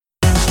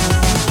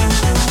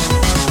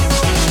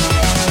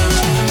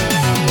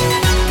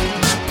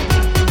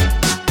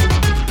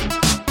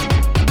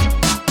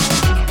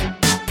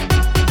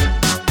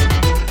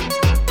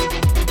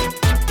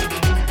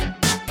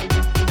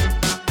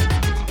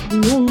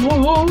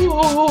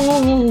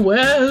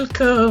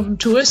Welcome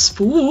to a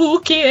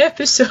spooky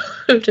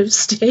episode of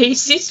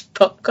Stacey's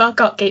Pop. I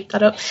can't keep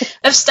that up.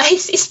 Of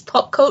Stacey's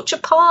Pop Culture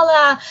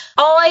Parlour.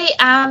 I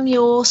am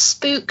your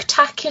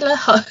spooktacular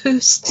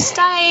host,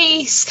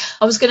 Stace.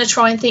 I was going to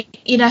try and think,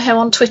 you know how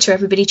on Twitter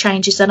everybody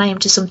changes their name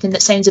to something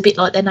that sounds a bit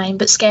like their name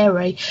but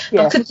scary.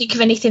 Yeah. I couldn't think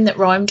of anything that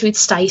rhymed with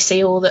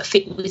Stacey or that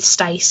fit with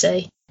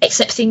Stacey.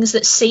 Except things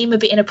that seem a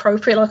bit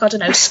inappropriate, like, I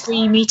don't know,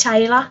 Screamy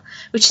Taylor,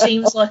 which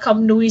seems like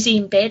I'm noisy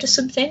in bed or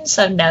something.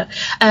 So, no.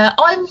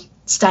 I'm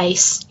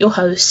Stace, your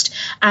host,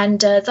 and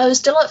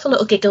those delightful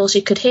little giggles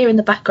you could hear in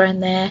the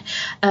background there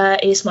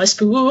is my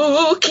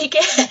spooky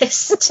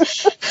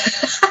guest.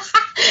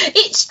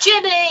 It's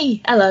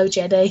Jenny. Hello,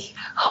 Jenny.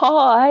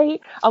 Hi.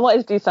 I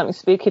wanted to do something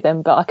spooky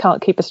then, but I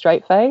can't keep a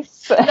straight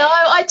face. No,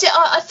 I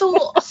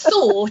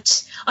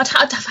thought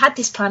I'd had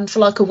this planned for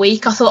like a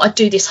week. I thought I'd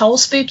do this whole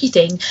spooky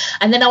thing,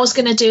 and then I was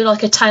going to do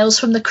like a Tales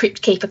from the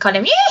Crypt Keeper kind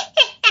of.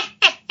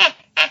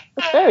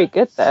 That's very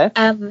good though.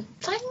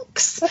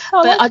 Thanks.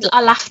 But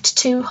I laughed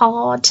too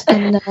hard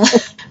and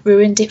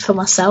ruined it for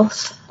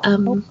myself.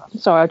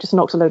 Sorry, I just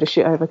knocked a load of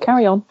shit over.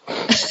 Carry on.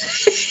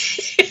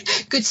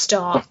 Good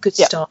start.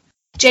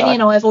 Jenny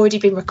and I have already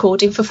been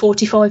recording for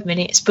 45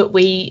 minutes, but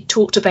we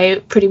talked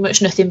about pretty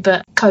much nothing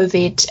but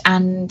COVID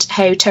and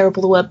how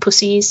terrible the word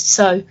pussy is,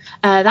 so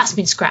that's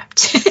been scrapped.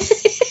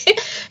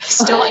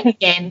 Starting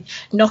again,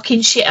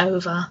 knocking shit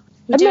over.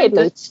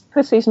 Admittedly,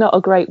 pussy's not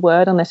a great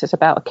word unless it's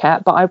about a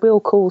cat, but I will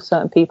call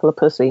certain people a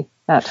pussy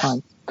at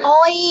times.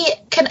 I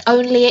can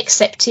only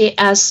accept it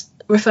as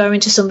referring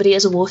to somebody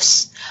as a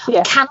wuss.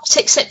 Yeah. I cannot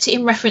accept it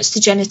in reference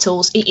to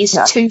genitals. It is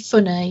too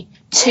funny.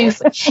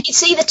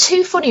 It's either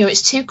too funny or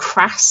it's too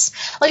crass.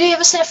 Like, have you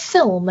ever seen a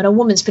film and a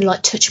woman's been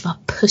like, touch my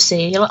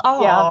pussy? You're like,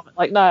 oh. Yeah,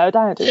 like, no,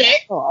 don't do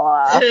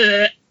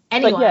it.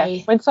 Anyway. But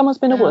yeah, when someone's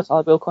been a wuss, I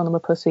will call them a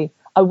pussy.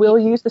 I will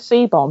use the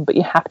C-bomb, but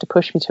you have to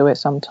push me to it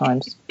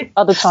sometimes.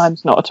 Other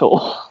times, not at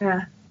all.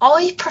 Yeah.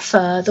 I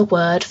prefer the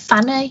word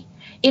fanny.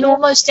 In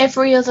almost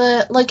every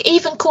other, like,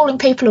 even calling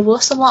people a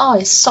wuss, I'm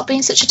like, oh, stop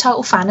being such a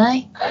total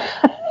fanny.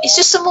 It's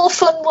just a more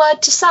fun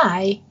word to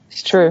say.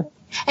 It's true.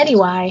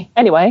 Anyway.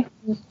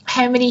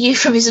 How many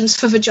euphemisms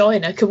for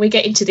vagina can we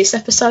get into this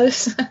episode?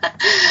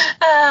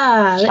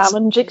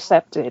 Challenge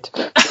accepted.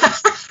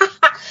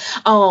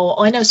 Oh,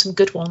 I know some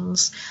good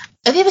ones.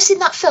 Have you ever seen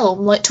that film,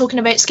 like, talking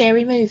about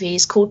scary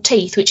movies, called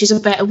Teeth, which is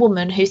about a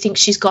woman who thinks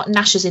she's got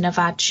gnashes in her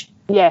vag?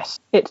 Yes,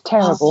 it's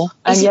terrible.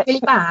 Is it really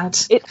bad?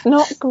 It's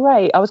not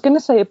great. I was going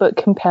to say a bit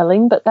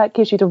compelling, but that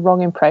gives you the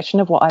wrong impression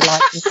of what I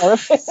like in horror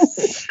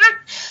films.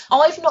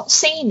 I've not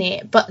seen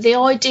it, but the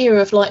idea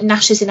of, like,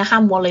 gnashes in a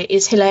ham wallet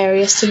is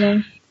hilarious to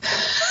me.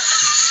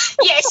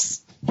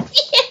 Yes!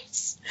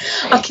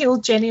 I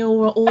killed Jenny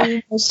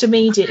almost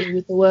immediately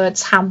with the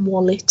words ham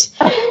wallet.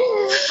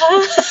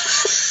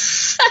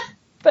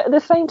 But at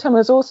the same time, I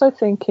was also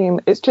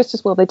thinking it's just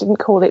as well they didn't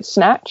call it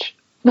Snatch.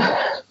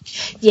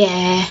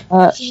 Yeah.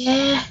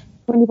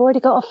 When you've already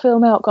got a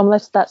film out,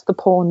 unless that's the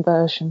porn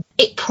version.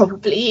 It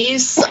probably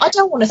is. I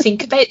don't want to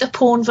think about the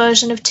porn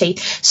version of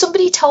Teeth.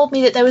 Somebody told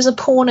me that there was a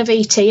porn of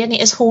E.T. and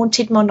it has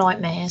haunted my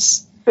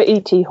nightmares. But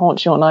E.T.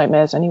 haunts your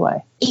nightmares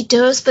anyway. He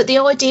does, but the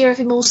idea of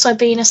him also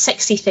being a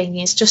sexy thing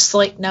is just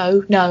like,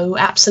 no,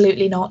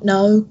 absolutely not,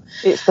 no.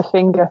 It's the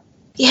finger.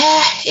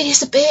 Yeah, it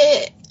is a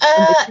bit.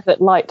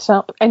 That lights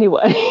up.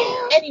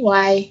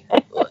 Anyway,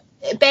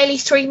 barely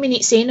 3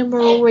 minutes in and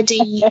we're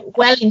already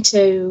well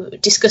into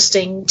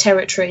disgusting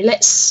territory.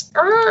 Let's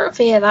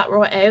veer that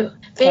right out.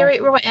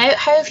 It right out.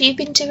 How have you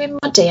been doing,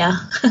 my dear?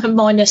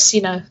 Minus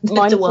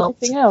the world.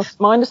 Everything else.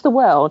 Minus the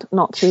world,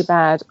 not too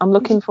bad. I'm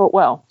looking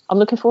forward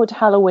to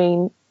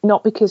Halloween,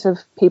 not because of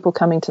people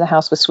coming to the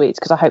house for sweets,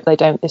 because I hope they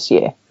don't this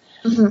year.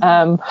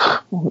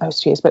 Mm-hmm.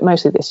 Most years, but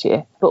mostly this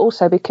year. But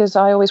also because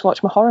I always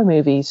watch my horror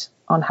movies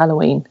on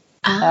Halloween.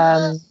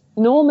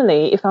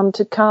 Normally, if I'm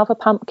to carve a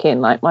pumpkin,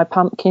 like my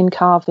pumpkin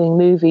carving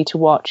movie to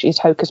watch is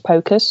Hocus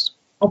Pocus.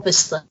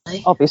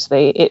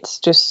 Obviously, it's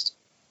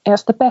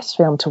the best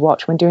film to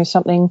watch when doing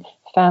something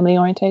family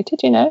orientated,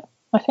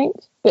 I think.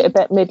 Bit of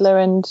Bette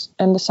Midler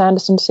and the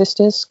Sanderson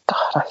sisters.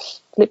 God, I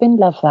flipping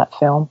love that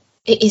film.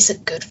 It is a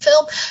good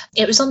film.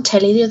 It was on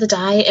telly the other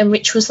day and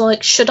Rich was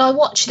like, should I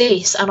watch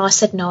this? And I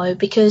said no,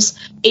 because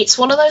it's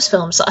one of those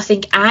films that I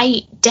think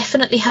A,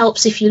 definitely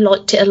helps if you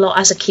liked it a lot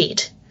as a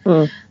kid.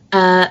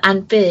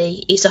 And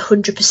B, is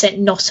 100%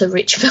 not a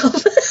Rich film.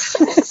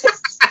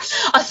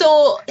 I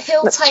thought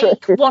he'll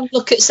take one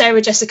look at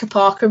Sarah Jessica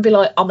Parker and be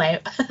like, I'm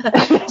out.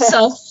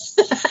 So,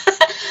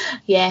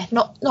 yeah,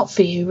 not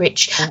for you,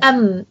 Rich.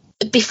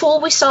 Before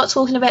we start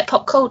talking about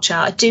pop culture,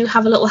 I do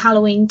have a little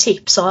Halloween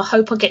tip, so I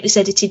hope I get this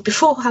edited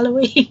before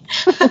Halloween.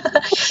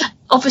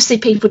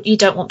 Obviously, you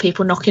don't want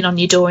people knocking on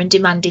your door and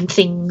demanding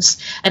things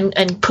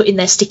and putting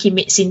their sticky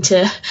mitts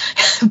into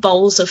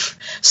bowls of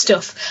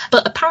stuff.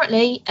 But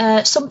apparently,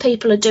 some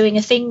people are doing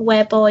a thing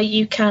whereby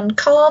you can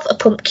carve a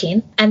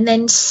pumpkin and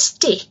then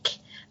stick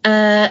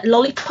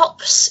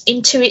lollipops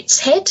into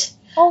its head.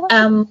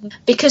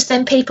 because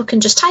then people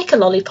can just take a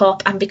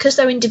lollipop, and because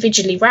they're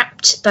individually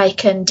wrapped, they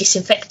can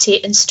disinfect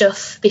it and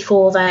stuff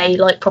before they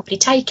properly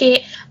take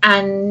it,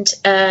 and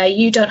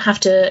you don't have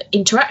to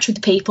interact with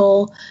the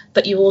people,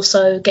 but you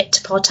also get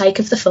to partake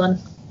of the fun.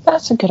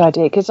 That's a good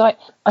idea, because I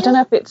don't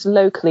know if it's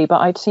locally,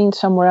 but I'd seen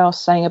somewhere else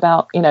saying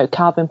about,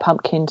 carving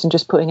pumpkins and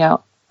just putting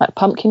out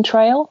pumpkin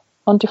trail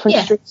on different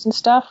streets and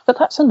stuff. But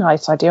that's a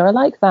nice idea. I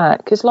like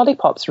that, because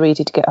lollipops are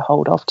easy to get a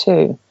hold of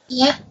too.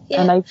 Yeah.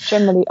 And they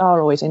generally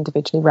are always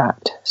individually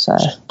wrapped. So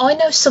I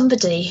know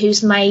somebody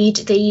who's made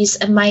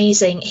these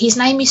amazing. His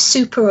name is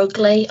Super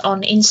Ugly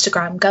on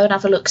Instagram. Go and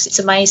have a look, 'cause it's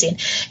amazing.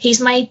 He's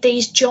made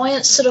these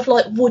giant sort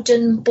of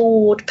wooden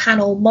board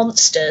panel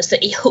monsters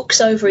that he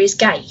hooks over his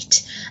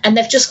gate, and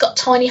they've just got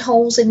tiny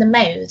holes in the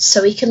mouths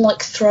so he can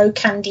throw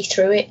candy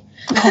through it.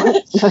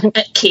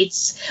 At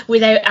kids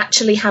without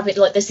actually having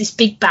there's this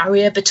big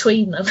barrier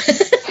between them.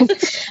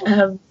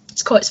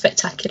 It's quite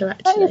spectacular,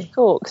 actually. That is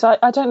cool, because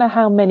I don't know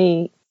how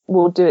many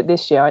will do it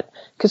this year,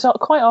 because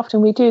quite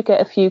often we do get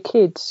a few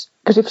kids,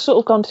 because we've sort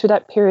of gone through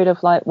that period of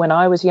when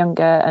I was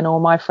younger and all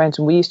my friends,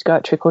 and we used to go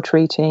out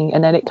trick-or-treating,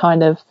 and then it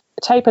kind of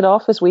tapered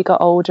off as we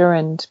got older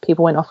and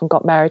people went off and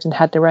got married and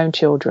had their own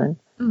children.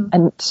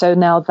 And so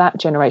now that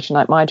generation,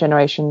 my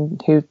generation,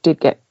 who did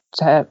get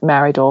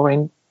married or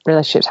in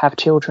relationships have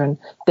children,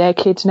 their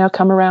kids now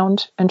come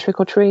around and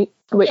trick-or-treat,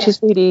 which is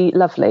really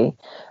lovely.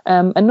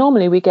 And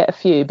normally we get a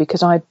few,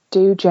 because I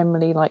do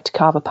generally like to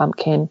carve a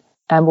pumpkin,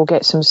 and we'll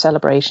get some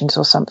celebrations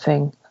or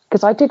something.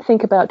 Because I did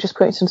think about just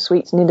putting some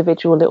sweets in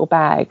individual little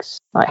bags,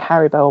 like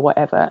Haribo or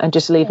whatever, and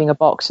just leaving a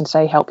box and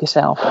say, help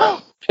yourself.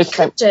 Just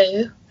could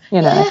do.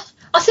 Yeah,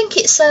 I think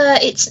it's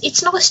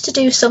nice to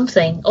do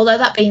something. Although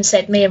that being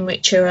said, me and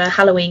Rich are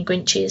Halloween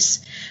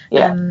Grinches.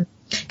 Yeah.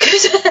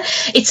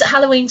 Because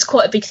Halloween's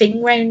quite a big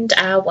thing round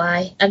our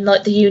way, and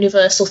the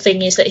universal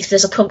thing is that if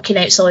there's a pumpkin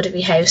outside of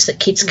your house, that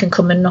kids can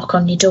come and knock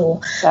on your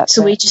door.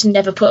 We just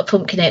never put a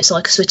pumpkin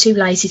outside because we're too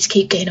lazy to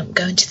keep getting up and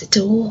going to the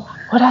door.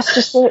 Well, that's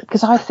just it,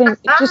 because I think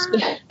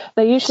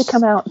they usually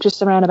come out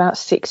just around about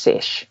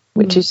 6ish,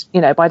 which is,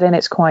 by then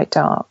it's quite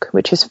dark,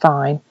 which is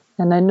fine,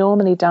 and they're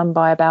normally done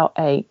by about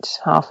 8,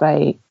 half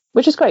 8,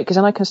 which is great, because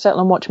then I can settle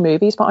and watch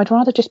movies. But I'd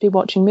rather just be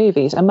watching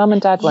movies, and Mum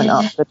and Dad won't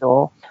answer the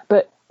door.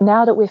 But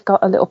now that we've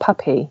got a little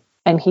puppy,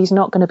 and he's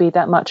not going to be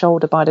that much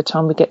older by the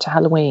time we get to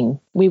Halloween,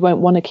 we won't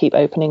want to keep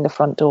opening the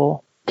front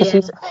door,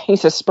 because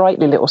he's a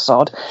sprightly little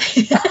sod.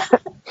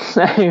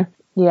 So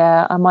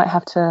yeah, I might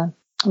have to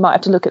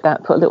look at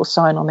that, put a little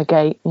sign on the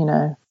gate.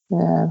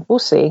 Yeah, we'll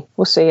see.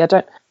 I'm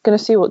going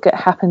to see what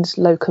happens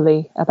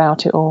locally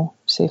about it all.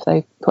 See if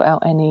they put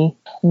out any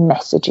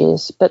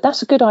messages. But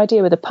that's a good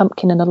idea with the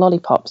pumpkin and the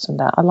lollipops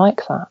and that. I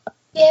like that.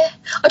 Yeah,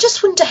 I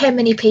just wonder how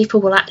many people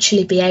will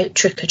actually be out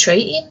trick or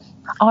treating.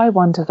 I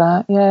wonder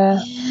that,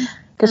 yeah.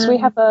 Because we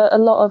have a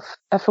lot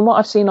of, from what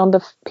I've seen on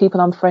the people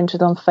I'm friends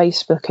with on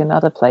Facebook and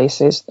other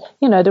places,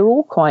 they're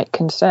all quite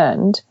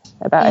concerned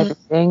about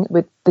everything.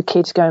 With the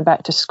kids going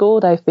back to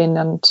school, they've been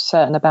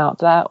uncertain about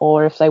that.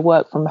 Or if they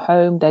work from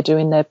home, they're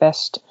doing their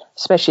best,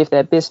 especially if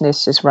their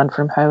business is run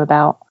from home,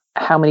 about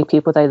how many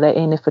people they let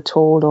in, if at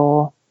all,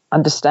 or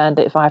understand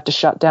that if I have to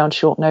shut down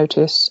short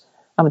notice,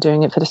 I'm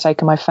doing it for the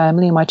sake of my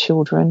family and my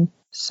children.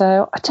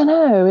 So I don't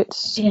know,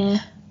 it's... Yeah.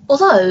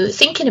 Although,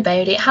 thinking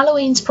about it,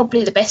 Halloween's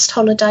probably the best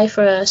holiday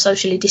for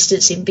socially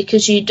distancing,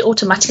 because you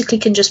automatically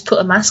can just put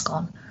a mask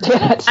on.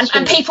 Yeah,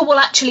 and people will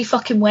actually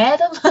fucking wear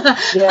them.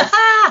 Yeah.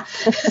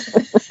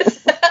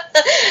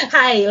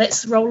 Hey,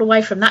 let's roll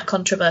away from that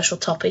controversial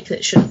topic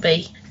that shouldn't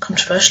be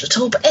controversial at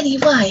all. But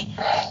anyway.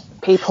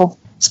 People.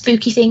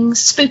 Spooky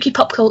things, spooky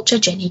pop culture.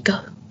 Jenny,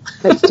 go.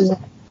 Let's do it.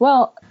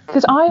 Well,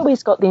 because I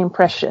always got the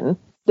impression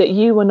that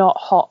you were not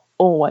hot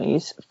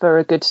always for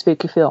a good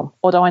spooky film,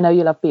 although I know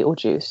you love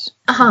Beetlejuice.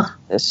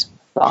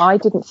 But I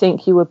didn't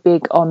think you were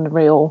big on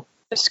real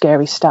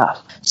scary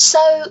stuff. So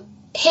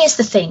here's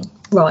the thing,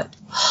 right?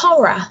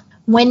 Horror,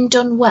 when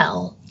done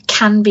well,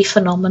 can be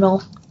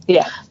phenomenal.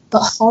 Yeah.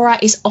 But horror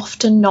is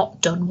often not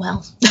done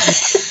well.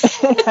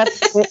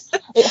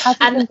 It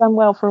hasn't been done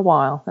well for a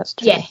while, that's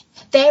true. Yeah,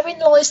 therein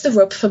lies the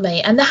rub for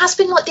me. And there has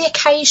been the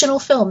occasional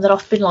film that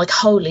I've been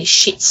holy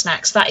shit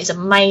snacks, that is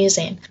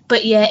amazing.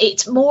 But yeah,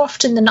 it's more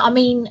often than,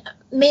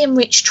 me and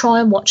Rich try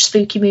and watch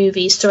spooky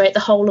movies throughout the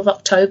whole of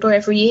October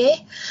every year.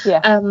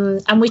 Yeah.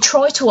 And we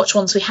try to watch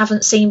ones we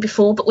haven't seen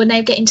before, but we're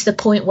now getting to the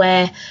point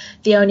where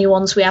the only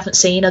ones we haven't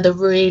seen are the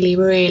really,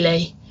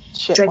 really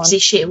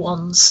shit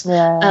ones.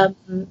 Yeah.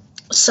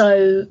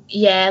 So,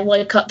 yeah,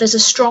 there's a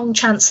strong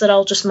chance that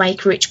I'll just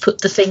make Rich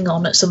put The Thing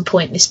on at some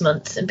point this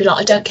month and be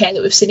like, I don't care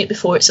that we've seen it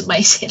before, it's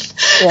amazing.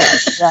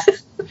 Yeah.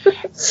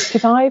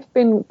 Because I've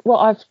been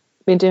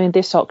doing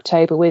this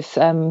October with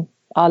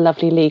our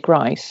lovely Lee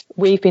Grice.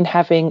 We've been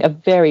having a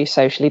very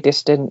socially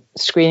distant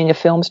screening of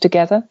films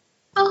together.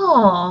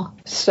 Oh.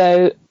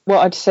 So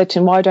what I'd said to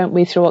him, why don't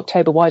we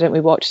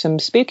watch some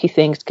spooky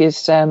things?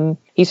 Because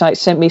he's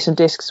sent me some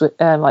discs with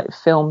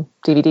film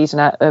DVDs and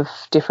that of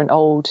different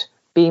old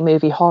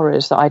B-movie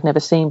horrors that I'd never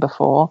seen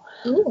before.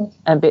 Ooh.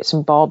 And bits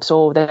and bobs,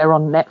 or they're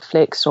on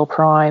Netflix or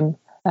Prime.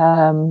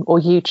 or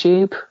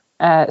YouTube.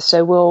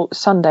 So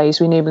Sundays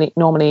we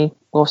normally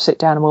we'll sit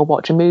down and we'll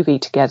watch a movie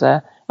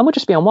together, and we'll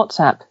just be on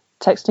WhatsApp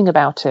texting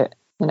about it,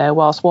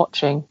 whilst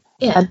watching.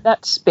 Yeah. And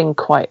that's been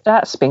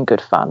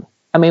good fun.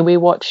 I mean, we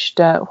watched,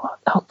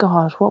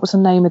 what was the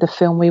name of the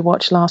film we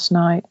watched last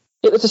night?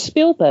 It was a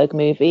Spielberg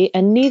movie,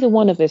 and neither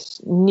one of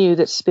us knew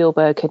that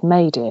Spielberg had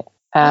made it.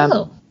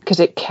 Because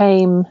it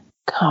came,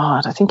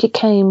 I think it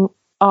came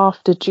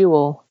after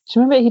Duel. Do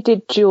you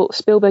remember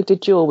Spielberg did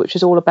Duel, which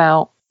is all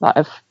about like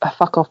a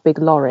fuck off big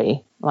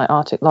lorry, like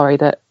Arctic lorry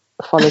that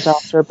follows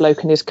after a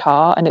bloke in his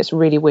car, and it's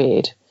really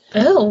weird.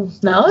 Oh,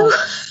 no.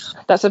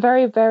 That's a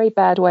very, very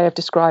bad way of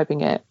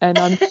describing it. And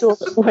I'm sure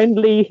that when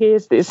Lee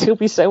hears this, he'll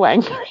be so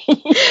angry.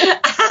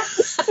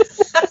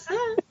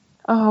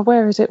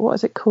 Where is it? What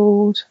is it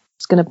called?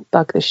 It's going to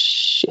bug the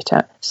shit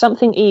out.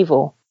 Something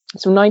Evil.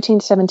 It's from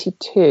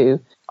 1972.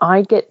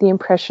 I get the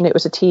impression it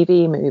was a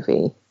TV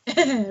movie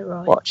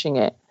right. Watching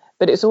it.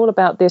 But it's all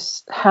about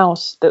this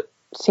house that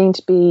seemed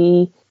to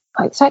be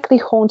not exactly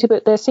haunted,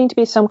 but there seemed to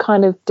be some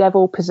kind of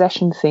devil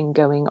possession thing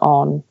going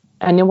on.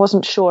 And I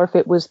wasn't sure if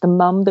it was the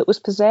mum that was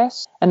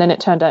possessed. And then it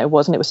turned out it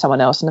wasn't. It was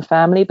someone else in the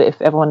family. But if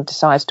everyone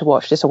decides to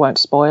watch this, I won't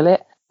spoil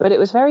it. But it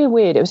was very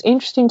weird. It was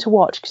interesting to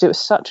watch because it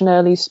was such an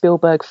early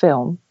Spielberg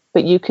film.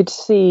 But you could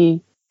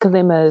see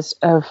glimmers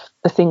of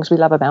the things we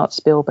love about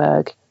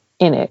Spielberg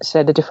in it.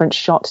 So the different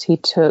shots he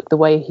took, the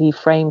way he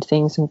framed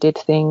things and did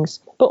things.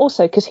 But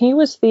also because he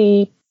was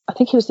the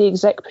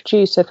exec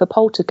producer for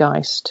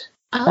Poltergeist,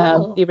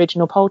 the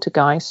original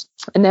Poltergeist.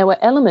 And there were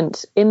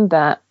elements in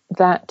that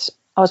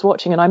I was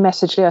watching, and I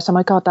messaged Lee. I said, "Oh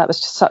my God, that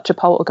was just such a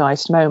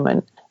Poltergeist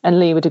moment." And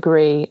Lee would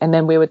agree. And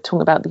then we were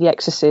talking about The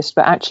Exorcist,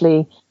 but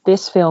actually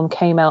this film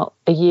came out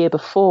a year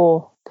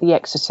before The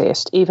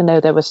Exorcist, even though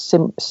there were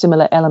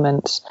similar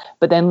elements.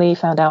 But then Lee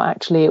found out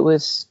actually it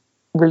was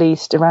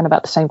released around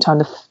about the same time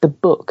the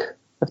book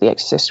of The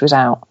Exorcist was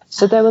out.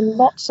 So there were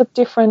lots of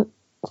different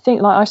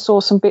things. Like I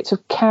saw some bits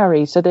of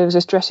Carrie. So there was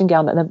this dressing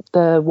gown that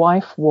the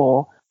wife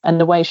wore, and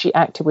the way she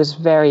acted was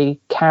very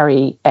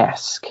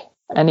Carrie-esque.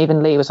 And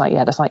even Lee was like,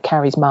 yeah, that's like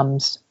Carrie's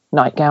mum's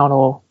nightgown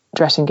or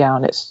dressing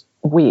gown. It's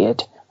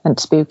weird and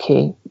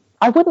spooky.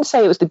 I wouldn't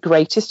say it was the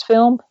greatest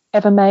film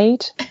ever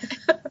made.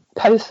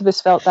 Both of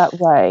us felt that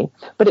way.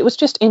 But it was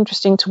just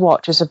interesting to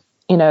watch as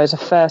a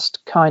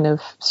first kind of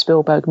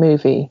Spielberg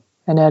movie,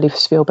 an early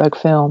Spielberg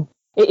film.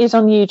 It is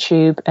on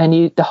YouTube,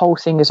 and the whole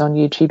thing is on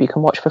YouTube. You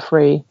can watch for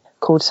free,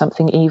 called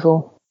Something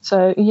Evil.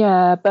 So,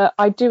 yeah, but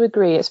I do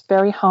agree. It's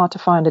very hard to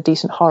find a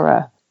decent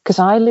horror. Because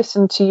I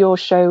listened to your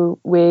show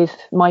with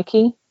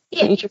Mikey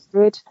that you just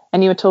did,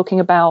 and you were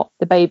talking about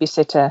The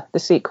Babysitter, the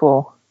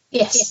sequel.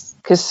 Yes.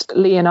 Because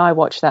Lee and I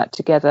watched that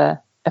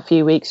together a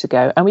few weeks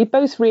ago, and we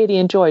both really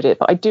enjoyed it.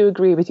 But I do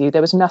agree with you,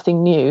 there was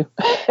nothing new.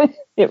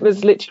 It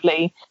was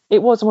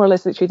more or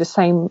less literally the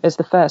same as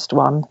the first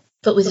one.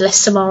 But with less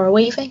Samara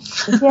Weaving.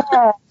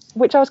 Yeah,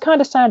 which I was kind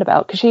of sad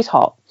about because she's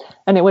hot,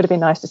 and it would have been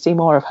nice to see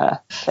more of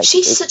her.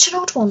 She's such an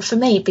odd one for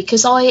me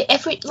because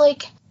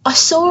I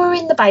saw her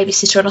in The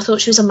Babysitter and I thought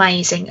she was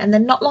amazing, and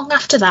then not long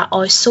after that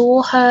I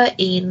saw her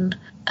in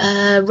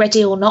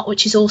Ready or Not,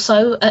 which is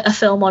also a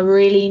film I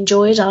really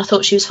enjoyed, and I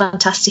thought she was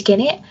fantastic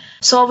in it.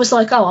 So I was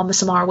like, oh, I'm a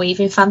Samara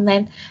Weaving fan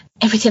then.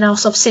 Everything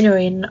else I've seen her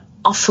in,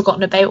 I've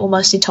forgotten about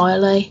almost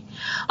entirely.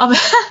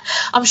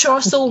 I'm sure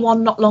I saw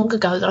one not long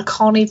ago that I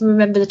can't even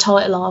remember the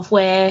title of,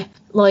 where,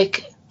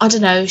 like, I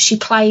don't know, she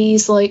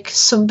plays, like,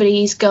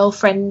 somebody's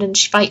girlfriend and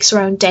she fakes her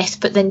own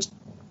death, but then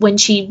when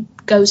she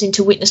goes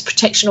into witness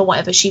protection or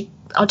whatever, she,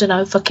 I don't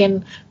know,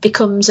 fucking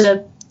becomes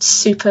a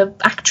super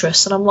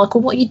actress. And I'm like,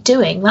 well, what are you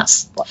doing?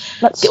 That's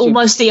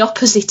almost the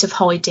opposite of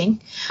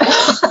hiding.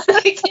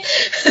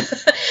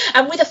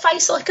 And with a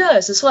face like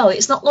hers as well.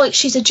 It's not like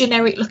she's a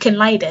generic looking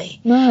lady.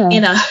 No.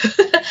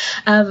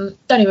 Don't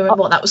even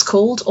remember what that was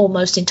called.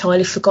 Almost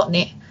entirely forgotten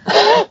it.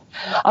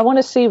 I want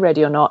to see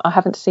Ready or Not. I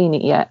haven't seen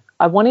it yet.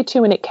 I wanted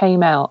to when it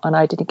came out and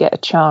I didn't get a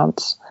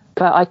chance.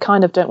 But I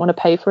kind of don't want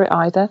to pay for it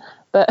either.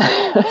 But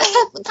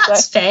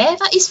that's fair.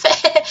 That is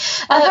fair.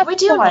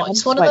 Ready or Not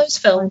is one of those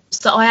films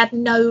that I had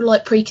no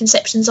like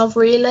preconceptions of,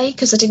 really,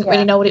 because I didn't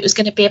really know what it was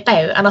going to be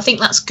about, and I think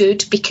that's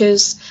good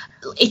because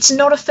it's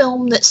not a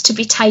film that's to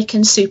be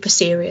taken super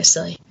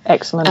seriously.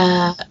 Excellent.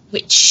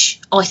 Which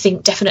I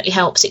think definitely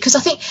helps it, because I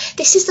think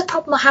this is the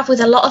problem I have with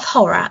a lot of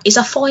horror, is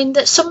I find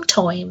that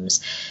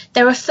sometimes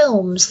there are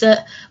films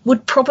that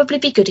would probably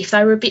be good if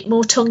they were a bit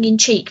more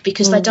tongue-in-cheek,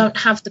 because they don't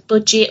have the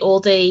budget or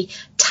the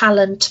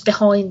talent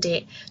behind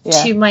it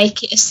to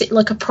make it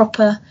like a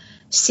proper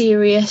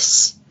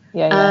serious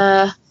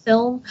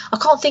film. I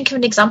can't think of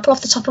an example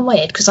off the top of my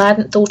head because I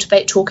hadn't thought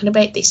about talking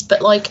about this,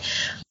 but like,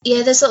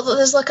 yeah, there's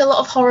like a lot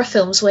of horror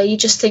films where you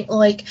just think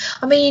like,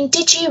 I mean,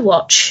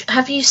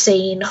 have you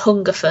seen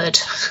Hungerford?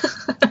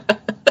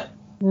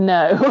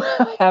 No,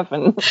 I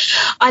haven't.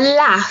 I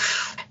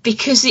laugh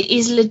because it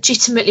is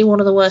legitimately one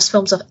of the worst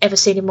films I've ever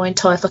seen in my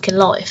entire fucking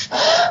life.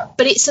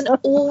 But it's an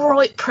all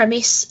right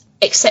premise,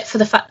 except for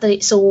the fact that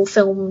it's all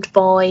filmed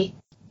by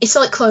It's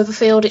like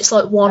Cloverfield. It's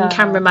like one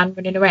cameraman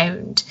running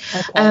around.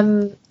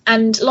 Okay.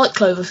 And like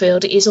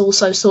Cloverfield, it is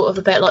also sort of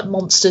about like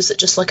monsters that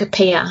just like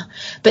appear.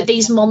 But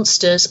these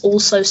monsters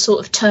also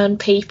sort of turn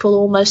people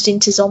almost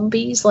into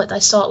zombies. Like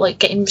they start like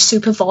getting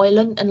super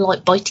violent and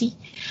like bitey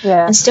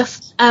and stuff.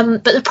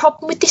 But the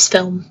problem with this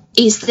film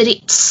is that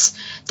it's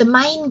the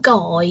main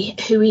guy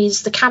who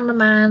is the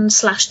cameraman /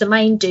 the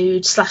main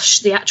dude /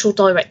 the actual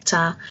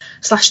director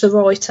 / the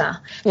writer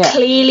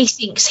clearly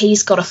thinks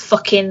he's got a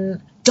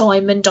fucking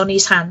diamond on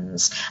his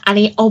hands, and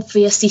he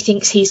obviously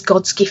thinks he's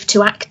God's gift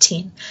to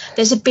acting.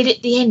 There's a bit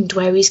at the end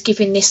where he's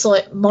giving this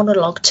like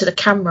monologue to the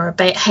camera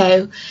about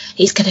how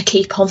he's going to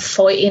keep on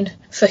fighting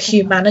for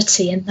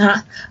humanity and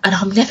that, and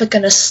I'm never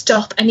going to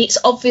stop, and it's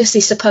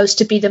obviously supposed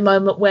to be the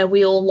moment where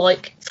we all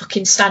like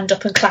fucking stand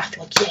up and clap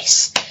like,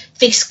 yes,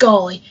 this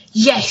guy,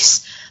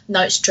 yes.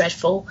 No, it's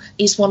dreadful.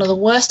 He's one of the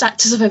worst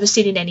actors I've ever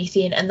seen in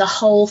anything, and the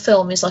whole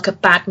film is like a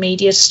bad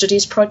media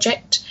studies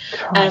project.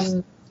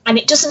 And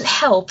it doesn't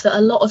help that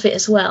a lot of it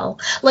as well,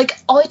 like,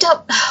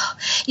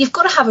 you've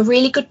got to have a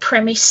really good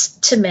premise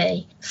to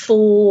me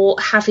for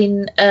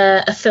having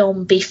a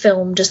film be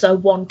filmed as though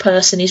one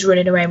person is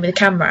running around with a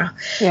camera.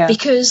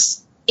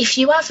 Because if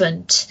you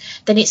haven't,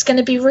 then it's going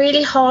to be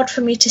really hard for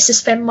me to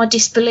suspend my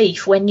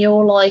disbelief when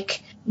you're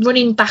like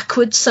running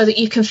backwards so that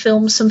you can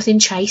film something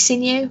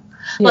chasing you.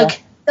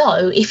 Like,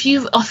 no, if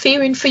you are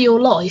fearing for your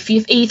life,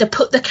 you've either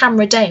put the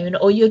camera down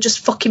or you're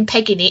just fucking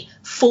pegging it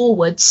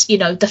forwards, you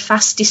know, the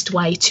fastest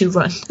way to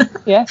run.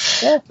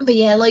 But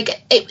yeah,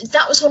 like,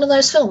 that was one of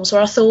those films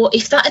where I thought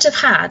if that had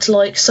had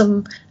like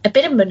a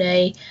bit of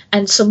money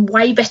and some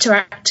way better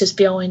actors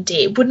behind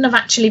it wouldn't have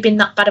actually been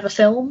that bad of a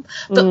film.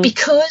 But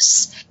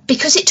because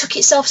it took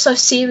itself so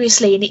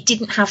seriously and it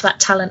didn't have that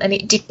talent and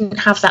it didn't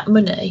have that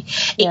money,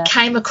 it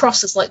came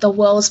across as like the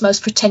world's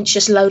most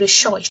pretentious load of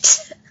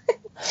shite.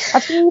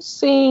 Have you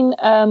seen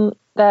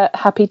the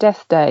Happy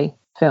Death Day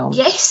film?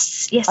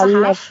 Yes, I have.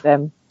 love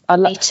them.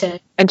 Me too.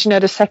 And you know,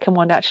 the second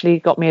one actually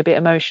got me a bit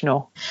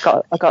emotional.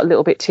 I got a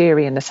little bit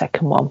teary in the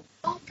second one.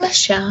 Oh,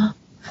 bless you.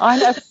 I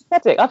know,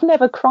 I've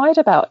never cried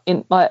about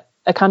in like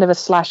a kind of a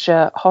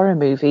slasher horror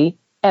movie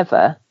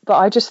ever, but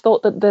I just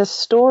thought that the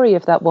story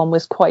of that one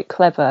was quite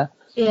clever.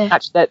 Yeah.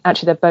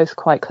 Actually, they're both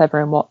quite clever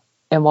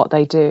in what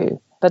they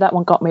do. But that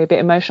one got me a bit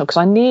emotional because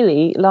I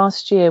nearly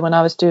last year when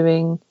I was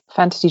doing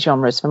fantasy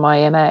genres for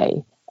my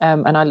MA,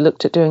 and I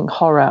looked at doing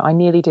horror, I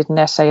nearly did an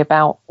essay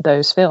about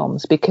those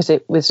films because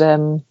it was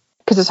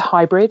because it's a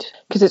hybrid,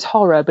 because it's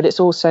horror but it's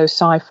also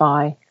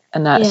sci-fi,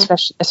 and that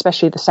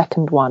especially the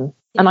second one.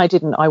 And I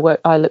didn't. I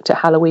looked at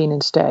Halloween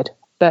instead.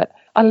 But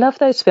I love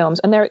those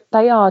films, and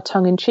they are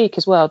tongue in cheek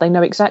as well. They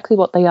know exactly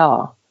what they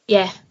are.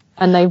 Yeah.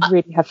 And they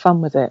really have fun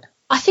with it.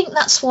 I think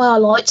that's why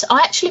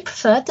I actually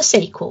preferred the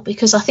sequel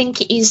because I think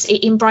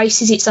it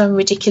embraces its own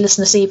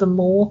ridiculousness even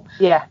more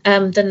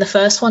than the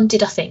first one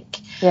did, I think.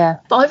 Yeah.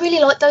 But I really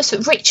like those.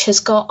 Rich has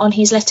got on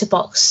his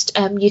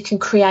Letterboxd, you can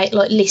create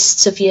like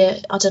lists of your,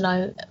 I don't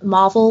know,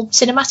 Marvel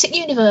Cinematic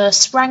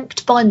Universe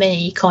ranked by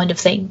me kind of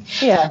thing.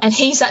 Yeah. And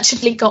he's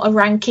actually got a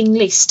ranking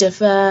list of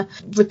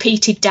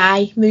repeated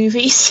day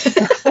movies.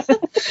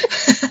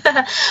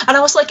 And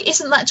I was like,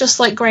 isn't that just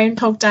like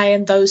Groundhog Day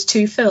and those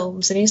two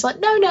films? And he's like,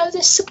 no,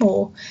 there's some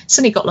more. It's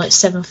only got like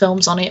 7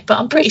 films on it, but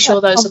I'm pretty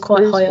sure those are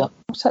quite high up.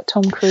 What's that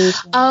Tom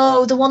Cruise one?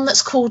 Oh, the one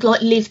that's called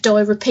like Live,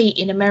 Die, Repeat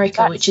in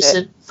America, which is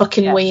a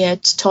fucking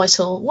weird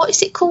title. What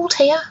is it called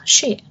here?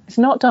 Shit. It's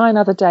not Die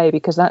Another Day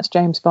because that's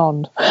James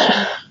Bond.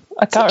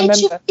 I can't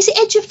remember. Is it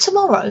Edge of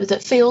Tomorrow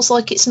that feels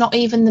like it's not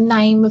even the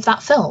name of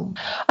that film?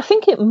 I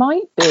think it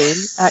might be,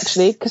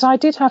 actually, because I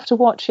did have to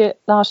watch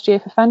it last year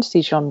for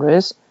fantasy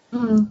genres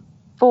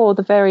for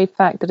the very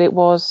fact that it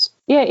was,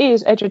 it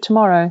is Edge of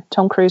Tomorrow,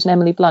 Tom Cruise and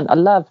Emily Blunt. I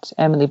loved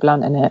Emily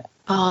Blunt in it.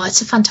 Oh,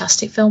 it's a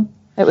fantastic film.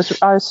 I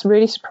was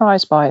really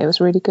surprised by it. It was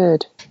really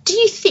good. Do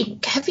you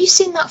think, have you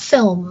seen that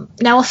film?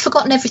 Now, I've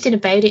forgotten everything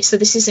about it, so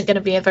this isn't going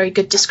to be a very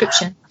good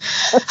description.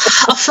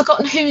 I've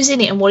forgotten who's in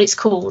it and what it's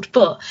called,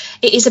 but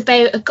it is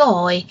about a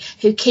guy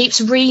who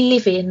keeps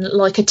reliving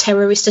like a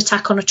terrorist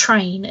attack on a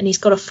train, and he's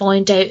got to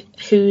find out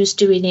who's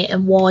doing it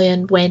and why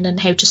and when and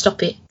how to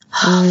stop it.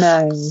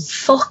 No.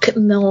 Fuck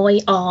my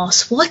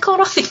arse. Why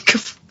can't I think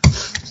of...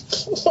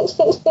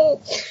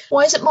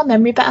 Why isn't my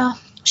memory better?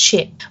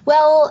 Shit.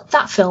 Well,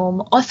 that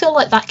film, I feel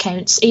like that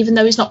counts, even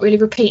though he's not really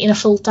repeating a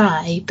full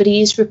day, but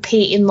he is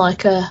repeating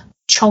like a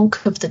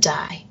chunk of the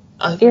day.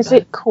 Is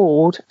it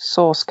called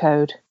Source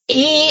Code?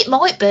 It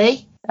might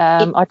be.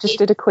 I just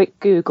did a quick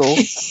Google.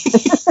 Has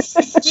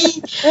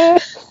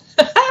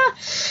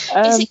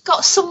it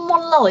got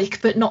someone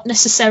like, but not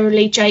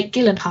necessarily Jake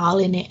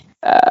Gyllenhaal in it?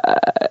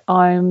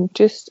 I'm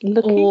just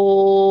looking.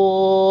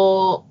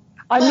 Or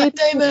Matt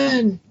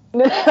Damon.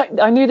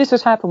 I knew this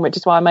would happen, which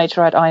is why I made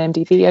sure I had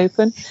IMDb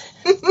open.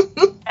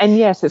 And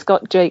yes, it's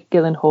got Jake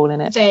Gyllenhaal in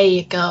it. There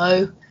you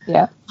go.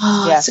 Yeah.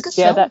 Oh, it's a good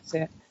film. Yeah, that's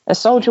it. A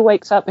soldier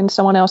wakes up in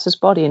someone else's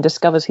body and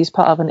discovers he's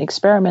part of an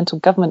experimental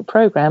government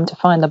program to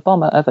find the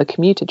bomber of a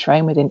commuter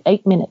train within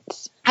 8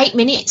 minutes. 8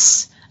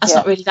 minutes? That's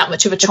not really that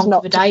much of a chunk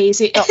of a day, is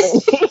it? Not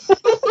really.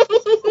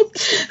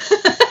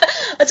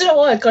 I don't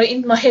know why I got it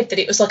in my head that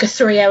it was like a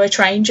 3-hour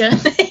train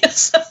journey or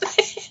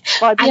something.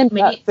 By the end of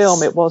that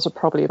film, it was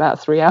probably about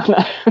 3 hours.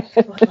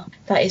 Well,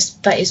 that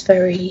is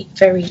very,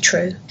 very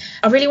true.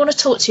 I really want to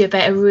talk to you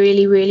about a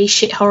really, really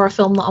shit horror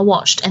film that I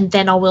watched, and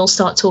then I will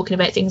start talking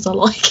about things I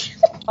like.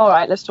 All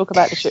right, let's talk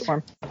about the shit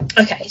one.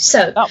 Okay,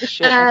 so that was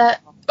shit.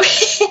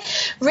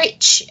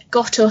 Rich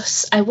got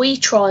us a wee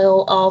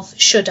trial of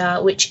Shudder,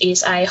 which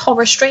is a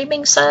horror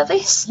streaming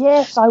service.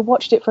 Yes, I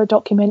watched it for a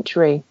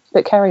documentary.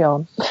 But carry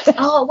on.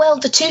 Oh, well,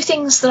 the two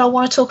things that I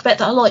want to talk about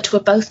that I liked were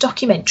both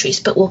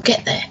documentaries, but we'll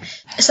get there.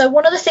 So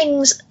one of the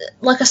things,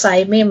 like I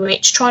say, me and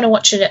Rich trying to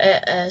watch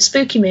a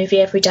spooky movie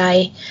every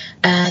day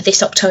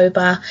this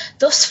October,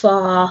 thus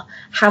far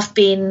have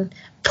been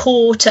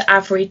poor to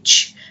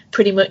average,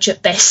 pretty much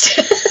at best.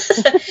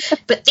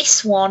 But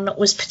this one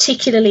was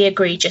particularly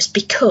egregious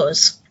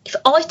because if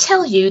I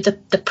tell you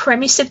the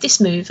premise of this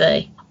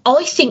movie,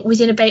 I think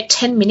within about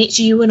 10 minutes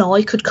you and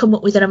I could come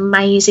up with an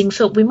amazing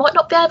film. We might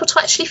not be able to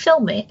actually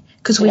film it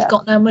because we've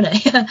got no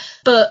money,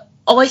 but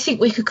I think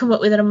we could come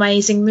up with an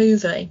amazing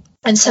movie.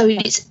 And so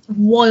it's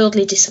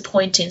wildly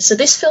disappointing. So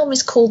this film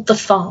is called The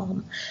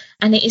Farm,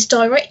 and it is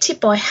directed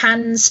by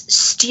Hans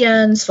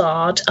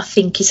Stjernvard, I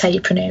think is how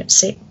you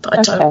pronounce it, but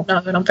I don't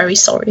know, and I'm very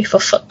sorry if I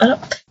fucked that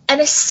up. And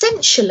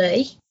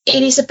essentially,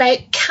 it is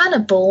about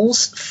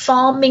cannibals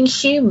farming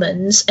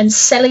humans and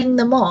selling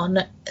them on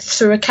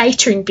through a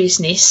catering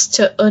business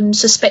to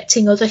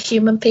unsuspecting other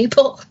human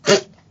people.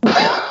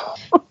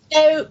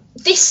 Now,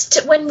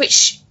 when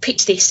Rich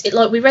picked this,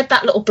 we read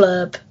that little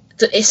blurb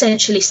that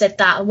essentially said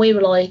that, and we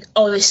were like,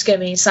 "Oh, this is going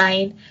to be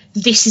insane.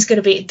 This is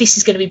going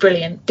to be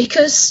brilliant."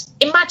 Because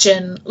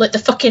imagine like the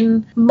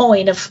fucking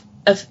mine of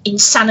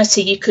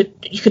insanity you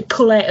could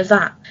pull out of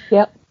that.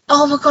 Yep.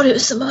 Oh my god, it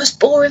was the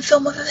most boring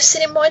film I've ever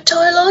seen in my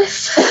entire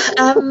life.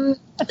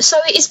 So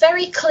it is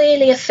very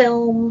clearly a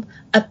film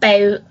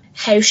about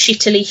how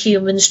shittily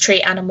humans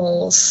treat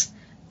animals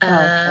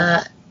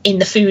in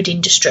the food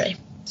industry.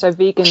 So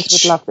vegans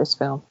would love this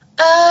film.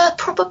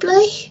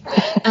 Probably.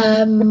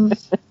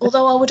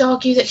 Although I would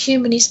argue that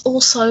human is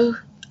also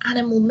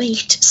animal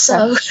meat.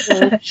 So,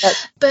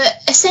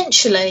 but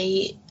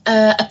essentially,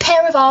 a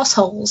pair of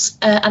arseholes,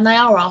 and they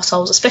are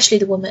arseholes, especially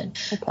the woman.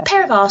 Okay. A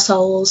pair of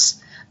arseholes.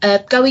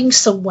 Going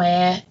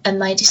somewhere,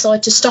 and they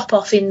decide to stop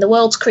off in the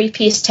world's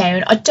creepiest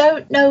town. I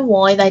don't know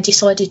why they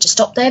decided to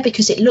stop there,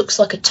 because it looks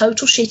like a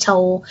total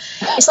shithole.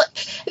 It's like,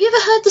 have you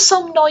ever heard the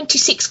song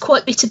 96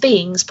 Quite Bitter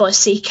Beings by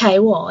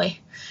CKY?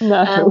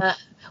 No.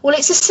 Well,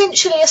 it's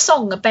essentially a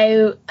song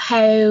about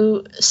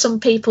how some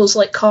people's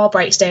like car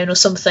breaks down or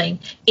something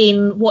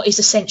in what is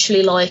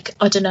essentially like,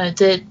 I don't know,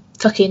 the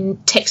fucking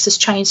Texas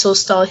Chainsaw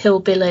style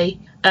hillbilly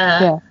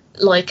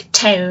like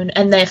town,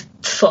 and they're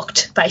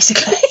fucked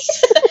basically.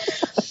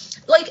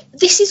 Like,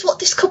 this is what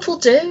this couple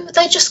do.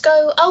 They just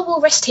go, oh, we'll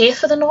rest here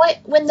for the night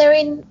when they're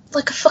in,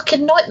 like, a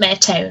fucking nightmare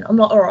town. I'm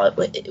like, all right,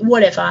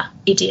 whatever,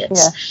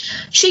 idiots.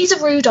 Yeah. She's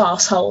a rude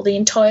arsehole the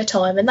entire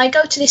time, and they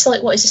go to this,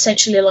 like, what is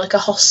essentially like a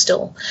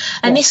hostel.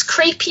 And this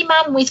creepy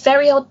man with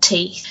very odd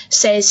teeth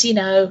says, you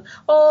know,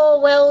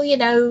 oh, well, you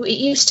know, it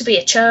used to be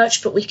a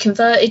church, but we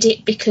converted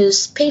it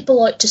because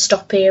people like to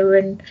stop here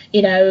and,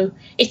 you know,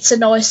 it's a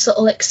nice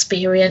little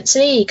experience.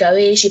 Here you go,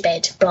 here's your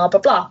bed, blah, blah,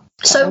 blah.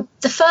 So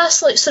the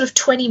first, like, sort of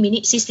 20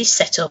 minutes is this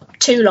setup.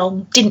 Too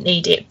long, didn't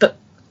need it, but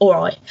all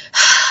right.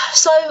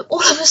 So all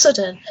of a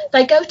sudden,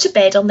 they go to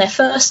bed on their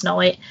first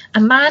night.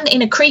 A man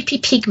in a creepy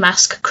pig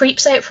mask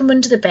creeps out from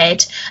under the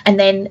bed, and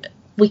then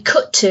we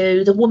cut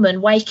to the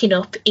woman waking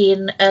up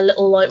in a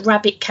little, like,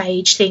 rabbit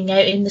cage thing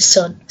out in the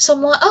sun. So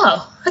I'm like,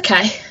 oh,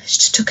 okay, it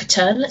just took a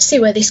turn. Let's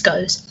see where this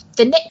goes.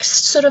 The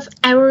next sort of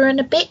hour and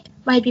a bit,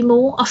 maybe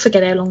more, I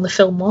forget how long the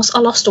film was. I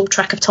lost all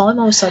track of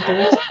time. I was so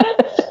bored.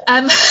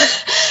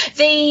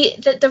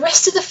 The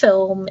rest of the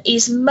film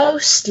is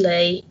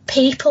mostly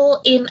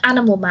people in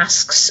animal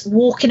masks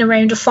walking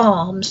around a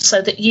farm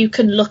so that you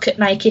can look at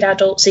naked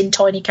adults in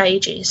tiny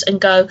cages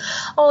and go,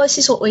 oh, this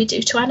is what we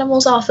do to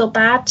animals, I feel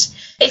bad.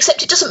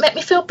 Except it doesn't make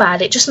me feel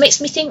bad. It just makes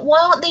me think, why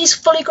aren't these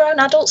fully grown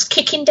adults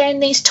kicking down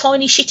these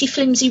tiny, shitty,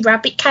 flimsy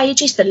rabbit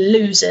cages? The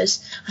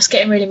losers. I was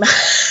getting really mad.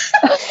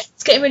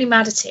 It's getting really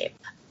mad at it.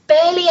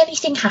 Barely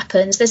anything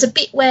happens. There's a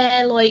bit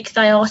where, like,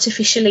 they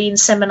artificially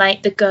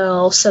inseminate the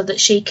girl so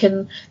that she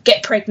can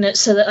get pregnant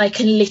so that they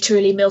can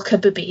literally milk her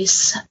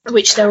boobies,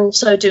 which they're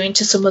also doing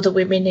to some other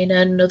women in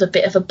another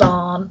bit of a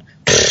barn.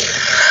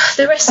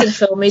 The rest of the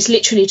film is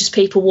literally just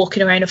people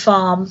walking around a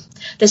farm.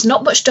 There's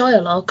not much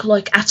dialogue,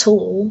 like, at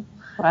all.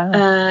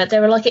 Wow.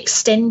 There are, like,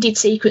 extended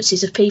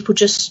sequences of people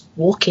just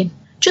walking.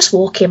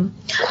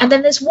 And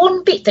then there's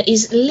one bit that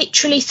is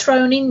literally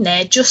thrown in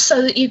there just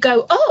so that you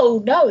go,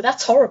 oh no,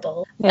 that's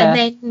horrible. Yeah. And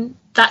then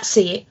that's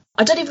it.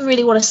 I don't even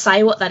really want to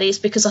say what that is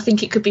because I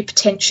think it could be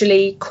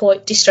potentially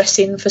quite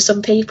distressing for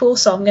some people,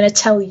 so I'm going to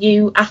tell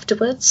you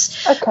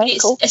afterwards. Okay,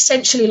 it's cool.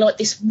 Essentially like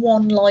this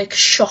one, like,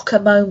 shocker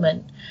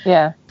moment.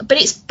 Yeah. But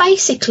it's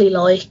basically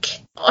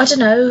like, I don't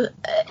know,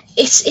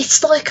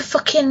 it's like a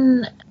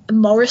fucking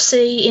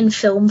Morrissey in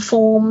film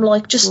form,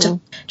 like just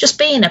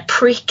being a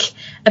prick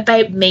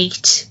about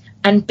meat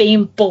and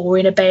being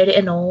boring about it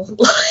and all.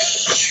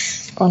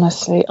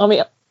 Honestly, I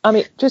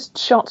mean, just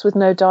shots with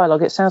no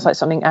dialogue. It sounds like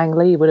something Ang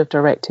Lee would have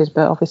directed,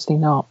 but obviously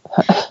not.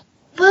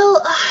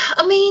 Well,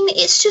 I mean,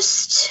 it's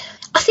just,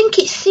 I think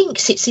it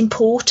thinks it's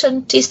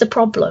important is the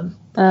problem.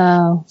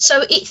 Oh.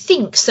 So it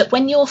thinks that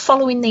when you're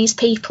following these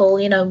people,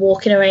 you know,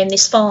 walking around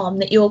this farm,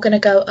 that you're going to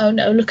go, oh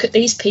no, look at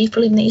these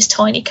people in these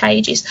tiny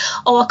cages.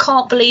 Oh, I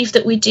can't believe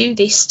that we do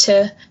this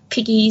to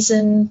piggies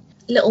and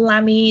little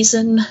lammies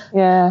and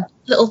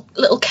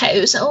little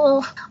cows.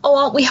 Oh,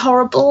 aren't we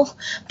horrible?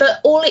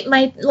 But all it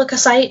made, like I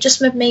say, it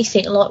just made me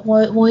think, like,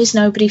 why is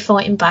nobody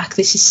fighting back?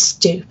 This is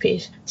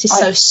stupid. This is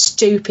so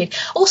stupid.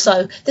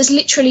 Also, there's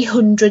literally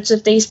hundreds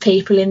of these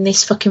people in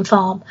this fucking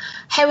farm.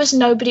 How has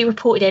nobody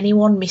reported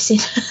anyone missing?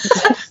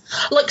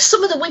 Like,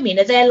 some of the women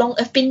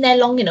have been there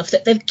long enough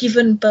that they've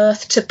given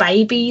birth to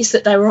babies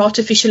that they were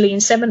artificially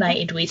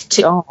inseminated with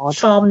to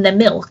farm their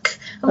milk.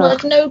 And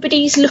like,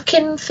 nobody's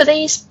looking for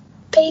these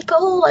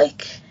people,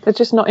 like, they're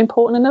just not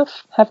important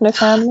enough, have no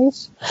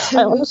families.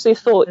 I honestly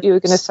thought you were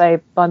going to say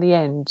by the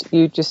end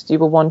you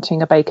were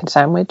wanting a bacon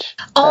sandwich.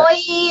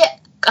 I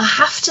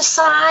have to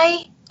say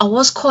I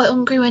was quite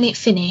hungry when it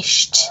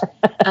finished.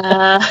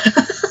 I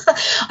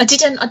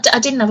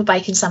didn't have a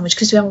bacon sandwich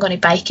because we haven't got any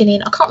bacon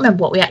in. I can't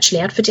remember what we actually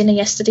had for dinner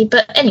yesterday,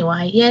 but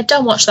anyway, yeah,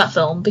 don't watch that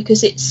film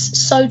because it's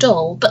so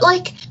dull. But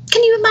like,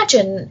 can you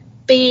imagine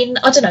being,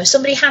 I don't know,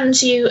 somebody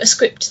hands you a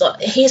script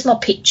like, here's my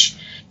pitch,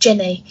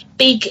 Jenny,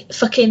 big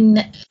fucking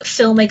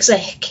film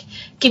exec,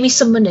 give me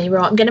some money,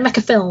 right? I'm going to make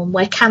a film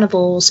where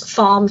cannibals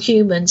farm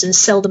humans and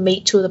sell the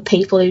meat to other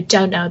people who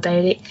don't know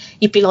about it.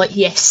 You'd be like,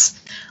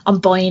 yes, I'm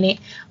buying it.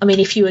 I mean,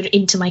 if you were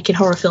into making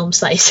horror films,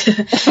 that is.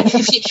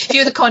 if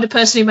you're the kind of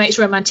person who makes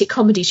romantic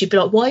comedies, you'd be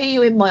like, why are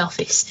you in my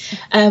office?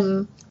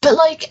 But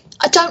like,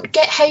 I don't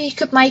get how you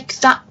could make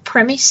that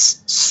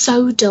premise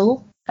so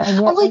dull. And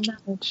yet like,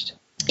 managed.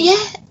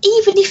 Yeah,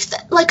 even if,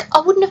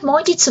 I wouldn't have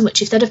minded so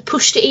much if they'd have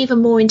pushed it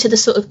even more into the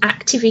sort of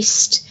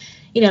activist,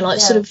 you know,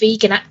 sort of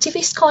vegan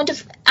activist kind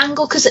of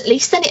angle, because at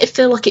least then it'd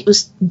feel like it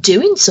was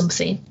doing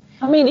something.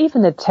 I mean,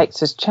 even the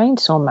Texas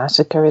Chainsaw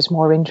Massacre is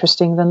more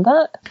interesting than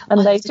that.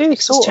 And they do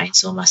Texas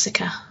Chainsaw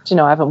Massacre. Do you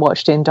know, I haven't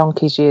watched it in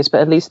donkey's years,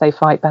 but at least they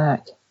fight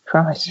back.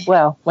 Christ. Yeah.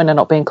 Well, when they're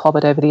not being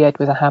clobbered over the head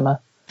with a hammer.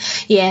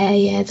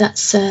 Yeah,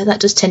 that's that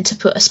does tend to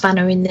put a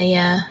spanner in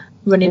the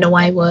running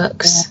away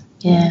works.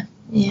 Yeah.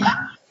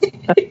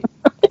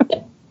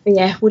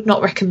 Yeah, would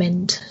not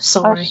recommend.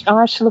 Sorry.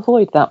 I shall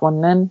avoid that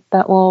one then.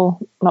 That will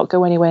not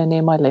go anywhere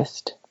near my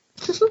list.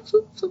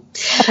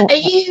 Are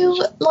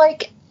you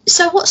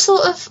so what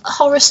sort of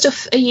horror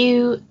stuff are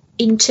you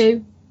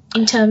into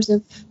in terms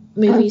of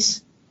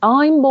movies?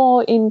 I'm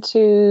more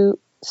into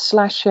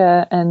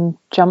slasher and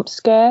jump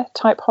scare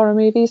type horror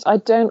movies. I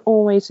don't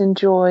always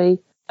enjoy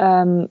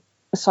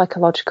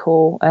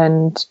psychological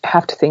and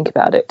have to think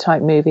about it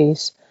type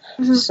movies.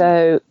 Mm-hmm.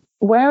 So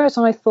whereas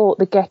I thought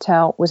The Get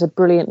Out was a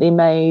brilliantly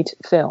made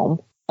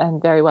film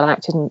and very well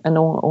acted and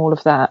all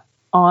of that,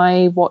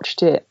 I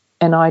watched it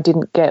and I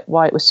didn't get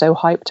why it was so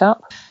hyped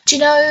up. Do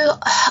you know,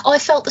 I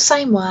felt the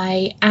same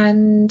way,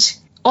 and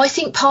I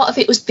think part of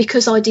it was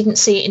because I didn't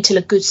see it until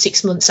a good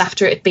 6 months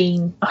after it had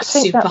been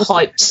super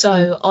hyped,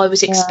 so I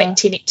was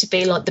expecting it to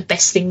be like the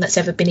best thing that's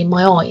ever been in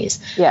my eyes.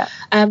 Yeah.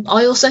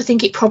 I also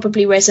think it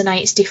probably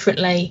resonates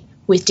differently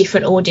with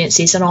different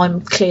audiences, and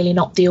I'm clearly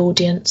not the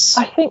audience.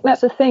 I think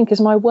that's the thing,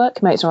 because my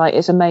workmates are like,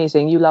 it's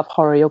amazing, you love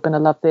horror, you're going to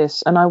love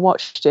this. And I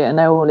watched it and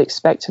they were all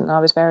expectant, and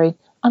I was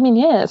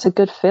it's a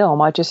good film.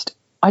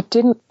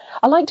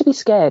 I like to be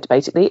scared,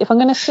 basically. If I'm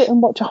going to sit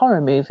and watch a horror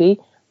movie,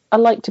 I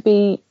like to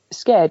be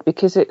scared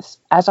because it's,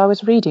 as I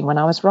was reading when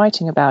I was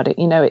writing about it,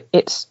 you know,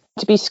 it's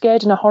to be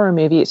scared in a horror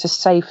movie, it's a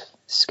safe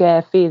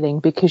scare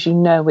feeling because you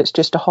know it's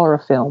just a horror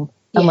film.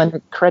 And when the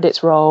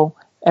credits roll,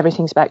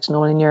 everything's back to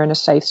normal and you're in a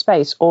safe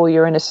space, or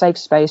you're in a safe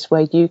space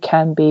where you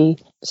can be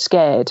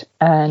scared,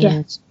 and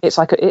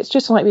it's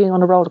just like being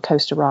on a roller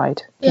coaster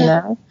ride, you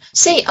know.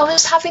 See, I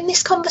was having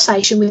this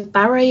conversation with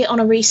Barry on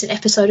a recent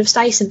episode of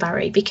Stace and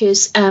Barry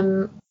because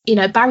you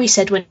know, Barry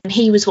said when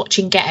he was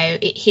watching Get Out,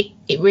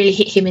 it really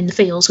hit him in the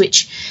feels,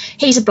 which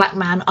he's a black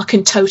man, I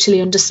can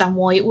totally understand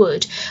why it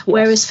would. Yes.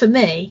 Whereas for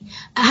me,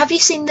 have you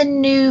seen the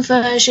new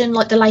version,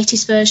 like the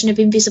latest version of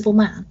Invisible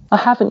Man? I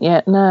haven't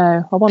yet,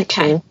 no. I want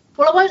to.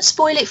 Well, I won't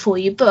spoil it for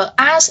you, but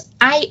as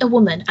A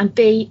woman, and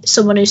B,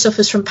 someone who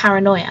suffers from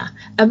paranoia,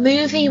 a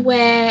movie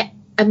where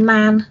a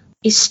man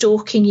is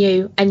stalking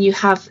you and you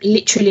have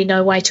literally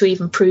no way to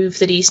even prove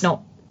that he's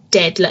not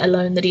dead, let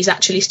alone that he's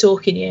actually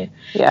stalking you,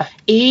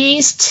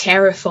 is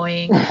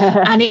terrifying.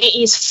 And it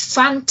is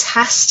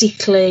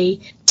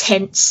fantastically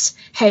tense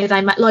how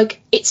they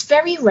make, it's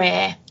very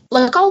rare.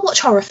 Like, I'll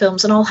watch horror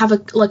films and I'll have a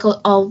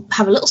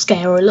little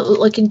scare, or a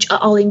little,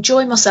 I'll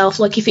enjoy myself.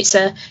 Like, if it's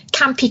a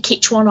campy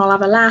kitsch one, I'll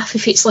have a laugh.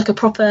 If it's like a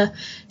proper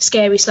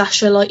scary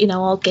slasher,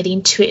 I'll get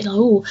into it.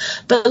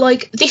 But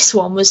like, this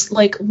one was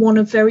like one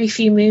of very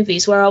few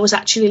movies where I was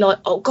actually like,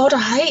 oh God, I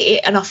hate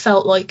it. And I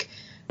felt like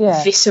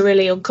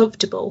viscerally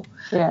uncomfortable.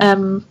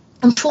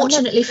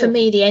 Unfortunately for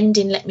me, the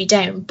ending let me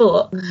down,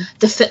 but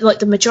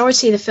the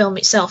majority of the film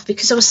itself,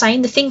 because I was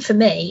saying the thing for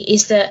me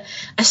is that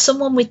as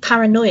someone with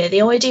paranoia,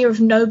 the idea of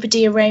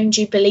nobody around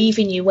you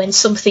believing you when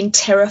something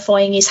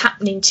terrifying is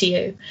happening to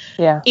you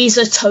is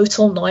a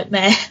total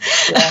nightmare.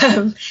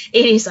 Yeah.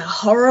 It is a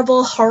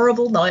horrible,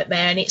 horrible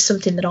nightmare, and it's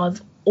something that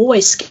I've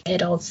always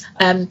scared of,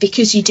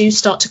 because you do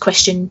start to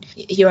question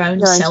your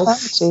own self.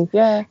 So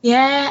that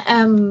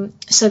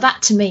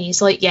to me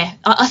is like,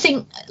 I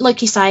think,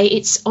 like you say,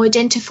 it's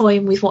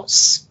identifying with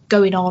what's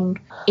going on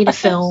in a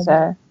film.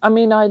 So. I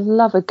mean, I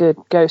love a good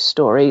ghost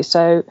story,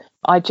 so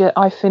I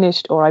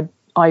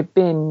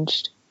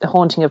binged The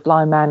Haunting of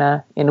Bly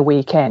Manor in a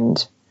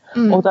weekend.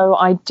 Although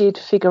I did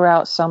figure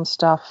out some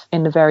stuff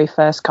in the very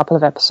first couple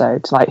of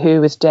episodes, like who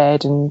was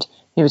dead and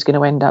who was going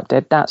to end up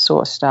dead, that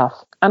sort of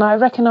stuff. And I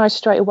recognised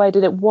straight away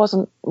that it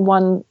wasn't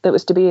one that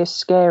was to be as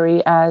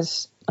scary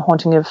as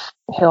Haunting of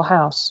Hill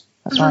House.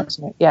 That's right,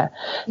 isn't it? Yeah.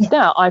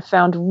 That I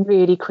found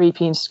really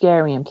creepy and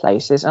scary in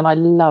places, and I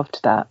loved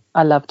that.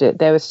 I loved it.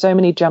 There were so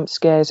many jump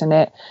scares in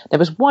it. There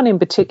was one in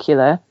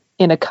particular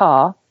in a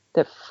car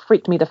that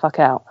freaked me the fuck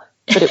out.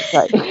 But it was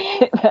like,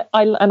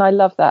 I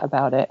love that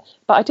about it.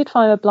 But I did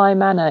find with Bly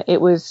Manor,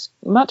 it was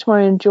much more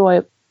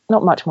enjoyable.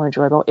 Not much more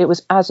enjoyable. It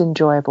was as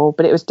enjoyable,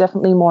 but it was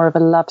definitely more of a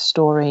love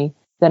story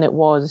than it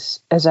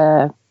was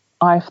I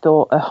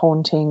thought, a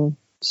haunting,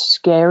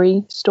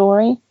 scary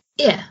story.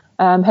 Yeah.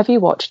 Have you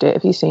watched it?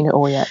 Have you seen it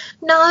all yet?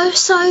 No,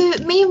 so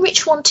me and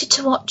Rich wanted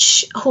to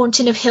watch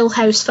Haunting of Hill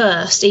House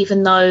first,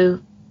 even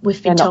though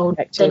we've been told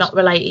they're not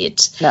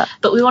related. No.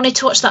 But we wanted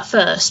to watch that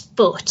first,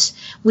 but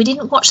we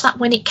didn't watch that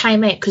when it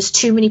came out because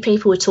too many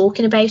people were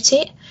talking about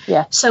it.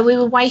 Yeah. So we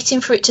were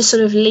waiting for it to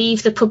sort of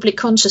leave the public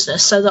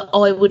consciousness so that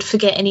I would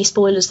forget any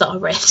spoilers that I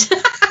read.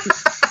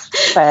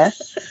 Fair.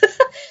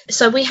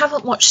 So we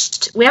haven't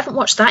watched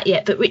that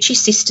yet, but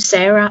Richie's sister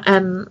Sarah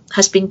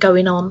has been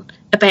going on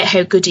about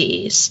how good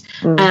it is.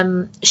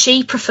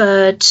 She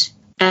preferred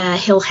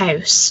Hill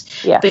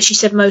House, but she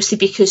said mostly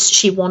because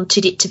she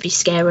wanted it to be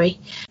scary,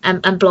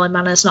 and Bly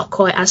Manor's not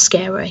quite as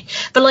scary.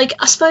 But like,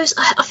 I suppose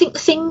I think the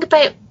thing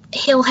about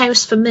Hill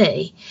House for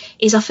me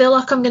is I feel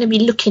like I'm going to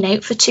be looking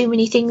out for too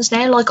many things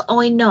now. Like,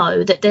 I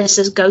know that there's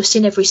a ghost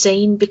in every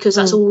scene because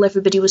that's all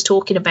everybody was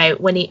talking about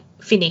when it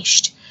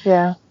finished.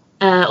 Yeah.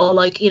 Or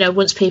like, you know,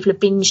 once people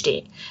have binged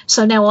it.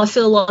 So now I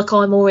feel like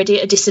I'm already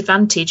at a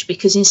disadvantage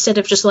because instead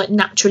of just like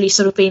naturally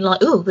sort of being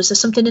like, oh, was there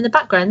something in the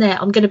background there?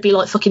 I'm going to be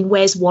like fucking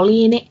Where's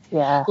Wally in it?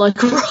 Yeah.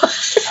 Like,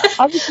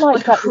 I was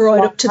like that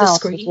right up to the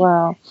screen as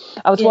well.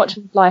 I was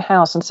watching Bly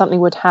House and something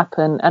would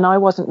happen and I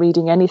wasn't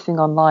reading anything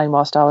online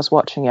whilst I was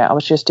watching it. I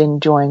was just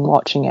enjoying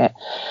watching it.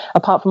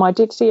 Apart from I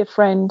did see a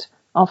friend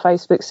on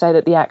Facebook say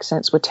that the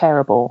accents were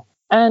terrible.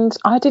 And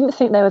I didn't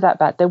think they were that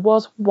bad. There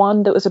was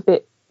one that was a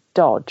bit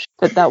dodge,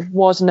 that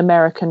was an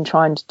American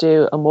trying to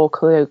do a more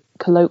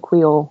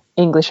colloquial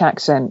English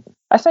accent.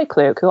 I say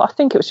colloquial, I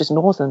think it was just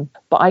northern,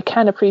 but I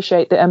can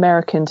appreciate that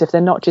Americans, if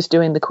they're not just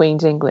doing the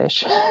Queen's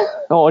English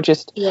or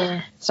just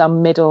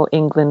some middle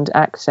England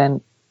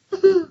accent,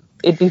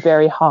 it'd be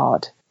very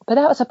hard. But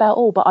that was about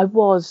all. But I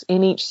was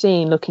in each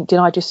scene looking, did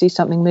I just see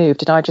something move?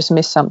 Did I just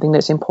miss something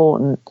that's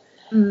important?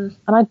 And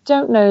I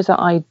don't know that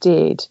I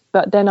did,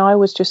 but then I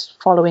was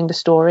just following the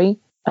story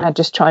and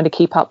just trying to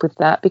keep up with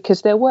that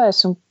because there were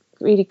some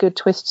really good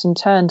twists and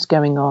turns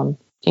going on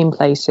in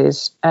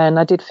places, and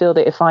I did feel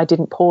that if I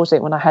didn't pause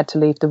it when I had to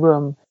leave the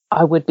room,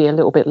 I would be a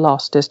little bit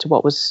lost as to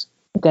what was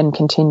then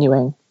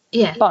continuing.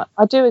 Yeah. But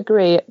I do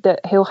agree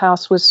that Hill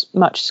House was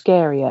much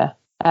scarier,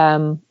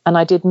 and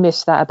I did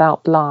miss that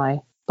about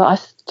Bly, but I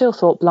still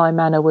thought Bly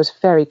Manor was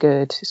very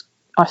good.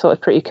 I thought it was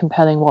pretty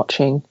compelling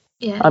watching.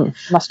 Yeah.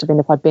 Must have been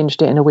if I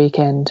binged it in a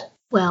weekend.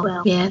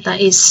 Well, yeah, that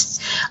is.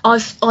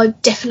 I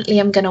definitely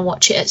am going to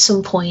watch it at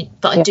some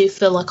point, but I do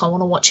feel like I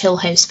want to watch Hill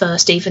House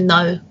first, even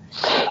though.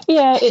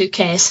 Yeah, who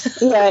cares?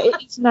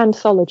 It's an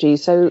anthology,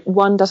 so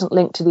one doesn't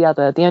link to the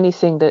other. The only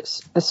thing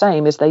that's the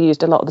same is they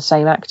used a lot of the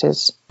same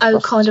actors. Oh,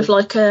 kind of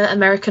like a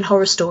American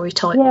Horror Story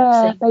type thing.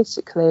 Yeah,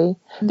 basically.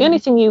 The only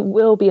thing you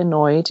will be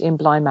annoyed in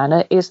Bly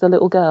Manor is the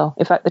little girl.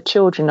 In fact, the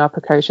children are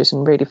precocious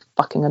and really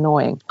fucking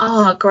annoying.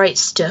 Oh, great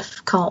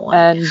stuff. Can't wait.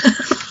 And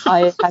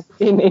I have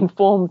been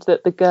informed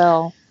that the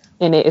girl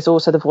in it is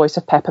also the voice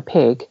of Peppa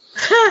Pig.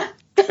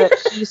 But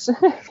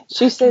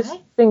she says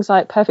things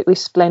like perfectly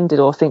splendid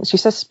or things. She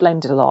says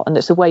splendid a lot, and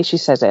it's the way she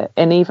says it.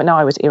 And even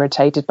I was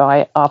irritated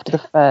by it after the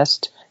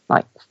first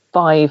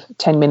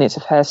 5-10 minutes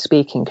of her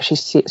speaking because she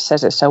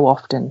says it so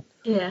often.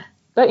 Yeah.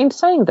 But in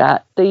saying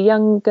that, the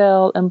young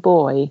girl and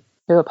boy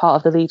who are part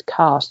of the lead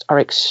cast are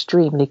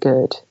extremely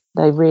good.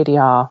 They really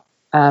are.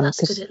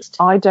 Because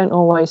I don't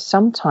always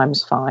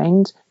sometimes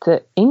find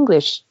that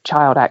English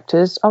child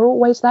actors are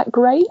always that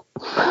great.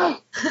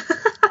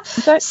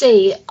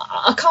 See,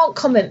 I can't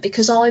comment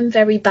because I'm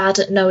very bad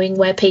at knowing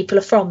where people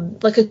are from.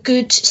 Like a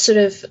good sort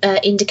of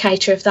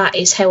indicator of that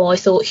is how I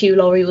thought Hugh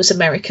Laurie was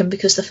American,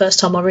 because the first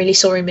time I really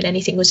saw him in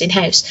anything was in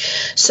House.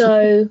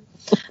 So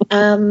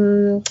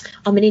I'm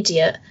an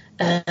idiot.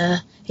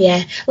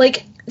 Yeah,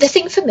 like the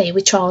thing for me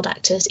with child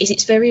actors is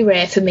it's very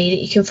rare for me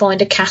that you can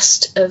find a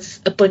cast of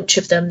a bunch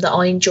of them that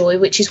I enjoy,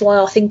 which is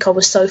why I think I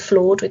was so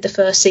floored with the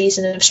first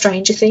season of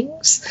Stranger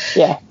Things.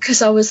 Yeah.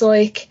 Because I was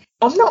like,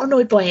 I'm not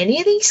annoyed by any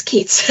of these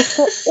kids.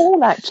 They're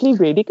all actually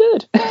really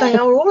good. They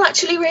are all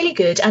actually really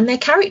good, and their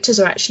characters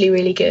are actually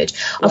really good.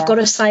 Yeah. I've got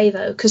to say,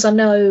 though, because I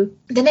know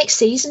the next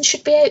season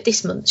should be out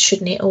this month,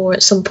 shouldn't it? Or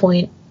at some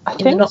point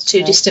in the not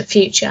too distant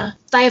future.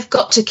 They have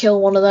got to kill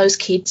one of those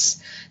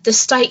kids. The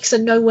stakes are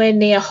nowhere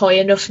near high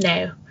enough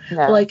now.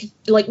 No.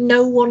 Like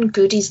no one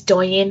good is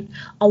dying.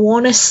 I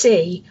want to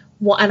see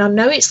what, and I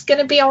know it's going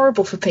to be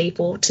horrible for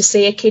people to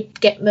see a kid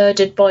get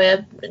murdered by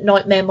a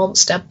nightmare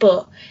monster,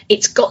 but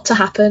it's got to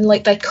happen.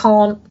 Like, they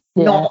can't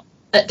not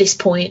at this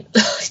point.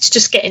 It's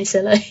just getting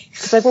silly.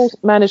 They've all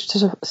managed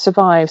to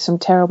survive some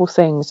terrible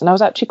things, and I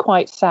was actually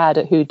quite sad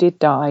at who did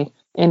die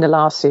in the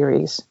last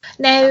series.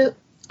 Now,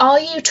 are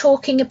you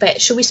talking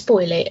about? Shall we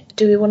spoil it?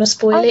 Do we want to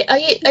spoil it? Are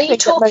you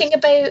talking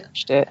about?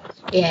 It.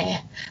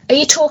 Yeah. Are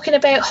you talking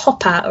about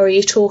Hopper, or are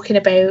you talking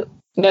about?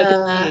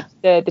 No,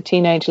 the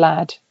teenage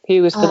lad. He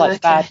was the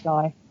bad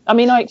guy. I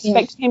mean, I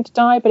expected him to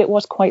die, but it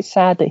was quite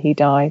sad that he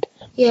died.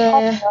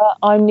 Yeah. Hopper,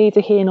 I'm neither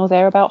here nor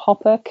there about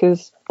Hopper,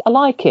 because I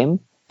like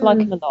him. I like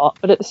him a lot,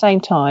 but at the same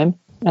time,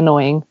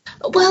 annoying.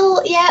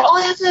 Well, yeah,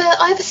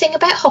 I have a thing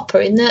about Hopper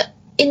in the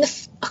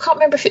I can't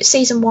remember if it's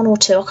season 1 or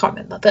 2, I can't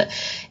remember, but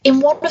in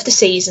one of the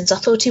seasons I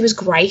thought he was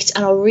great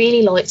and I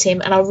really liked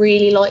him, and I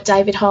really like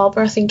David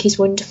Harbour. I think he's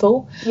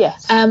wonderful.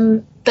 Yes.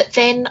 But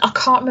then I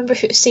can't remember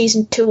if it was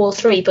season 2 or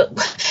 3, but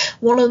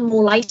one of the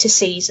more later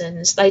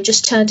seasons they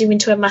just turned him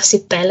into a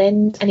massive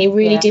bellend, and he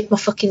really did my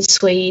fucking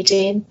Swede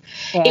in.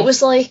 Yeah.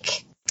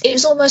 It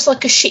was almost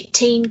like a shit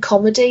teen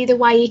comedy, the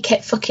way he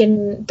kept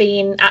fucking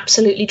being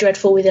absolutely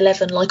dreadful with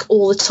Eleven, like,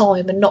 all the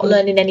time, and not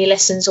learning any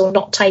lessons or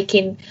not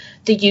taking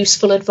the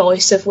useful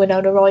advice of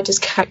Winona Ryder's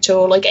character,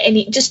 or like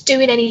just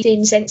doing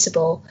anything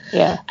sensible.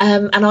 Yeah.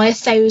 And I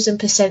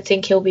 1000%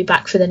 think he'll be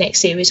back for the next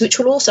series, which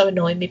will also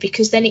annoy me,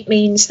 because then it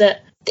means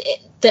that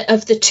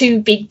of the 2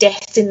 big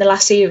deaths in the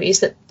last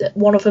series, that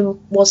one of them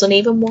wasn't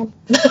even one.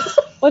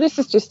 Well, this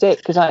is just it,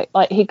 because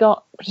he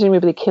got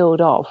presumably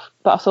killed off,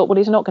 but I thought, well,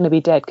 he's not going to be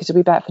dead because he'll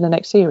be back for the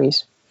next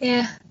series.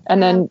 Yeah.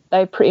 And then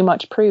they pretty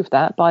much proved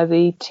that by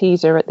the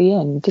teaser at the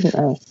end, didn't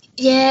they?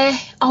 Yeah,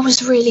 I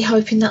was really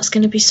hoping that's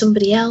going to be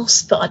somebody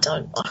else, but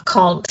I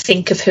can't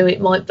think of who it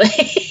might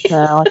be.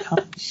 No,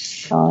 I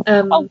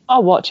can't.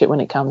 I'll watch it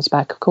when it comes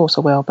back. Of course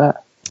I will,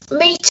 but...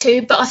 Me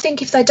too, but I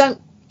think if they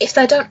don't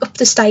up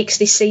the stakes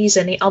this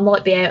season, I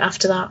might be out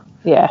after that.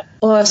 Yeah.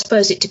 Or I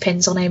suppose it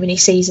depends on how many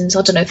seasons.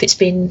 I don't know if it's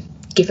been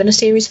given a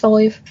series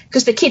 5,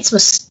 because the kids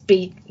must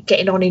be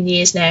getting on in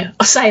years now.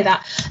 I say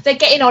that they're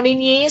getting on in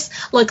years,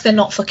 like they're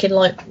not fucking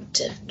like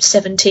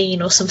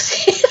 17 or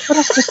something. Well,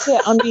 that's just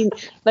it. I mean,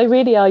 they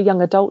really are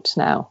young adults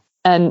now,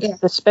 and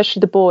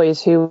especially the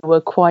boys who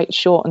were quite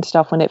short and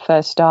stuff when it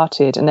first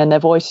started, and then their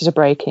voices are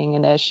breaking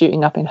and they're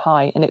shooting up in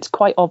height, and it's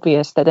quite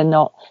obvious that they're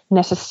not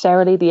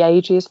necessarily the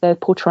ages they're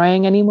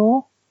portraying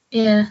anymore.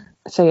 Yeah.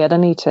 So yeah, they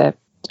need to.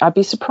 I'd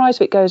be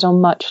surprised if it goes on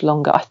much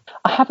longer.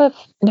 I have a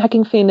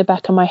nagging feeling in the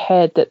back of my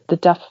head that the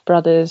Duff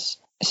brothers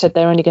said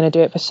they're only going to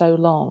do it for so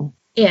long.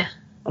 Yeah.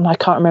 And I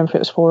can't remember if it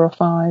was 4 or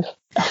 5.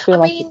 I feel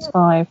like it's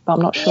 5, but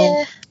I'm not sure.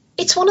 Yeah.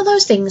 It's one of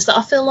those things that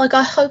I feel like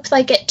I hope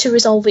they get to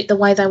resolve it the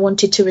way they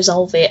wanted to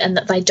resolve it, and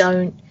that they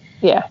don't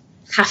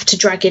have to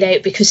drag it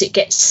out because it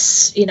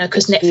gets,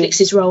 because Netflix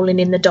is rolling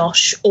in the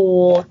dosh,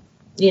 or,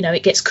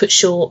 it gets cut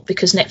short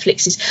because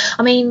Netflix is...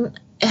 I mean...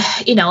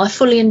 I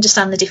fully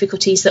understand the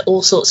difficulties that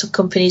all sorts of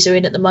companies are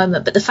in at the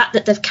moment, but the fact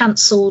that they've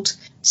cancelled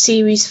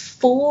series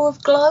 4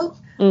 of Glow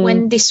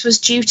when this was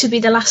due to be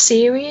the last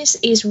series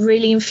is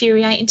really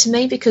infuriating to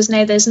me, because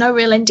now there's no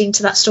real ending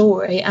to that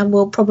story and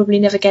we'll probably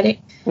never get it.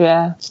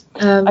 Yeah.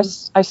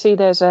 I see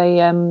there's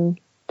a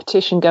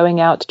petition going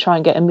out to try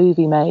and get a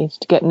movie made,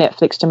 to get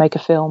Netflix to make a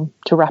film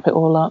to wrap it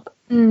all up.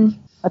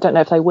 I don't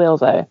know if they will,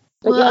 though.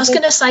 But I was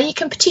going to say, you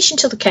can petition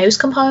till the cows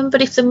come home,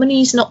 but if the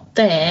money's not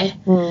there...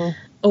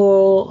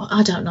 Or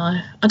I don't know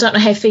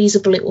how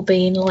feasible it will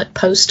be in like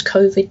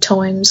post-COVID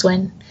times,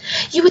 when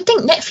you would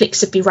think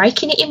Netflix would be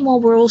raking it in while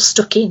we're all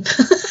stuck in.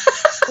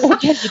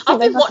 I've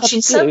been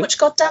watching so much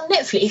goddamn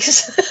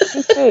Netflix.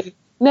 Me too.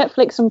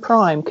 Netflix and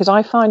Prime, because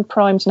I find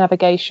Prime's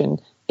navigation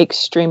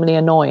extremely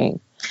annoying.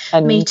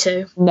 And me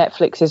too.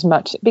 Netflix is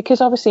much,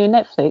 because obviously in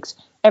Netflix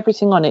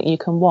everything on it you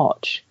can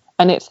watch,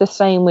 and it's the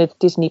same with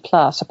Disney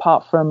Plus,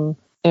 apart from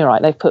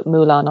they've put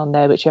Mulan on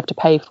there which you have to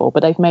pay for,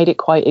 but they've made it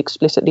quite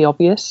explicitly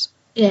obvious.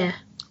 Yeah.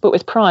 But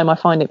with Prime, I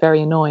find it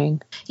very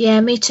annoying. Yeah,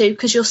 me too,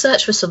 because you'll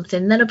search for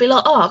something, then it'll be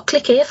like,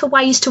 click here for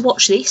ways to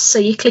watch this. So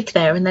you click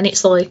there, and then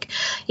it's like,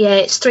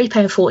 it's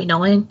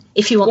 £3.49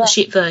 if you want the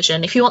shit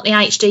version. If you want the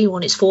HD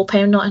one, it's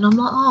 £4.99. I'm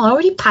like, I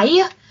already pay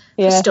you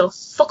for stuff.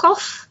 Fuck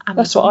off,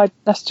 Amazon.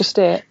 That's just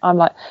it. I'm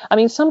like, I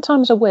mean,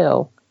 sometimes I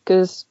will,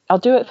 because I'll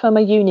do it for my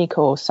uni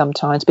course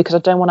sometimes, because I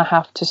don't want to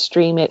have to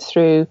stream it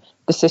through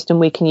the system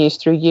we can use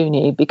through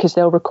uni, because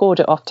they'll record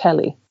it off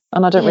telly.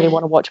 And I don't really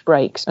want to watch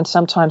breaks, and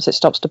sometimes it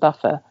stops to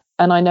buffer.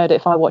 And I know that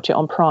if I watch it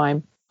on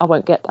Prime, I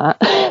won't get that.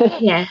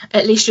 Yeah,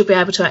 at least you'll be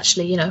able to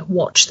actually,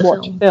 watch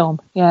the film.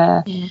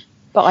 Yeah.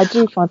 But I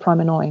do find Prime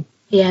annoying.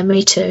 Yeah,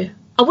 me too.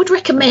 I would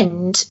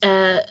recommend,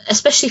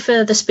 especially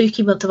for the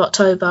spooky month of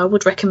October, I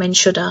would recommend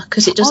Shudder,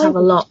 because it does have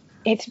a lot.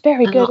 It's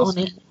very good on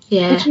it.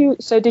 Yeah.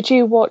 Did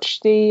you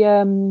watch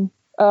the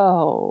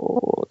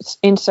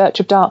In Search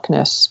of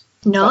Darkness?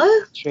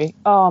 No.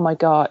 Oh my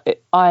God,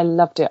 I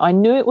loved it. I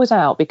knew it was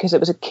out because it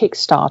was a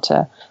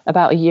Kickstarter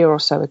about a year or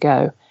so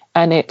ago,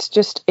 and it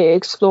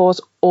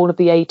explores all of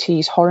the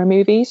 80s horror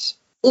movies.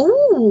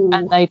 Ooh.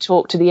 And they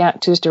talk to the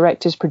actors,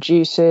 directors,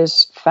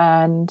 producers,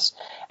 fans,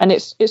 and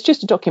it's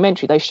just a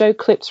documentary. They show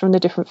clips from the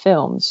different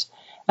films,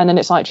 and then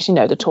it's like just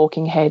the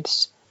talking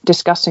heads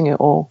discussing it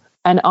all.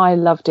 And I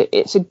loved it.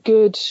 It's a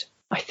good,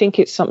 I think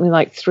it's something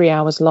like 3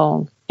 hours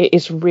long. It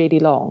is really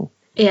long.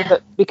 Yeah.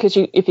 But because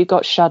if you've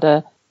got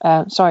Shudder,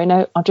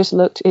 I've just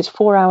looked. It's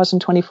 4 hours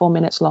and 24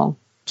 minutes long.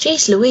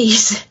 Jeez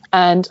Louise.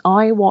 And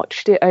I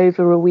watched it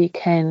over a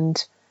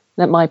weekend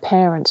that my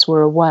parents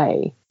were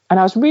away. And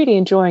I was really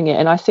enjoying it.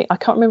 And I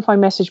can't remember if I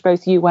messaged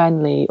both you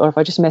and Lee, or if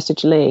I just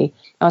messaged Lee.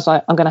 I was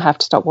like, I'm going to have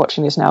to stop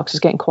watching this now because it's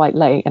getting quite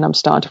late and I'm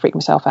starting to freak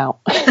myself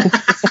out.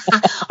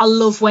 I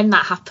love when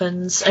that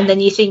happens. And then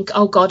you think,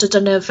 oh God, I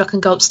don't know if I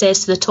can go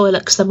upstairs to the toilet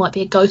because there might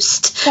be a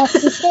ghost.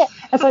 That's it.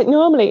 It's like,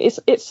 normally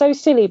it's so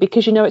silly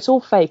because it's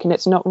all fake and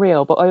it's not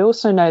real. But I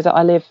also know that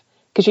I live,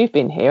 because you've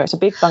been here, it's a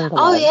big bungalow.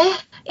 Oh yeah.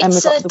 And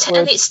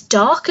it's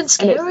dark and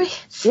scary.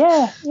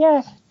 Yeah.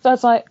 So I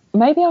was like,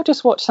 maybe I'll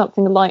just watch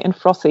something light and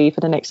frothy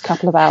for the next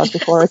couple of hours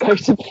before I go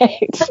to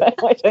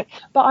bed.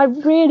 But I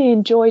really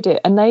enjoyed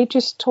it. And they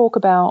just talk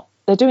about,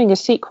 they're doing a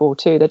sequel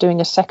too. They're doing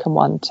a second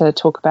one to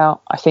talk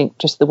about, I think,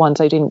 just the ones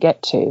they didn't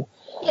get to.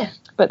 Yeah.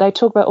 But they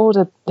talk about all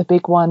the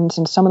big ones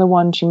and some of the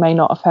ones you may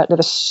not have heard. There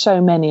were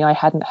so many I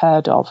hadn't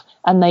heard of.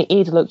 And they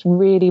either looked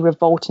really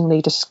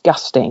revoltingly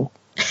disgusting,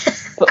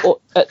 but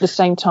at the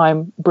same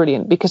time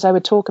brilliant, because they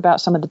would talk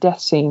about some of the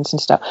death scenes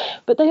and stuff.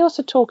 But they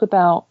also talk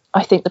about,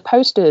 I think, the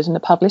posters and the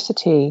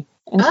publicity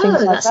and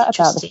things like that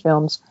about the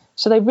films.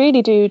 So they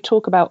really do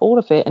talk about all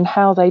of it and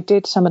how they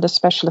did some of the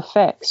special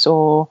effects,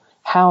 or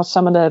how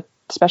some of the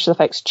special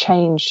effects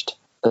changed,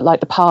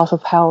 like the path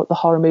of how the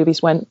horror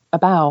movies went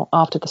about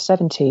after the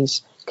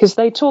 70s. Because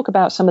they talk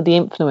about some of the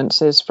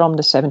influences from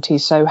the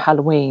 70s, so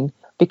Halloween,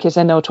 because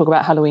then they'll talk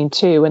about Halloween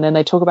 2, and then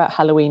they talk about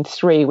Halloween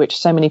 3, which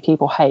so many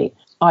people hate.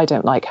 I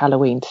don't like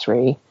Halloween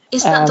 3.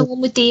 Is that the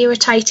one with the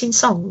irritating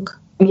song?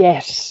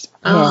 Yes.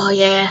 Oh,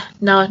 yeah.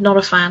 No, not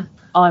a fan.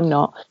 I'm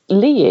not.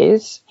 Lee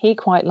is. He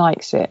quite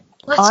likes it.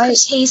 Well, that's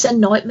because he's a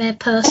nightmare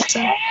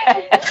person.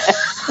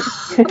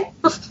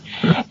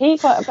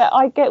 But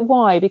I get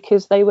why,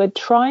 because they were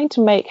trying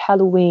to make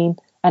Halloween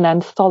an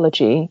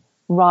anthology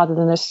rather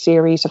than a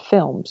series of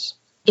films.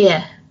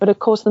 Yeah. But of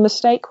course, the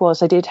mistake was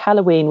they did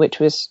Halloween, which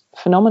was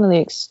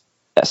phenomenally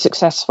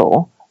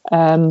successful,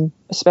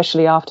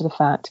 especially after the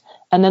fact.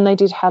 And then they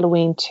did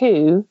Halloween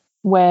 2,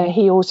 where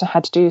he also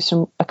had to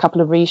do a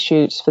couple of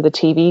reshoots for the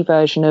TV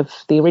version of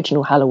the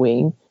original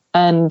Halloween.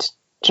 And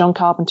John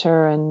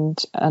Carpenter and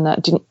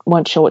that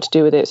weren't sure what to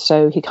do with it,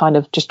 so he kind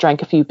of just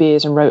drank a few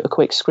beers and wrote a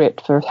quick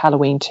script for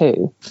Halloween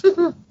 2.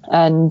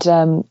 And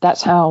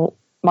that's how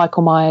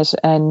Michael Myers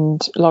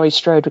and Laurie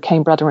Strode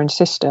became brother and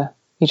sister.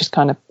 He just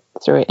kind of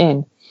threw it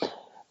in.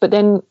 But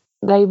then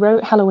they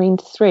wrote Halloween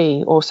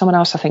 3, or someone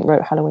else I think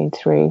wrote Halloween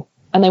 3,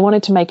 and they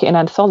wanted to make it an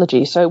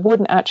anthology, so it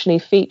wouldn't actually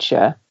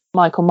feature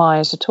Michael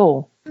Myers at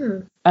all.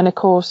 And of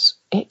course,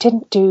 it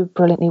didn't do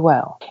brilliantly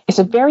well. It's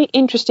a very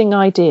interesting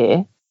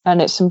idea,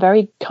 and it's some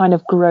very kind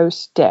of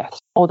gross deaths,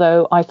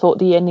 although I thought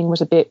the ending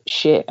was a bit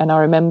shit, and I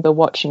remember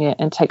watching it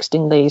and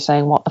texting Lee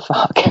saying, what the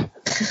fuck?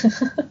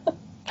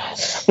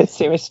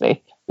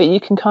 Seriously. But you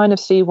can kind of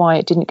see why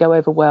it didn't go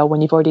over well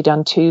when you've already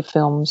done 2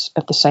 films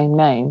of the same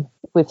name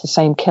with the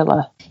same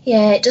killer.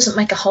 Yeah, it doesn't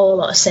make a whole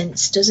lot of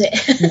sense, does it?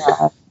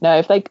 No,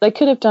 if they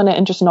could have done it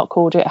and just not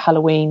called it a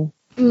Halloween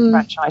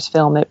franchise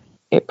film,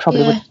 it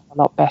probably would have been a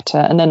lot better.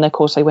 And then, of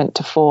course, they went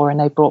to 4 and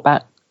they brought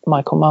back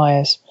Michael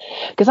Myers.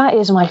 Because that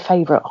is my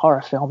favourite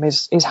horror film,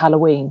 is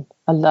Halloween.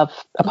 I love...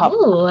 apart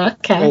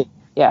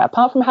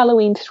from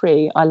Halloween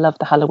 3, I love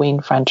the Halloween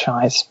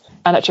franchise.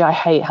 And actually, I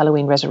hate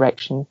Halloween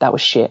Resurrection. That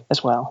was shit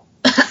as well.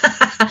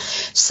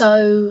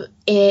 So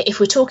if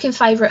we're talking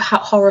favourite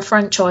horror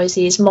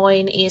franchises,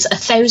 mine is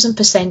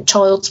 1000%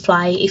 Child's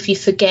Play, if you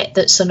forget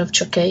that Son of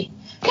Chucky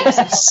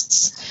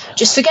exists.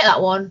 Just forget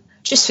that one.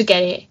 Just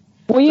forget it.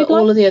 Well,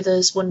 all of the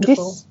others,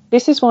 wonderful.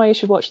 This is why you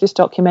should watch this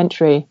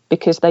documentary,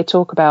 because they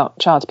talk about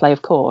Child's Play,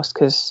 of course,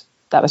 because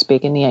that was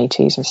big in the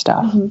 80s and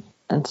stuff.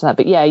 And so,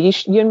 but yeah, you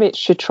and Rich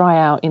should try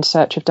out In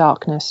Search of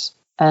Darkness.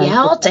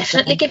 I'll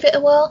definitely give it a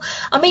whirl.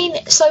 I mean,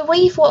 so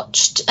we've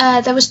watched,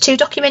 there was 2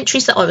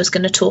 documentaries that I was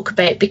going to talk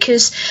about,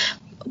 because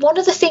one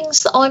of the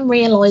things that I'm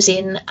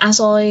realising as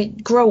I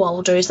grow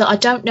older is that I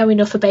don't know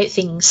enough about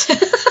things.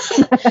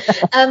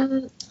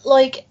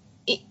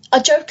 I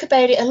joke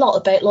about it a lot,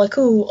 about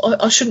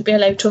I shouldn't be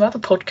allowed to have a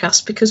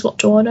podcast because what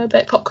do I know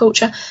about pop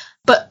culture?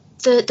 But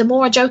the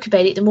more I joke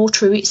about it, the more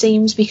true it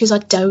seems, because I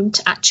don't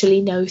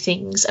actually know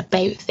things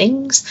about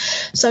things.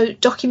 So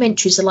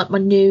documentaries are like my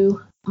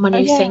new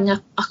thing.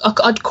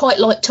 I'd quite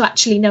like to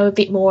actually know a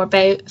bit more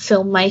about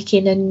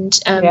filmmaking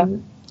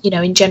and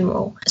in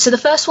general. So the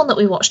first one that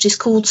we watched is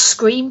called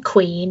Scream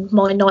Queen: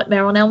 My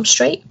Nightmare on Elm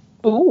Street.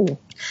 Ooh.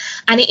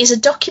 And it is a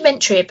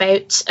documentary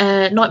about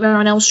Nightmare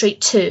on Elm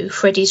Street 2,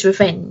 Freddy's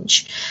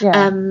Revenge,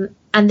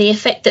 and the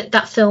effect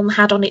that film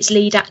had on its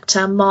lead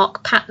actor,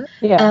 Mark Patton.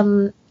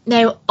 Yeah.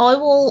 Now, I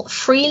will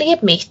freely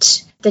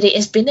admit that it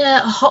has been a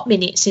hot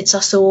minute since I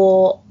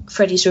saw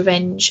Freddy's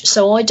Revenge,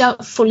 so I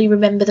don't fully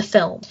remember the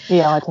film.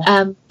 Yeah,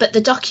 I do. But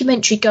the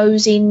documentary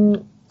goes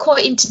in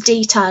quite into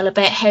detail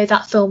about how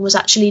that film was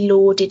actually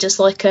lauded as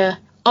like a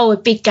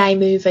big gay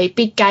movie,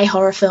 big gay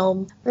horror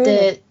film.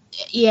 Really?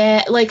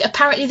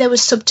 Apparently there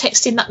was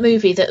subtext in that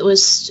movie that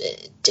was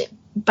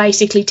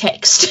basically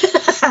text.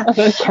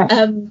 Okay.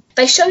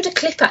 They showed a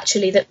clip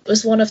actually that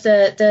was one of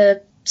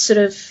the sort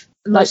of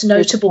most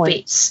notable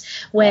bits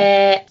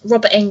where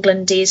Robert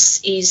Englund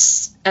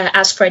is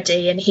as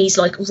Freddy, and he's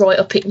like right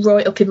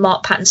up in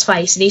Mark Patton's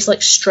face, and he's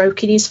like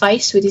stroking his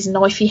face with his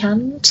knifey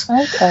hand.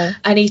 Okay.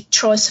 And he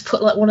tries to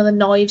put like one of the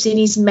knives in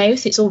his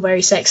mouth. It's all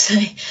very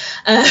sexy.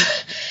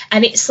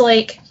 And it's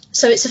like,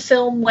 so it's a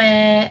film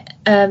where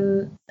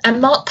and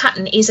Mark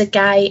Patton is a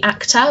gay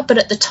actor, but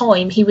at the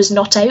time he was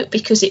not out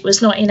because it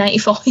was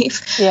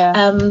 1985.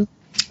 Yeah.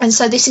 And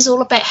so this is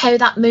all about how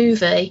that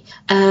movie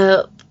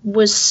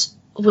was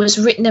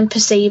written and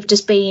perceived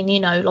as being,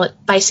 like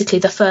basically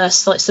the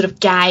first like sort of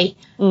gay,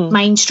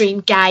 mainstream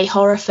gay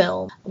horror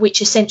film,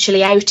 which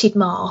essentially outed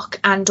Mark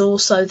and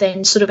also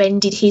then sort of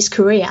ended his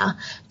career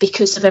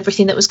because of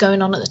everything that was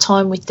going on at the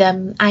time with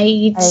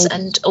AIDS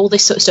and all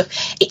this sort of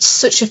stuff. It's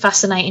such a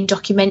fascinating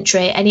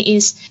documentary, and it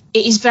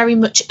is very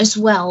much as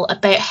well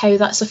about how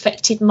that's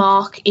affected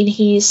Mark in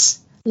his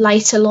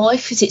later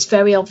life, because it's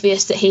very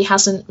obvious that he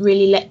hasn't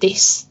really let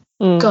this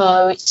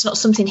go. It's not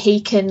something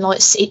he can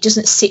it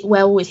doesn't sit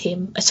well with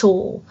him at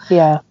all.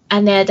 Yeah.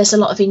 And there's a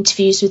lot of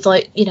interviews with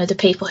the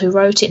people who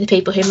wrote it and the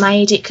people who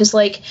made it, because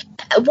like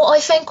what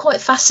I found quite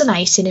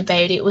fascinating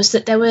about it was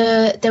that there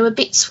were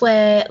bits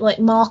where like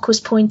Mark was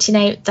pointing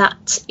out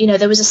that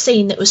there was a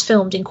scene that was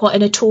filmed in quite a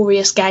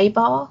notorious gay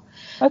bar.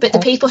 Okay. But the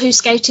people who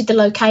scouted the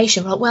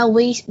location were like, well,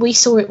 we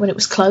saw it when it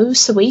was closed,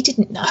 so we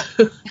didn't know.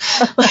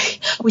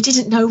 We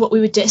didn't know what we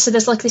would do. So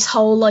there's like this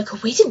whole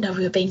we didn't know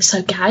we were being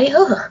so gay.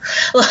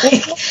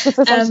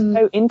 There's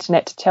no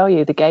internet to tell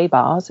you the gay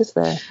bars, is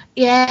there?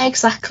 Yeah,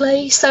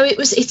 exactly. So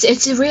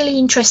it's a really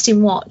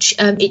interesting watch.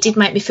 It did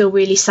make me feel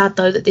really sad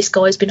though that this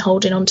guy's been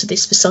holding on to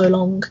this for so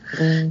long,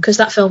 because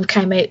that film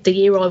came out the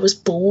year I was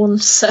born.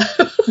 So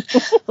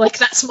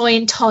that's my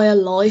entire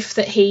life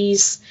that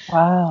he's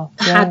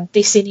had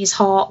this in his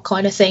heart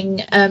kind of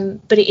thing.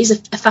 But it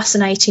is a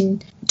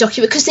fascinating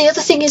document, because the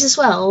other thing is as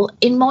well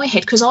in my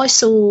head, because I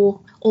saw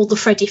all the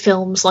Freddy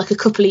films like a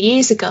couple of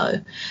years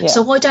ago,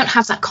 so I don't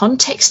have that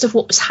context of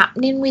what was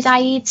happening with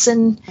AIDS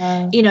and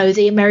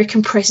the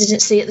American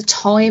presidency at the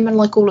time and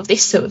like all of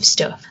this sort of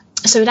stuff.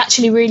 So it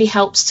actually really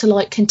helps to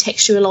like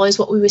contextualize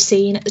what we were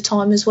seeing at the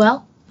time as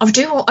well. I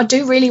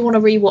do really want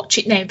to rewatch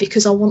it now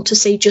because I want to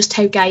see just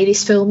how gay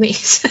this film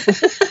is.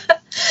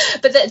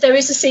 But there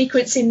is a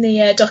sequence in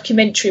the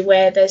documentary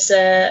where there's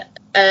a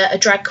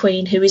drag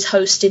queen who is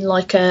hosting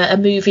like a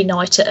movie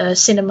night at a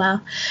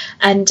cinema,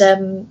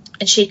 and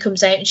she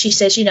comes out and she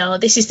says,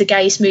 this is the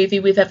gayest movie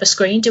we've ever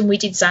screened, and we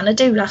did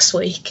Xanadu last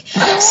week.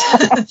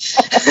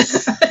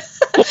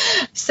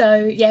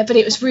 So yeah, but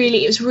it was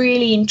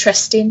really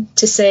interesting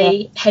to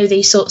see how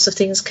these sorts of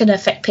things can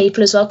affect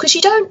people as well, because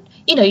you don't.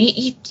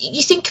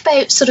 You think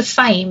about sort of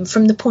fame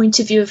from the point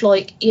of view of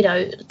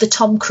the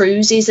Tom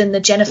Cruises and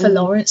the Jennifer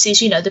Lawrences,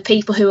 the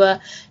people who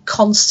are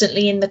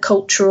constantly in the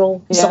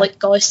cultural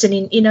zeitgeist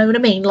and in, what I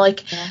mean?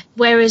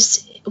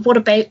 Whereas what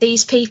about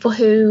these people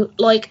who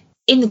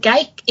in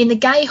the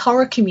gay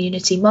horror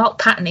community, Mark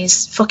Patton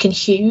is fucking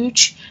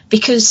huge,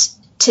 because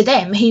to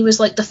them he was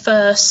like the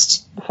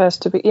first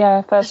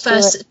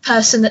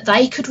person that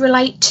they could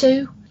relate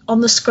to on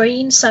the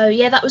screen. So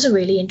yeah, that was a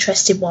really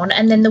interesting one.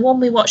 And then the one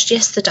we watched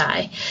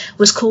yesterday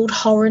was called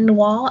Horror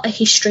Noir: A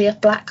History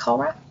of Black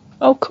Horror.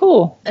 Oh,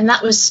 cool. And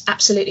that was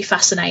absolutely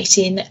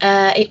fascinating.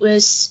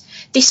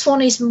 This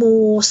one is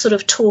more sort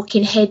of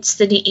talking heads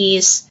than it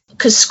is,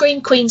 because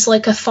Scream Queen's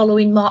like a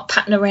following Mark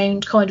Patton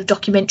around kind of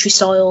documentary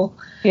style,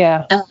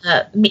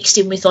 mixed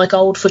in with like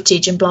old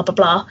footage and blah blah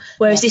blah,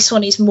 whereas this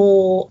one is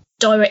more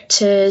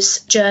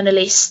directors,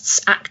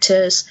 journalists,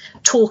 actors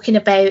talking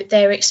about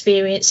their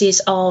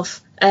experiences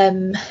of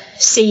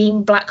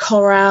seeing black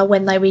horror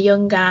when they were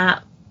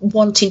younger,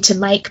 wanting to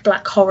make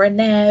black horror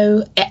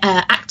now,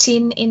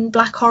 acting in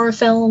black horror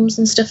films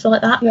and stuff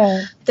like that.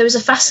 Yeah. There was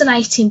a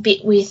fascinating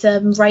bit with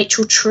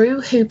Rachel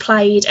True, who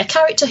played a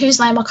character whose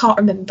name I can't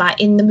remember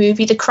in the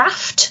movie The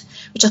Craft,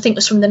 which I think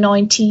was from the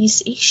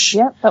 90s-ish.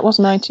 Yeah, that was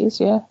 90s,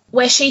 yeah.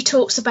 Where she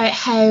talks about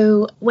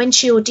how when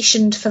she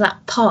auditioned for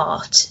that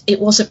part, it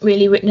wasn't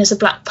really written as a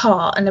black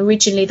part, and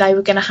originally they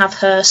were going to have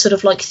her sort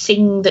of like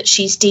thing that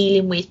she's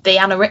dealing with be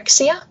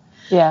anorexia.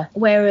 Yeah.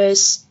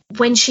 Whereas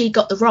when she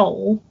got the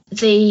role,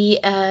 the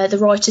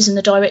writers and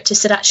the director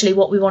said, actually,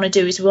 what we want to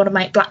do is we want to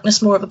make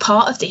blackness more of a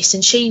part of this.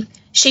 And she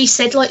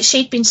said, like,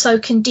 she'd been so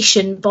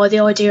conditioned by the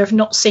idea of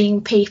not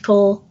seeing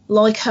people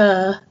like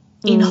her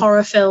in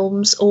horror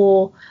films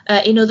or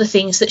in other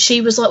things, that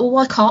she was like, well,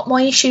 why can't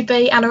my issue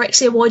be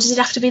anorexia? Why does it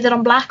have to be that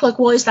I'm black? Like,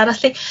 why is that a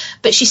thing?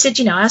 But she said,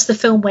 you know, as the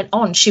film went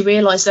on, she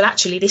realised that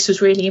actually this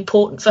was really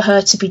important for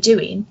her to be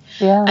doing,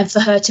 and for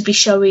her to be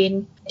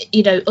showing,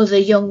 you know, other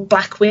young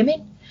black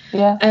women.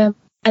 Yeah.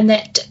 And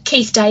that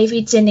Keith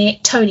David's in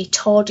it, Tony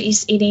Todd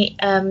is in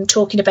it,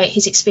 talking about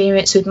his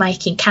experience with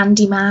making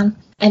Candyman,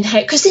 and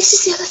how, because this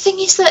is the other thing,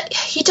 is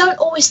that you don't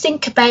always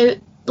think about,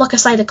 like I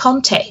say, the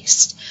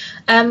context,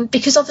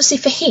 because obviously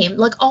for him,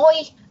 like,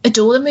 I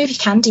adore the movie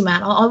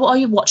Candyman.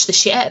 I watched the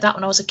shit out of that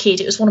when I was a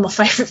kid. It was one of my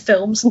favourite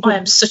films. I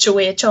am such a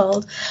weird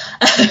child.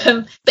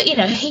 But, you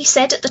know, he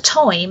said at the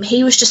time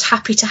he was just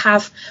happy to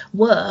have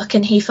work,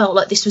 and he felt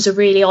like this was a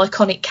really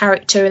iconic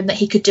character and that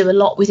he could do a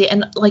lot with it.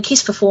 And, like,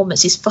 his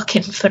performance is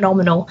fucking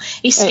phenomenal.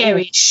 He's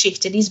scary as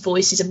shit, and his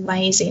voice is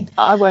amazing.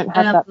 I won't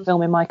have that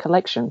film in my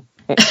collection.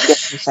 It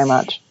gets me so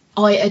much.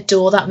 I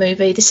adore that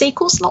movie. The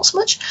sequels, not so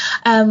much.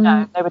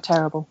 No, they were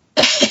terrible.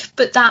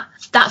 But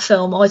that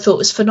film I thought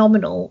was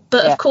phenomenal.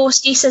 But of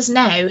course, he says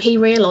now he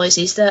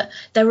realises that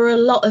there were a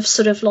lot of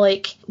sort of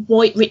like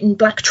white written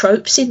black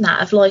tropes in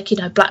that, of like, you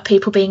know, black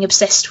people being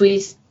obsessed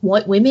with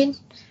white women.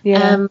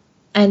 Yeah.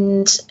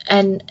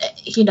 And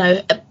you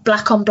know,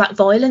 black on black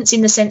violence,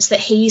 in the sense that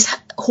he's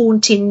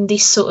haunting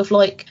this sort of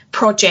like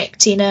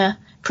project in a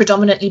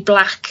predominantly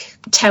black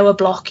tower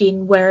block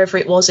in wherever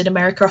it was in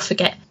America, I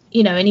forget.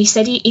 You know, and he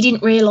said he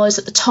didn't realise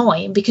at the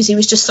time, because he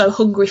was just so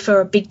hungry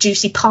for a big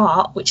juicy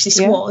part, which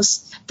this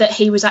was, that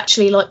he was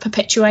actually like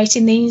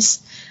perpetuating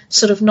these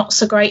sort of not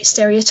so great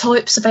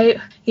stereotypes about,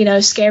 you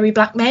know, scary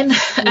black men.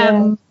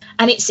 And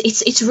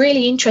it's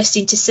really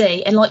interesting to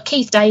see. And like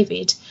Keith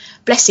David,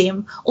 bless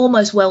him,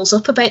 almost wells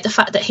up about the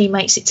fact that he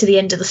makes it to the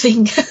end of the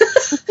thing.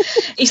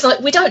 He's like,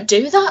 we don't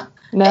do that.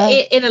 No.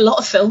 In a lot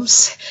of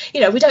films,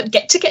 you know, we don't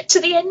get to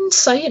the end,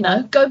 so, you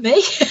know, go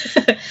me.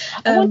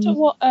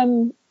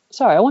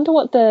 I wonder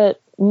what the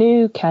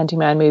new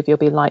Candyman movie will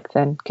be like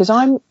then, because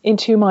I'm in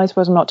two minds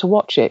whether or not to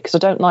watch it, because I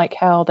don't like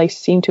how they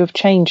seem to have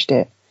changed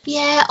it.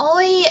 Yeah,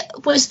 I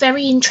was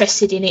very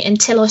interested in it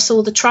until I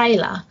saw the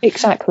trailer.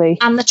 Exactly.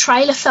 And the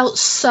trailer felt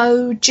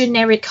so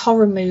generic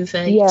horror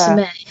movie to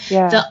me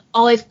that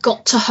I've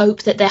got to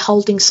hope that they're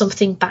holding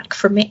something back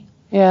from it.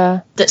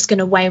 Yeah. That's going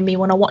to wow me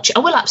when I watch it. I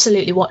will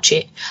absolutely watch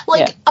it.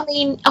 Like, I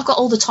mean, I've got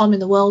all the time in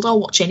the world. I'll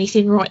watch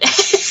anything right now.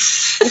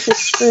 This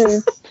is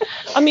true.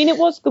 I mean, it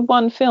was the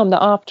one film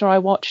that after I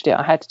watched it,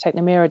 I had to take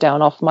the mirror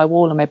down off my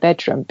wall in my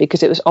bedroom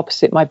because it was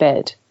opposite my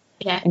bed.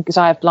 Yeah. And because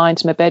I have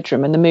blinds in my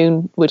bedroom and the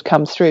moon would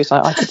come through, so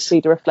I could see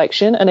the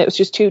reflection, and it was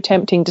just too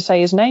tempting to say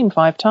his name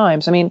 5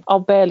 times. I mean, I'll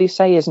barely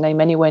say his name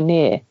anywhere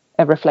near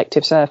a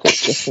reflective surface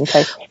just in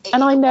case.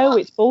 And I know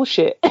it's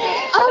bullshit.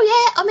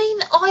 Oh yeah, I mean,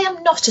 I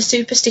am not a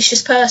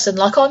superstitious person.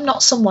 Like, I'm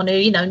not someone who,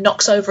 you know,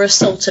 knocks over a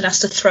salt and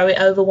has to throw it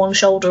over one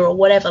shoulder or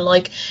whatever.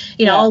 Like,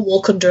 you know, I'll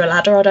walk under a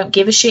ladder. I don't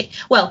give a shit.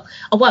 Well,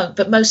 I won't,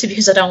 but mostly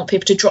because I don't want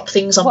people to drop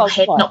things on my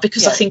head, not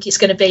because I think it's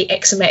going to be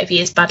X amount of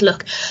years bad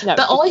luck. No,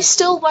 but I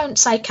still won't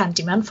say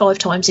Candyman 5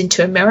 times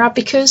into a mirror,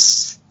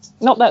 because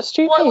not that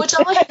stupid. Why would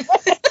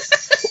I?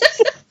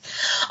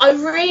 I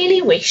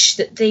really wish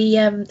that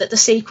the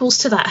sequels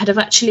to that had have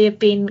actually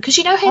been, because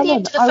you know how the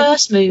end of the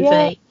first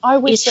movie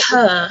is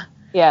her.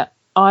 Yeah,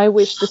 I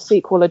wish the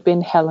sequel had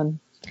been Helen.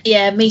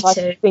 Yeah, me too.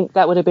 I think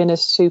that would have been a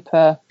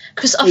super.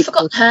 Because I've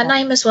forgotten her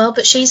name as well,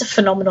 but she's a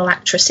phenomenal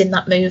actress in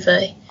that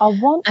movie. I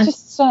want to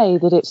say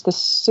that it's the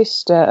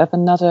sister of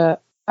another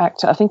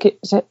actor. I think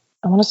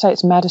I want to say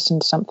it's Madison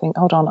something.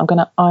 Hold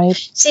on,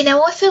 See,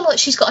 now I feel like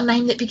she's got a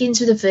name that begins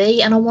with a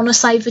V, and I want to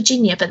say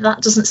Virginia, but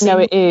that doesn't seem... No,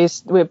 it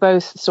is. We're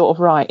both sort of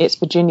right. It's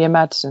Virginia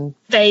Madsen.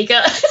 There you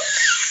go.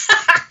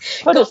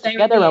 Put us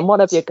together and what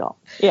have you got?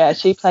 Yeah,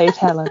 she plays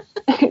Helen.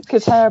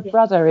 Because her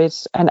brother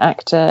is an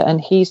actor,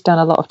 and he's done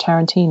a lot of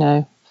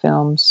Tarantino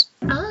films.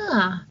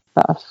 Ah.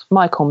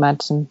 Michael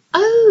Madsen.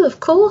 Oh, of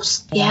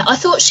course. Yeah, I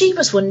thought she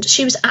was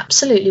she was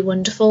absolutely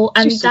wonderful.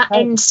 And that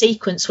end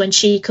sequence when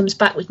she comes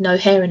back with no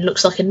hair and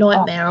looks like a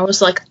nightmare, I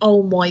was like,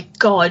 oh my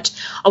God.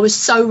 I was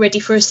so ready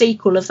for a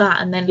sequel of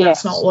that, and then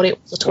that's not what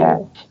it was at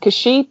all. Because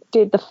she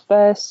did the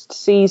first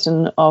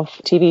season of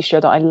a TV show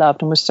that I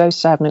loved and was so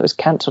sad when it was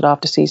cancelled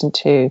after season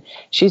 2.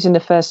 She's in the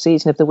first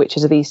season of The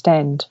Witches of East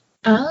End.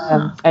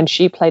 And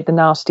she played the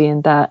nasty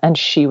in that, and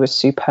she was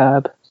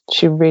superb.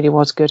 She really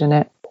was good in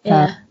it.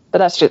 Yeah. But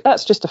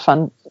that's just a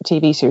fun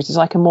TV series. It's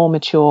like a more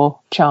mature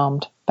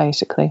Charmed,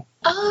 basically.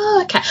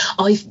 Oh, okay.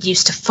 I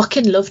used to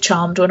fucking love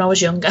Charmed when I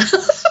was younger.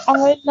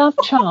 I love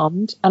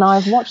Charmed, and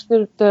I've watched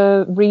the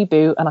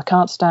reboot, and I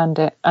can't stand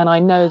it. And I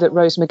know that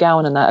Rose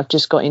McGowan and that have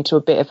just got into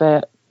a bit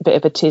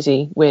of a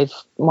tizzy with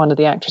one of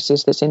the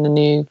actresses that's in the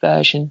new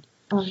version.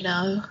 Oh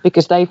no!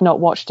 Because they've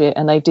not watched it,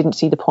 and they didn't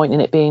see the point in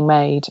it being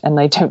made, and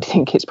they don't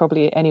think it's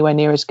probably anywhere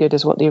near as good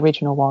as what the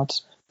original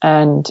was.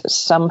 And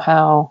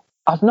somehow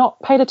I've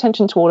not paid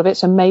attention to all of it,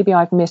 so maybe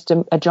I've missed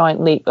a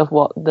giant leap of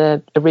what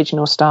the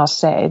original star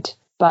said.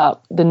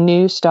 But the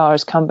new star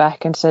has come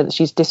back and said that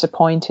she's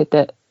disappointed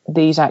that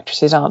these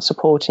actresses aren't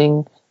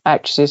supporting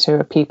actresses who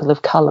are people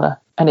of colour,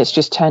 and it's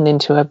just turned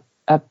into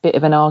a bit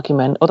of an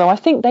argument. Although I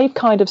think they've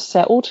kind of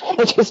settled,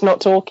 they're just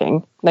not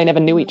talking. They never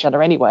knew each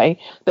other anyway,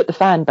 but the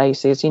fan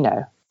base is,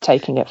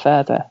 taking it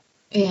further.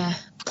 Yeah,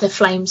 the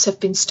flames have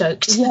been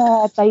stoked.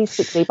 Yeah,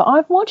 basically. But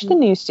I've watched the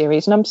new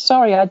series, and I'm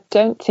sorry, I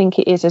don't think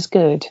it is as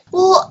good.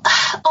 Well,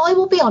 I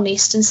will be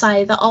honest and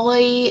say that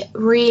I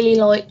really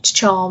liked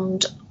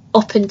Charmed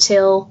up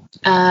until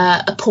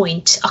a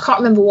point. I can't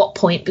remember what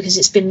point because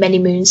it's been many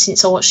moons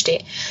since I watched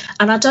it,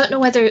 and I don't know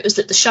whether it was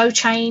that the show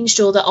changed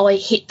or that I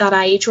hit that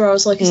age where I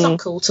was like, it's not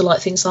cool to like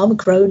things. I'm a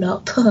grown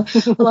up. I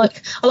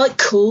like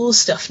cool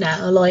stuff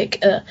now.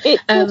 It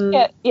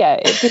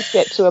did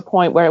get to a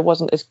point where it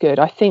wasn't as good.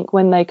 I think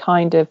when they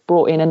kind of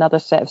brought in another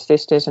set of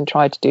sisters and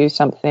tried to do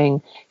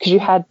something, because you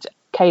had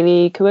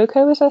Kaylee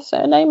Cuoco was her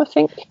surname, I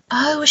think.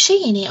 Oh, was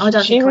she in it? I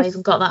don't think I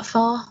even got that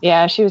far.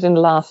 Yeah, she was in the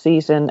last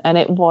season, and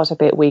it was a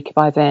bit weak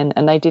by then.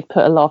 And they did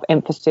put a lot of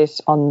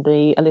emphasis on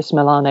the Alyssa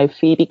Milano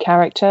Phoebe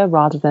character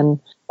rather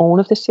than all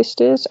of the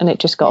sisters, and it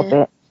just got a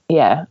bit.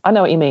 Yeah, I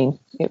know what you mean.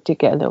 It did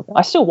get a little bit.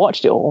 I still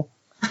watched it all.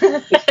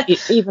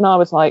 Even I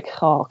was like,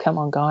 oh, come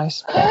on,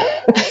 guys.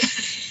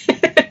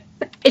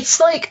 It's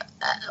like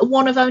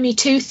one of only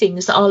two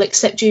things that I'll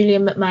accept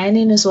Julian McMahon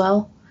in as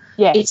well.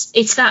 Yeah,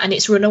 it's that and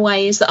it's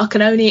Runaways that I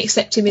can only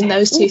accept him in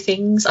those two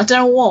things. I don't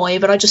know why,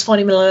 but I just find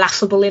him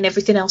laughable in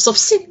everything else I've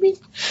seen him in.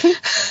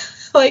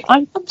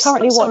 I'm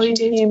currently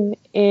watching him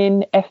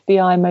in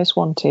FBI Most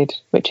Wanted,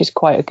 which is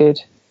quite a good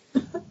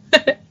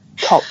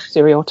cop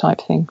serial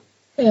type thing.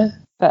 Yeah.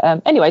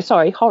 But anyway,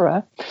 sorry,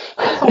 horror.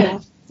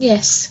 Horror.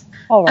 Yes.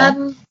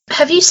 Horror.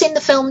 Have you seen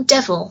the film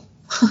Devil?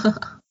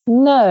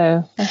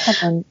 No, I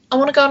haven't. I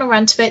want to go on a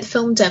rant about the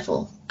film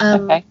Devil.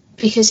 Okay.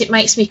 Because it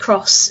makes me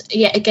cross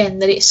yet again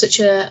that it's such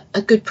a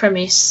good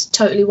premise,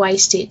 totally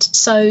wasted.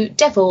 So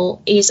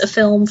Devil is a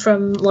film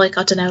from 4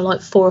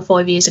 or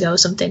 5 years ago or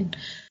something,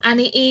 and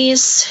it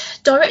is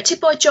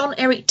directed by John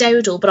Eric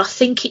Dowdle, but I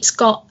think it's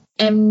got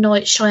M.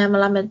 Night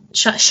Shyamalan.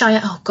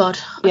 Oh God,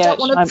 I don't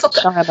want to fuck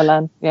up.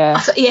 Shyamalan. Yeah.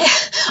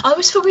 I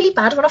always feel really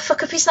bad when I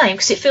fuck up his name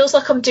because it feels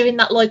like I'm doing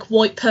that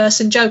white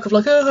person joke of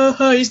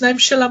his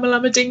name's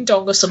Shalamalama Ding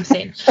Dong or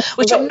something,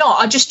 which I'm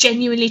not. I just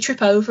genuinely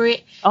trip over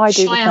it. I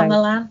do.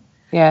 Shyamalan.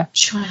 Yeah.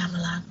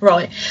 Shyamalan.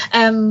 Right.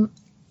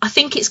 I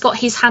think it's got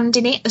his hand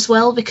in it as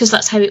well because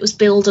that's how it was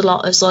billed a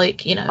lot as watch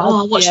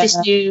this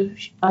new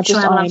I just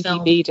Shyamalan film.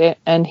 IMDb'd it,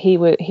 and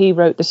he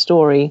wrote the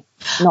story,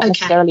 not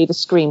necessarily the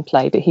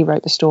screenplay, but he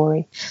wrote the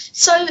story.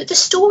 So the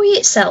story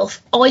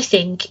itself, I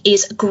think,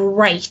 is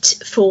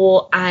great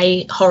for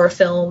a horror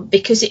film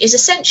because it is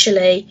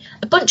essentially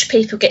a bunch of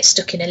people get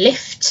stuck in a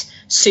lift,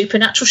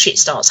 supernatural shit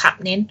starts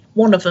happening.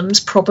 One of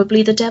them's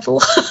probably the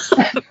devil.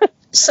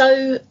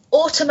 So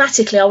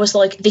automatically I was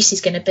like, this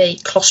is going to be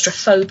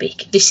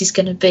claustrophobic. This is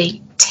going to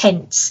be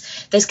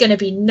tense. There's going to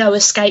be no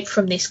escape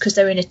from this because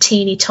they're in a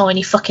teeny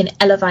tiny fucking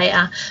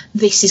elevator.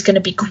 This is going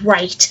to be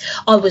great.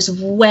 I was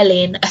well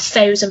in,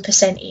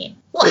 1,000% in.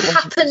 What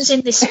happens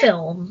in this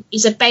film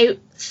is about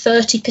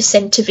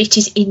 30% of it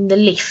is in the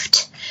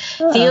lift.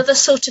 Oh. The other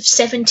sort of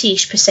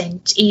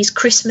 70-ish% is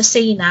Chris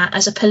Messina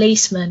as a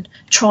policeman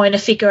trying to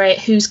figure out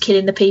who's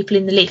killing the people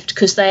in the lift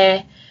because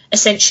they're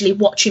essentially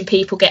watching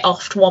people get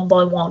offed one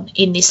by one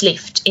in this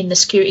lift in the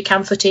security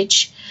cam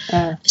footage.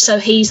 So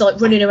he's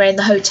running around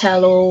the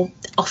hotel or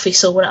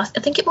office or whatever.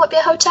 I think it might be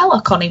a hotel,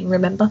 I can't even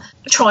remember,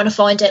 trying to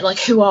find out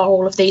who are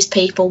all of these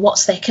people,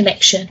 what's their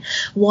connection,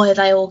 why are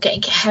they all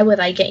how are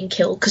they getting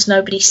killed, because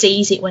nobody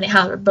sees it when it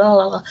happens, blah,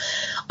 blah, blah.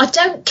 I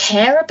don't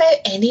care about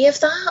any of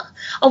that.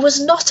 I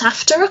was not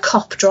after a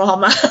cop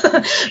drama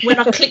when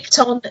I clicked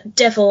on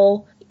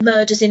Devil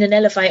Murders in an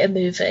Elevator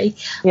movie.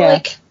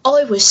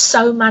 I was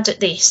so mad at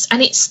this,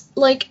 and it's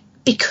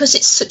because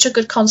it's such a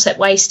good concept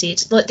wasted.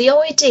 The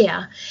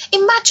idea,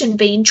 imagine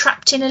being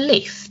trapped in a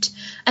lift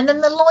and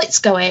then the lights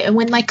go out and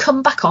when they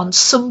come back on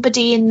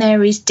somebody in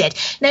there is dead.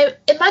 Now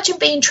imagine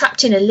being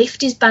trapped in a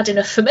lift is bad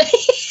enough for me.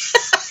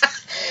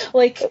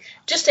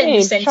 Just end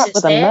the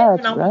sentence there.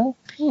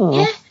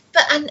 Yeah.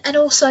 But and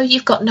also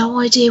you've got no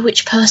idea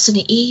which person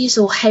it is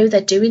or how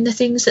they're doing the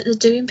things that they're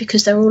doing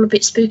because they're all a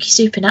bit spooky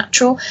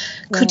supernatural.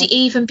 Yeah. Could it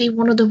even be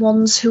one of the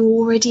ones who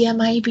already are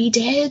maybe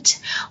dead?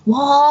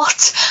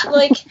 What?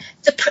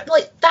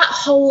 That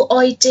whole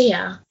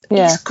idea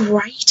is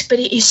great, but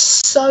it is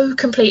so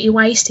completely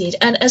wasted.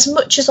 And as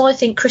much as I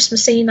think Chris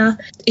Messina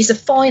is a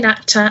fine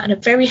actor and a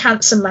very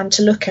handsome man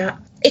to look at,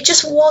 it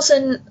just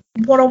wasn't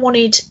what I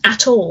wanted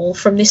at all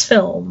from this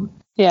film.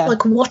 Yeah.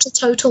 What a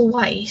total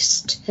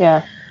waste.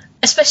 Yeah.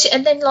 Especially,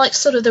 and then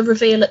sort of the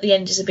reveal at the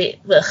end is a bit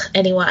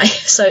anyway,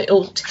 so it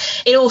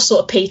all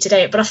sort of petered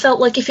out. But I felt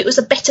like if it was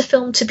a better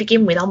film to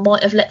begin with, I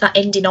might have let that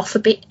ending off a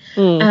bit.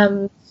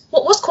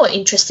 What was quite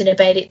interesting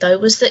about it though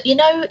was that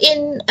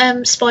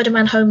in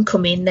Spider-Man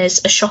Homecoming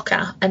there's a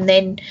shocker, and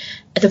then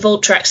the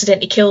Vulture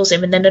accidentally kills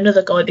him, and then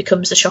another guy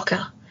becomes the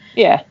shocker.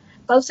 Yeah.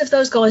 both of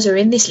those guys are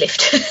in this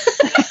lift.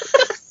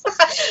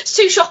 It's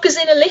two shockers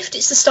in a lift.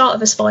 It's the start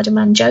of a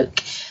Spider-Man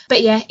joke.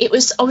 But yeah, I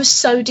was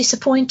so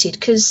disappointed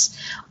because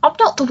I'm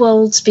not the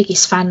world's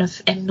biggest fan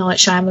of M. Night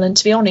Shyamalan,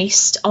 to be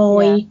honest.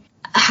 I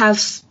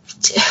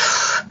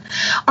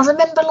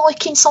remember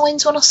liking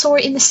Signs when I saw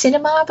it in the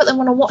cinema, but then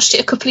when I watched it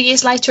a couple of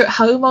years later at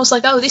home, I was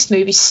like, oh, this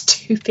movie's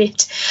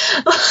stupid.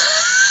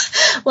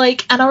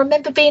 And I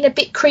remember being a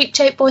bit creeped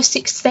out by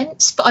Sixth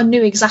Sense, but I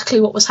knew exactly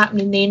what was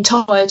happening the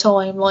entire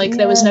time.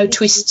 There was no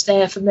twist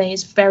there for me.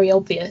 It's very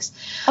obvious.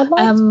 I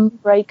liked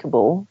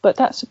Unbreakable, but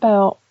that's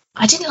about...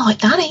 I didn't like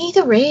that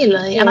either,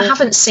 really. Yeah. And I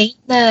haven't seen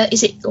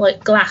is it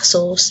like Glass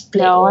or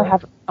Split? No,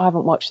 I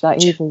haven't watched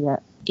that either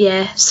yet.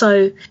 Yeah,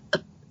 so...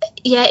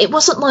 Yeah, it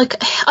wasn't like,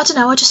 I don't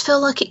know, I just feel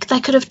like they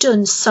could have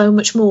done so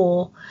much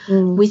more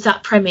with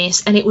that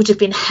premise and it would have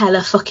been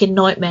hella fucking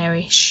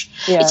nightmarish.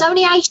 Yeah. It's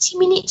only 80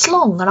 minutes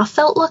long and I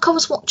felt like I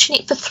was watching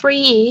it for 3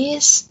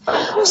 years.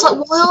 I was like,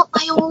 why aren't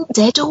they all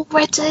dead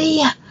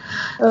already?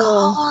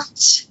 God,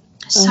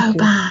 so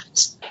bad.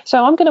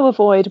 So I'm going to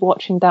avoid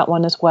watching that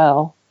one as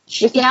well.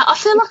 I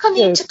feel like I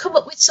need to come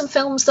up with some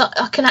films that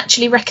I can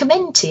actually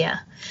recommend to you.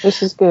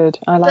 This is good.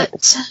 I like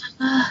it.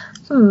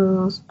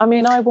 I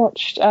mean,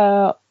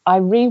 I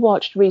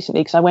rewatched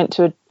recently because I went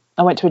to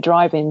a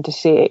drive-in to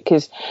see it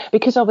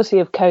because obviously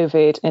of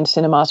COVID and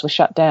cinemas were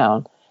shut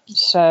down.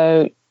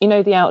 So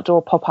the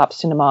outdoor pop-up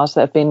cinemas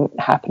that have been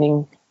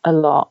happening a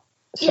lot.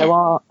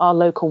 So our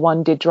local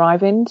one did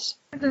drive-ins,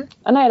 and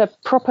they had a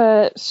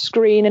proper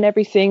screen and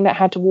everything that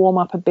had to warm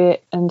up a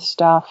bit and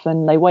stuff.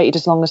 And they waited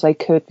as long as they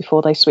could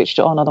before they switched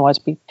it on. Otherwise,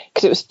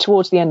 because it was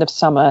towards the end of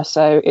summer,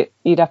 so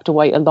you'd have to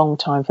wait a long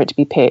time for it to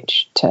be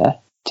pitched to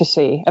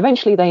see.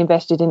 Eventually they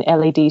invested in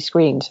LED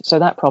screens, so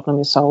that problem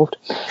is solved.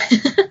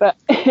 But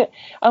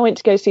I went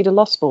to go see The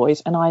Lost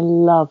Boys and I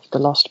loved The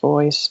Lost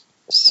Boys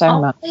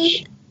so much.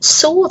 I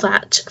saw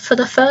that for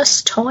the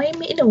first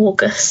time in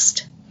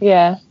August.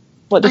 Yeah.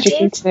 What did you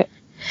think of it?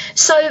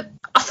 So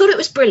I thought it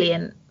was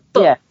brilliant,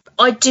 but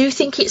I do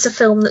think it's a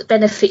film that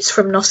benefits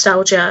from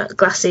nostalgia,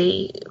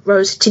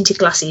 rose-tinted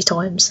glassy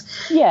times.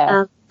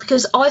 Yeah.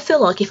 Because I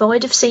feel like if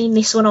I'd have seen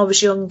this when I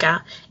was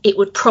younger, it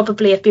would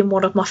probably have been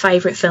one of my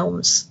favourite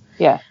films.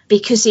 Yeah.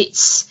 Because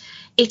it's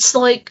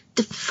like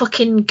the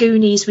fucking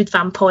Goonies with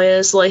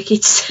vampires.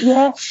 It's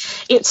so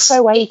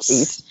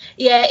 80s.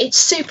 It's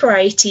super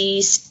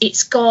 80s.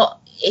 It's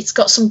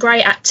got some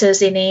great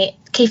actors in it.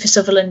 Kiefer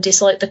Sutherland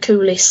is like the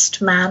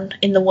coolest man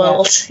in the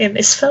world in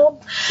this film.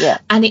 Yeah.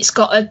 And it's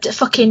got a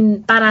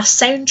fucking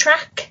badass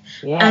soundtrack.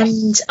 Yes.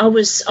 And I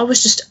was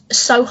just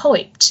so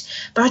hyped.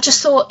 But I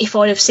just thought if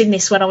I'd have seen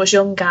this when I was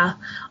younger,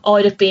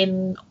 I'd have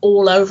been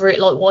all over it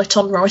like white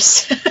on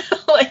rice.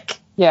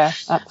 Yeah,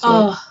 absolutely.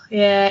 Oh,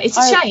 yeah. It's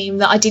a shame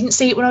that I didn't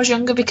see it when I was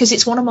younger because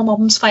it's one of my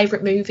mum's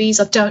favourite movies.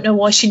 I don't know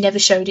why she never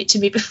showed it to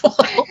me before.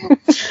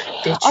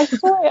 I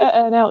saw it at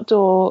an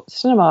outdoor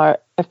cinema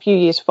a few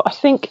years before. I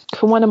think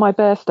for one of my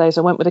birthdays,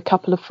 I went with a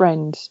couple of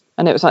friends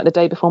and it was like the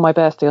day before my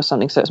birthday or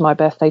something. So it was my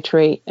birthday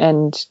treat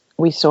and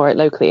we saw it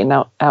locally in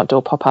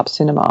outdoor pop-up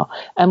cinema.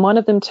 And one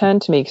of them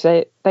turned to me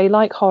because they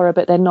like horror,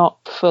 but they're not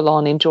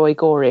full-on enjoy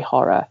gory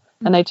horror.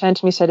 And they turned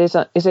to me and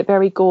said, is it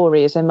very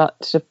gory? Is there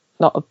much of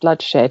lot of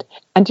bloodshed?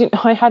 And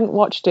I hadn't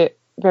watched it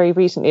very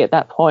recently at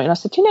that point, and I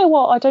said, you know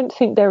what, I don't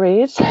think there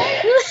is.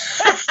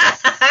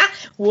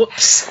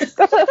 Whoops.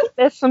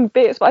 There's some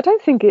bits, but I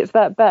don't think it's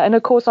that bad. And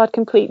of course I'd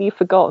completely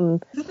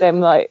forgotten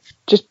them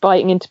just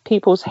biting into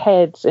people's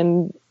heads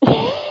and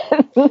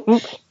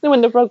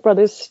when the Frog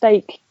Brothers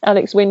stake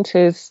Alex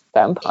Winter's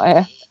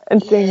vampire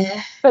and things.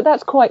 But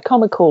that's quite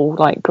comical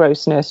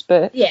grossness,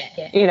 but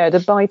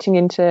the biting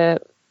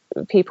into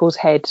people's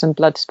heads and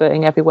blood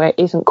spurting everywhere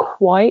isn't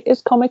quite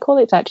as comical.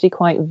 It's actually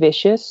quite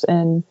vicious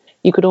and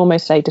you could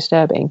almost say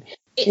disturbing.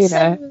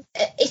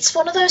 It's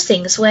one of those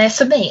things where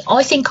for me,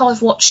 I think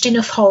I've watched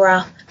enough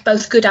horror,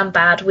 both good and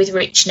bad, with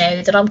Rich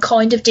now that I'm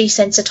kind of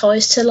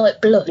desensitized to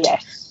blood.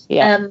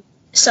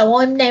 So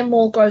I'm now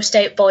more grossed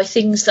out by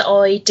things that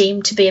I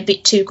deem to be a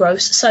bit too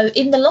gross. So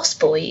in The Lost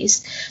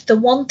Boys, the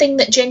one thing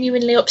that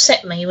genuinely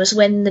upset me was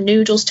when the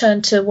noodles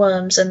turned to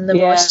worms and the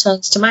rice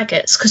turns to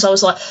maggots, because I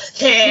was like,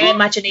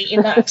 imagine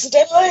eating that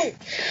accidentally.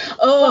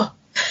 Oh.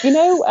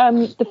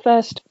 The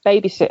first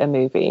Babysitter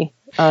movie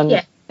on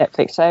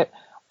Netflix. So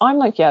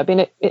I'm I've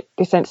been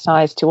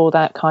desensitized to all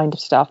that kind of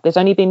stuff. There's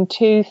only been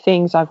 2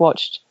 things I've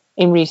watched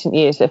in recent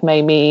years that have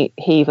made me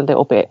heave a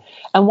little bit.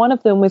 And one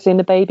of them was in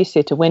The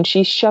Babysitter when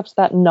she shoves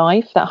that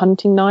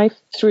hunting knife,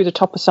 through the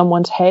top of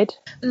someone's head.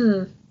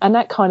 And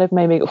that kind of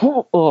made me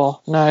go, oh,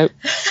 no.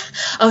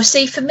 Oh,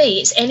 see, for me,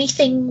 it's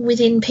anything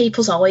within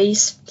people's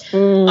eyes.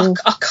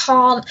 I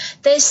can't.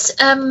 There's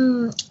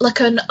an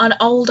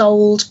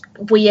old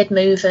weird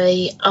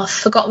movie. I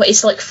forgot what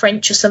it's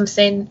French or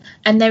something.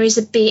 And there is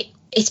a bit,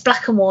 it's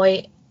black and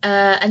white.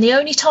 And the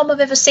only time I've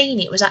ever seen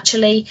it was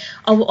actually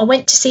I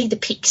went to see the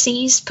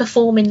Pixies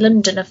perform in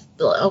London.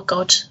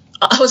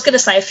 I was going to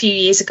say a few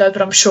years ago,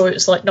 but I'm sure it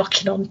was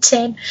knocking on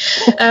 10.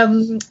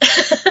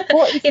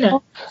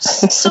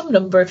 Some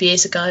number of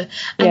years ago,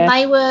 and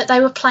they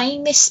were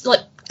playing this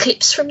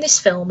clips from this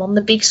film on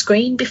the big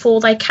screen before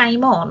they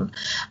came on,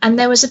 and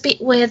there was a bit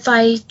where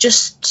they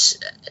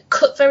just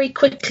cut very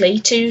quickly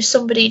to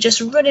somebody just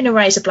running a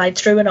razor blade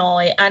through an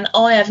eye, and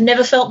I have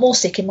never felt more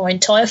sick in my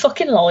entire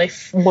fucking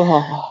life.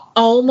 Whoa.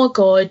 Oh my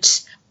god.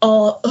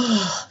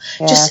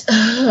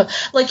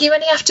 Like, you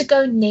only have to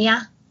go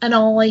near an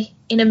eye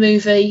in a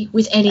movie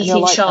with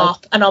anything like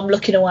sharp, and I'm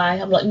looking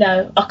away. I'm like,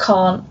 no, I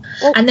can't.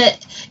 Well, and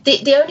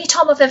the only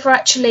time I've ever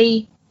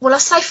actually, well, I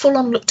say full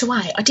on looked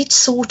away, I did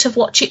sort of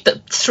watch it,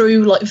 but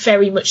through, like,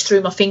 very much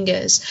through my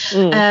fingers,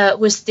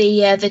 was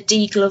the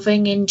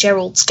degloving in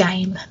Gerald's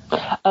Game.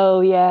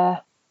 Oh, yeah.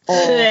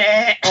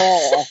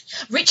 Oh.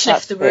 Rich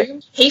left the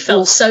room. He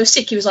felt so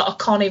sick, he was like, I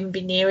can't even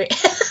be near it.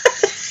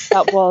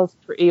 That was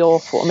pretty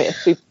awful. I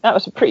mean, that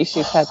was a pretty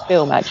superb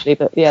film, actually,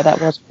 but yeah, that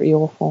was pretty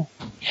awful.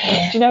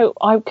 Yeah. Do you know,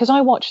 because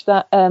I watched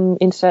that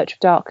In Search of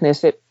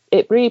Darkness, it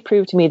really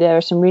proved to me there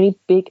are some really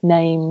big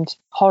named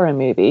horror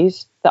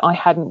movies that I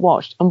hadn't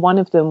watched, and one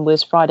of them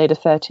was Friday the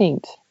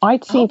 13th.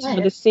 I'd seen some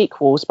of the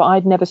sequels, but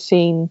I'd never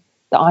seen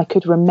that I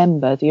could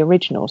remember the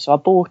original, so I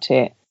bought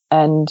it,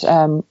 and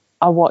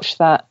I watched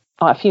that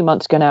a few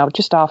months ago now,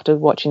 just after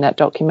watching that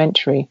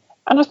documentary.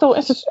 And I thought,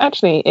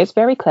 it's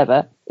very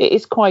clever. It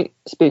is quite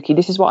spooky.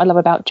 This is what I love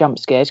about jump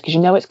scares, because you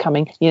know it's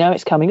coming.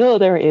 Oh,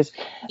 there it is.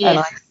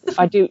 Yeah.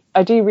 And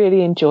I do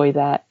really enjoy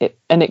that.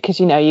 Because,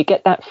 you know, you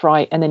get that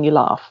fright and then you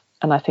laugh.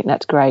 And I think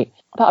that's great.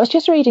 But I was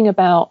just reading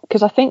about,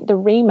 because I think the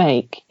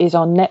remake is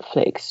on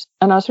Netflix.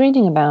 And I was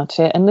reading about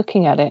it and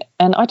looking at it.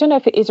 And I don't know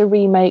if it is a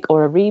remake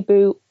or a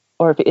reboot,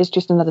 or if it is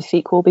just another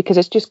sequel, because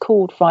it's just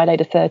called Friday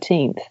the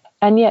 13th.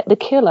 And yet the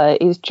killer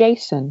is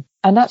Jason.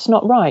 And that's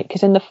not right,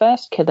 because in the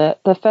first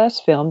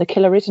film, the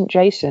killer isn't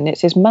Jason,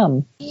 it's his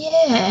mum.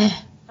 Yeah.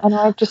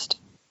 And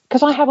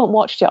because I haven't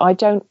watched it, I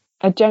don't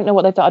know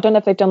what they've done. I don't know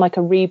if they've done like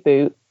a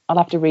reboot. I'll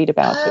have to read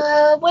about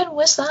it. When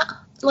was that?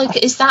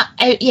 Like, is that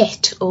out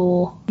yet,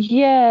 or?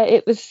 Yeah,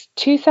 it was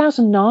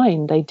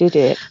 2009 they did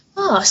it.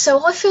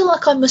 So I feel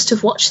like I must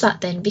have watched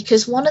that then,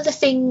 because one of the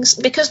things,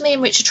 because me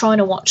and Rich are trying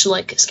to watch,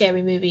 like,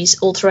 scary movies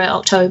all throughout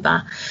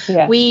October,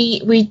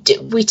 we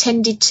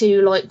tended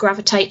to, like,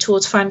 gravitate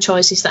towards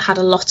franchises that had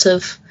a lot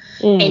of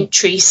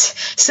entries,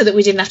 so that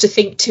we didn't have to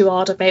think too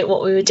hard about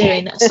what we were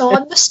doing. So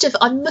I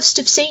must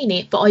have seen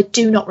it, but I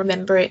do not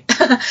remember it.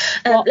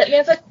 Let me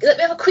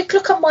have a quick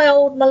look on my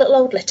little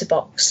old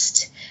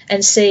Letterboxd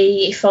and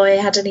see if I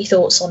had any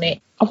thoughts on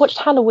it. I watched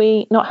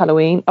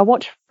I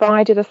watched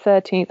Friday the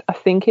 13th. I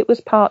think it was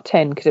part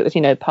 10, because it was,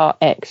 you know, part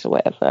X or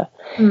whatever.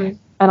 And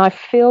I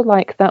feel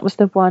like that was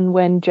the one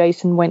when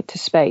Jason went to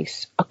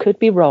space. I could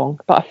be wrong,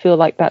 but I feel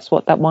like that's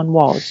what that one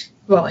was.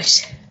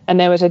 Right. And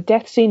there was a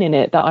death scene in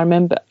it that I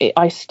remember.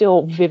 I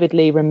still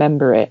vividly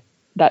remember it.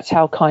 That's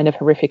how kind of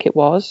horrific it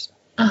was.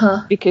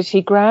 Because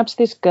he grabs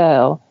this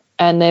girl,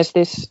 and there's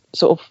this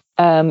sort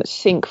of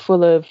sink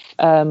full of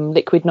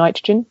liquid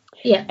nitrogen.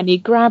 Yeah. And he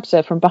grabs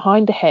her from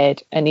behind the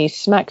head, and he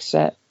smacks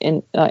her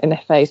in the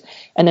face,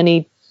 and then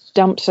he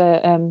dumps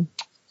her,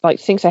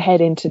 sinks her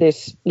head into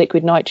this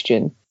liquid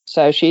nitrogen.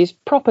 So she's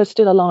proper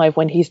still alive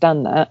when he's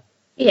done that.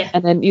 Yeah.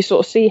 And then you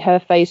sort of see her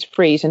face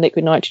freeze in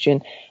liquid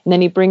nitrogen, and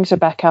then he brings her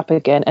back up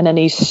again, and then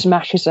he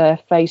smashes her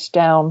face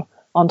down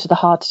onto the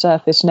hard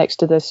surface next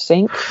to the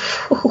sink.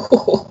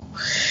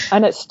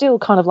 And it's still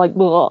kind of like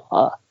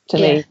to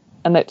me.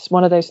 And it's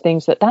one of those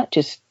things that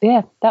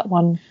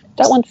one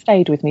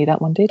stayed with me.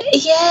 That one did.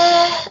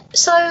 Yeah.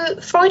 So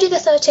Friday the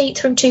 13th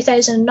from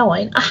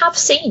 2009, I have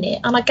seen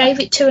it, and I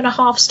gave it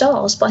 2.5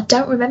 stars, but I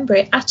don't remember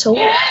it at all.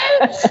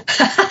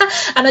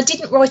 And I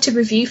didn't write a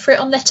review for it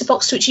on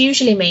Letterboxd, which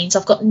usually means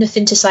I've got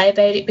nothing to say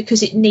about it,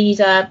 because it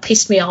neither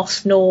pissed me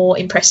off nor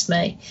impressed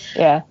me.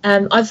 Yeah.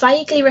 I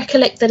vaguely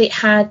recollect that it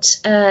had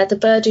the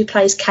bird who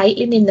plays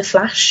Caitlin in The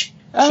Flash.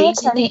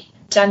 She's in it.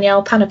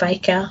 Danielle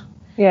Panabaker.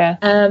 Yeah.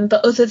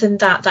 But other than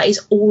that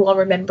is all I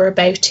remember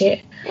about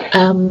it.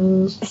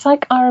 It's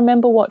like I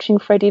remember watching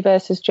Freddy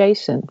versus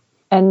Jason,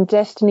 and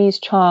Destiny's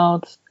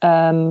Child,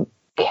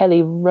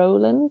 Kelly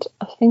Rowland,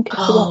 I think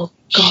is the one.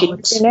 She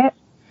was in it,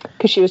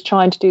 because she was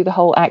trying to do the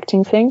whole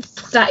acting thing.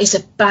 That is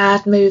a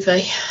bad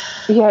movie.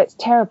 Yeah, it's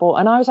terrible.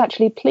 And I was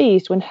actually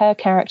pleased when her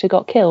character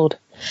got killed.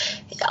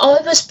 I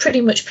was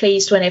pretty much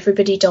pleased when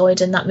everybody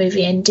died and that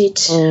movie ended.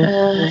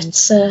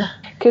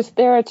 Because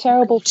there are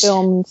terrible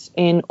films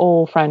in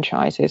all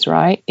franchises,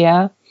 right?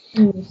 Yeah.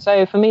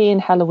 So for me in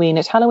Halloween,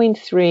 it's Halloween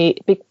 3,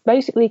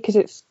 basically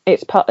because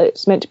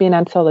it's meant to be an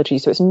anthology,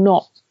 so it's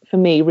not for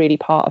me really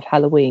part of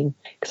Halloween,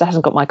 because it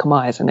hasn't got Michael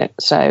Myers in it.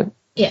 So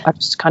yeah, I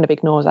just kind of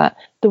ignore that.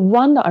 The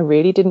one that I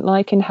really didn't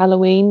like in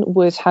Halloween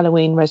was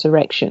Halloween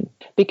Resurrection,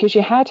 because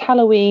you had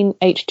Halloween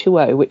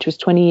H2O, which was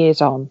 20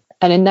 years on.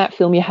 And in that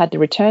film, you had the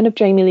return of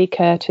Jamie Lee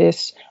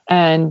Curtis,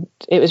 and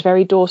it was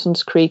very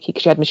Dawson's Creek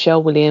because you had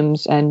Michelle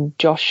Williams and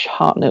Josh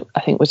Hartnett,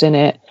 I think, was in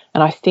it.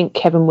 And I think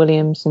Kevin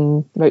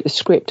Williamson wrote the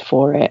script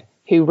for it,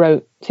 who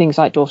wrote things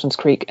like Dawson's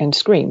Creek and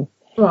Scream.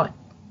 Right.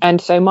 And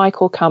so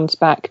Michael comes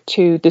back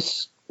to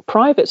this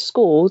private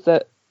school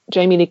that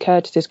Jamie Lee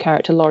Curtis's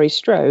character, Laurie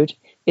Strode,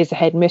 is the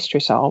head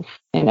mistress of,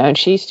 and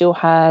she still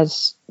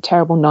has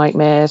terrible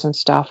nightmares and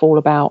stuff all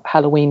about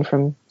Halloween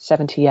from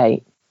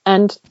 78.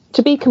 And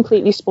to be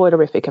completely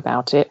spoilerific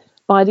about it,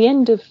 by the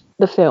end of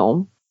the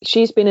film,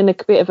 she's been in a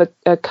bit of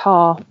a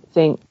car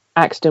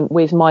accident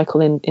with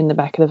Michael in the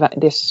back of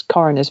this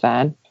coroner's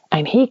van,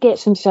 and he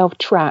gets himself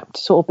trapped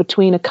sort of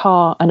between a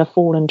car and a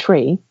fallen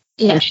tree.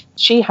 Yeah. And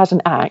she has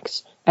an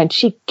axe, and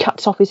she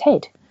cuts off his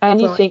head.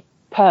 And you think,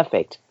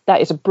 perfect.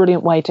 That is a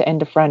brilliant way to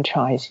end a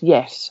franchise.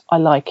 Yes, I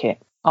like it.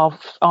 Our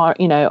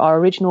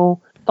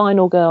original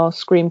final girl,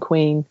 Scream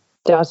Queen,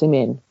 does him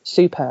in.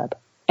 Superb.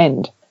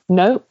 End.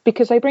 No,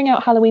 because they bring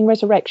out Halloween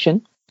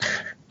Resurrection,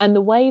 and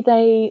the way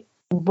they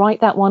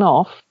write that one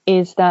off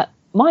is that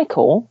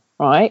Michael,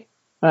 right,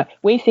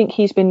 we think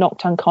he's been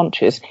knocked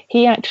unconscious.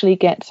 He actually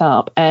gets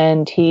up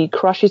and he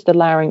crushes the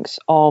larynx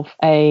of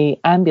a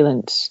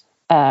ambulance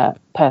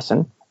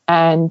person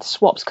and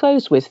swaps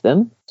clothes with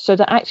them, so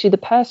that actually the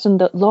person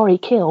that Laurie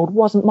killed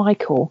wasn't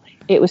Michael.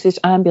 It was this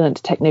ambulance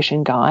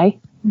technician guy.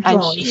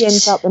 And she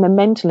ends up in a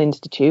mental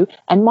institute,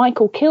 and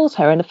Michael kills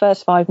her in the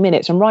first 5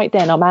 minutes, and right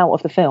then I'm out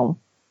of the film,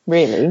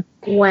 really.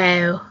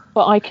 Wow.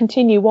 But I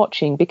continue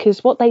watching,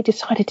 because what they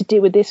decided to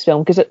do with this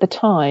film, because at the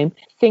time,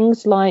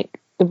 things like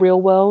The Real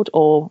World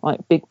or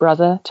like Big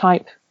Brother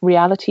type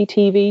reality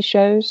TV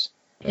shows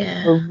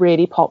were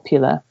really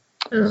popular.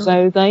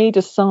 So they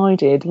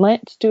decided,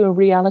 let's do a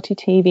reality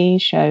TV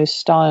show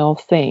style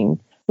thing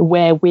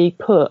where we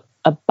put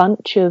a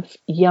bunch of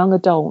young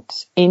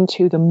adults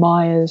into the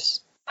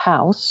Myers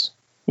house,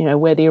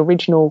 where the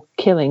original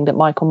killing that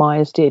Michael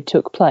Myers did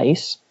took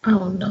place.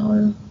 Oh,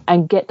 no.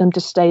 And get them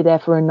to stay there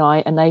for a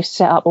night, and they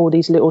set up all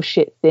these little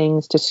shit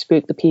things to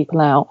spook the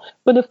people out.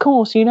 But of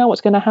course, you know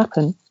what's going to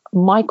happen.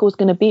 Michael's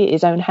going to be at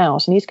his own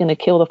house, and he's going to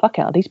kill the fuck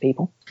out of these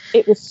people.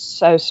 It was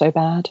so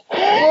bad.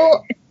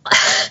 Well,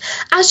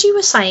 as you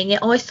were saying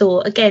it, I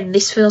thought, again,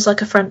 this feels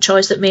like a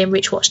franchise that me and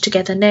Rich watched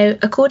together. Now,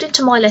 according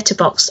to my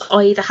letterbox,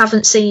 I either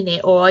haven't seen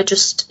it or I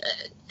just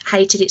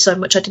hated it so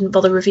much I didn't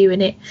bother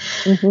reviewing it.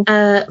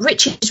 Mm-hmm.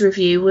 Rich's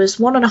review was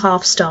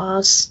 1.5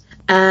 stars.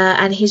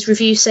 And his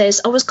review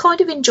says, I was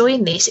kind of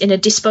enjoying this in a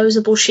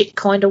disposable shit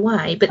kind of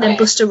way, but then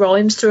Busta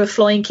Rhymes threw a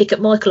flying kick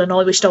at Michael and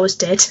I wished I was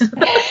dead.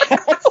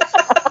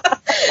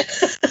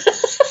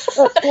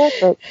 That's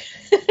perfect.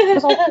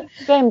 Because I think,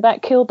 again,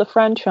 that killed the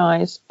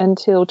franchise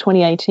until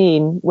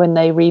 2018 when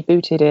they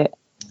rebooted it.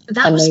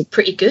 That was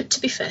pretty good, to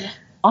be fair.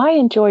 I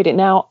enjoyed it.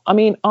 Now, I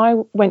mean, I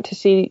went to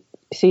see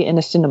it in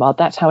a cinema.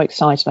 That's how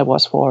excited I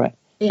was for it.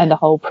 Yeah. And the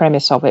whole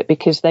premise of it,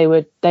 because they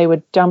were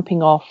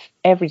dumping off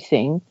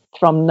everything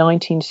from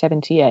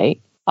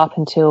 1978 up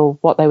until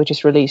what they were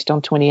just released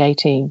on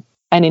 2018.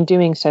 And in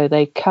doing so,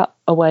 they cut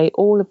away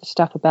all of the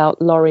stuff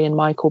about Laurie and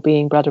Michael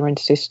being brother and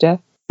sister,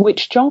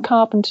 which John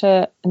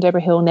Carpenter and Deborah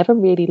Hill never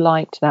really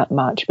liked that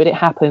much, but it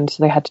happened,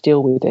 so they had to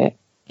deal with it.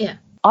 Yeah.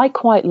 I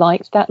quite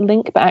liked that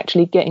link, but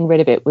actually getting rid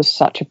of it was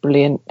such a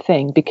brilliant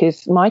thing,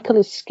 because Michael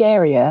is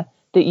scarier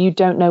that you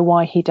don't know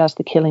why he does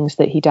the killings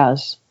that he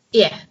does.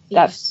 Yeah.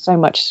 That's so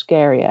much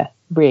scarier,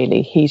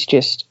 really. He's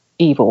just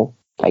evil,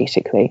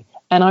 basically.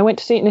 And I went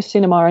to see it in a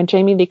cinema, and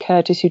Jamie Lee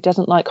Curtis, who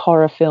doesn't like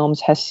horror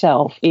films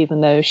herself,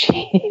 even though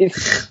she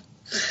is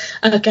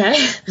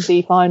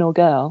the final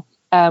girl,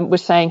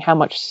 was saying how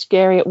much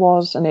scary it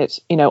was, and it's,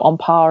 on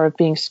par of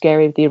being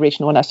scary with the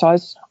original one. So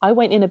I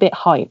went in a bit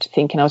hyped,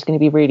 thinking I was going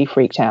to be really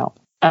freaked out,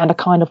 and I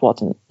kind of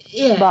wasn't.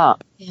 Yeah.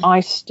 But I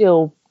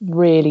still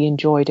really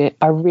enjoyed it.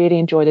 I really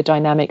enjoyed the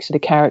dynamics of the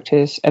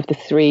characters of the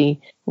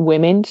three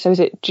women. So is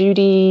it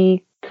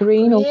Judy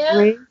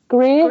Greer?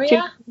 Greer,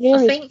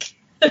 I think.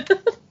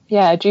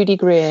 Yeah, Judy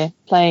Greer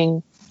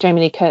playing Jamie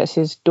Lee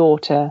Curtis's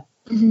daughter,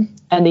 and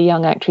the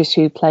young actress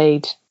who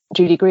played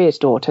Judy Greer's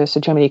daughter,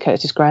 so Jamie Lee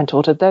Curtis's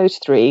granddaughter. Those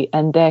three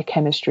and their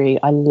chemistry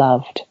I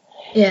loved.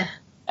 Yeah.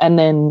 And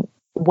then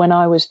when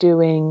I was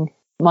doing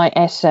my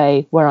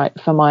essay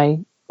for my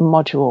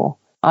module,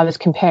 I was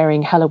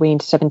comparing Halloween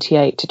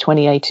 78 to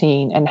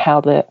 2018 and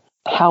how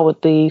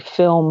the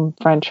film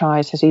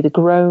franchise has either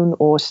grown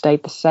or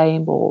stayed the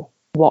same or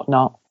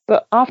whatnot.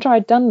 But after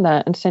I'd done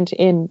that and sent it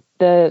in,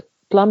 the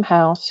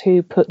Blumhouse,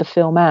 who put the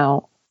film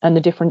out, and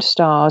the different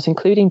stars,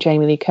 including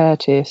Jamie Lee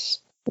Curtis,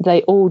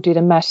 they all did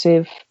a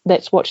massive,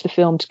 let's watch the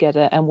film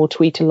together and we'll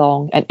tweet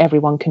along and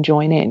everyone can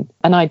join in.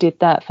 And I did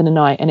that for the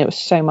night, and it was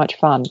so much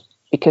fun,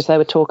 because they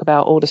would talk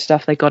about all the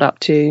stuff they got up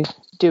to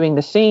doing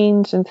the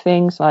scenes and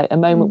things, like a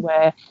moment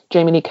where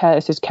Jamie Lee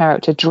Curtis's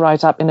character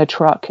drives up in a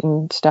truck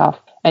and stuff.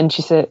 And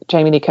she said,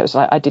 Jamie Lee Curtis was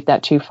like, I did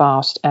that too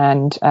fast.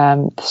 And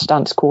the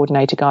stunts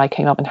coordinator guy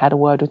came up and had a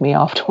word with me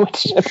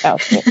afterwards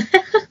about it.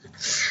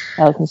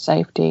 Health and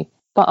safety.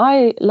 But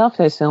I love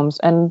those films,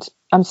 and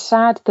I'm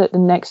sad that the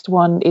next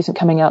one isn't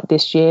coming out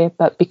this year,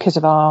 but because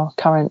of our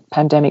current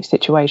pandemic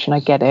situation, I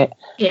get it.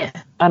 Yeah.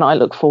 And I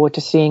look forward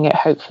to seeing it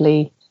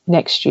hopefully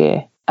next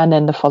year, and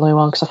then the following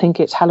one, because I think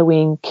it's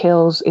Halloween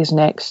Kills is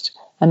next,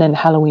 and then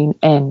Halloween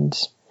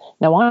Ends.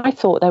 Now, I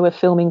thought they were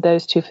filming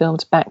those two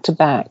films back to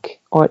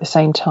back or at the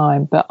same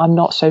time, but I'm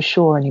not so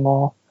sure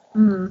anymore.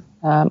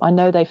 I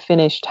know they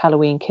finished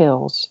Halloween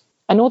Kills,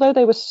 And although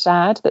they were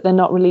sad that they're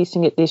not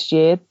releasing it this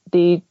year,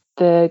 the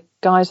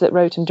guys that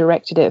wrote and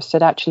directed it have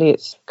said actually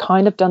it's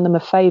kind of done them a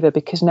favour,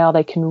 because now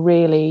they can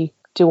really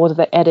do all of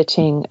the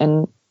editing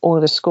and all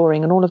of the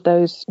scoring and all of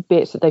those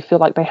bits that they feel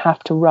like they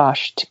have to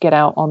rush to get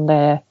out on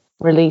their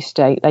release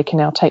date. They can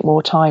now take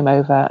more time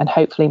over and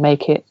hopefully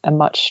make it a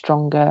much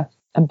stronger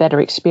and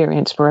better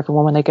experience for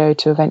everyone when they go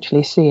to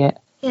eventually see it.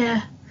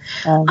 Yeah,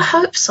 I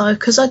hope so,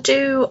 because I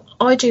do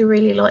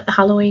really like the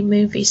Halloween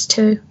movies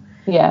too.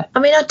 Yeah. I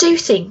mean, I do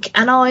think,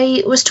 and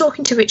I was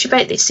talking to Rich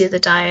about this the other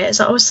day, as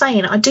I was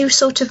saying, I do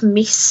sort of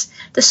miss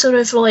the sort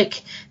of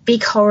like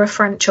big horror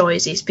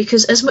franchises,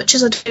 because as much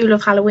as I do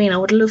love Halloween, I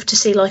would love to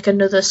see like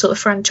another sort of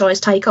franchise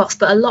take off,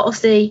 but a lot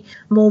of the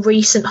more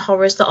recent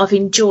horrors that I've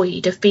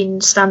enjoyed have been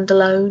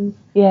standalone.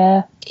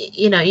 Yeah.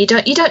 You know, you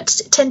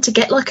don't tend to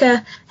get like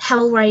a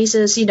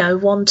Hellraiser's,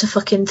 1 to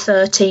fucking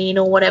 13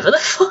 or whatever the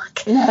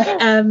fuck.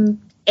 No.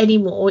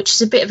 Anymore, which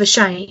is a bit of a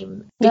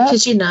shame,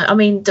 because it's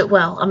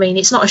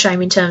not a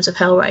shame in terms of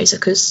Hellraiser,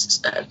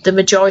 because the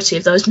majority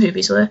of those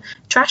movies were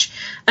trash.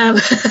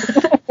 The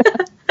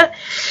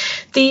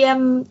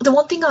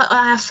one thing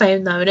I have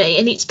found though,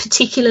 and it's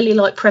particularly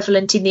like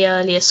prevalent in the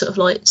earlier sort of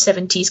like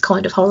 70s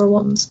kind of horror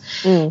ones,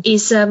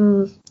 is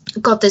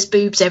God, there's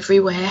boobs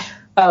everywhere.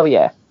 Oh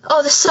yeah.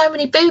 Oh, there's so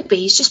many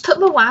boobies. Just put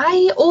them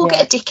away, or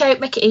get a dick out,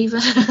 make it even,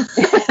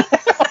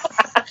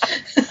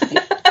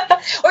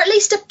 or at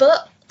least a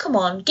butt. Come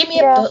on, give me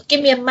a butt,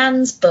 give me a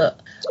man's butt.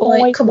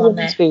 Like, come on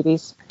there.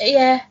 Boobies.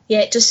 Yeah,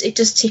 it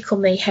does tickle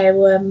me how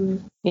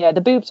Yeah,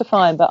 the boobs are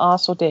fine, but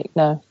arse or dick,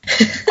 no.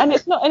 And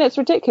it's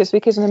ridiculous,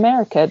 because in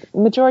America, the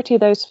majority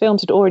of those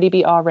films would already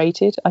be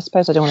R-rated. I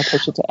suppose I don't want to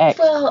push it to X.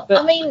 Well,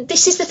 I mean,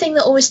 this is the thing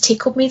that always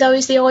tickled me, though,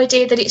 is the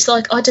idea that it's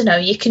like, I don't know,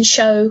 you can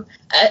show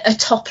a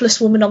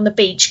topless woman on the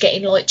beach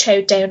getting, like,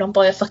 chowed down on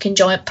by a fucking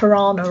giant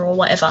piranha or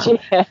whatever.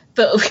 Yeah.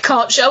 But we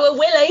can't show a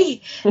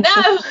willy. No!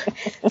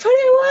 Put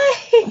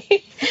it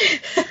away!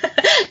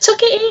 Tuck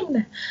it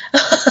in!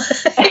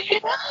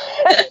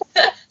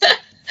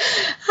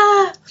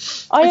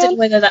 I don't know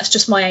whether that's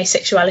just my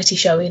asexuality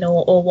showing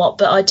or what,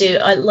 but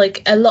I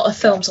like a lot of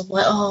films. I'm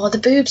like, oh, the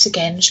boobs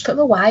again, just put them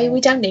away, we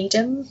don't need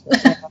them.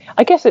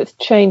 I guess it's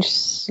changed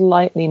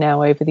slightly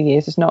now over the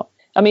years. It's not,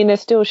 I mean, they're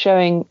still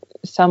showing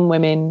some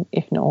women,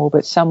 if not all,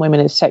 but some women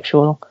as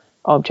sexual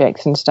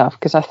objects and stuff,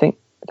 because I think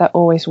that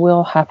always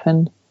will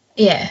happen.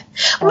 Yeah.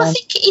 Well, I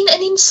think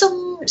in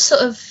some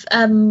sort of,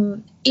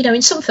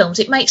 in some films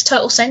it makes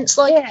total sense.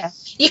 Like,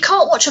 you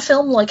can't watch a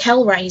film like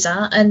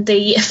Hellraiser and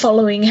the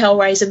following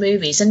Hellraiser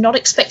movies and not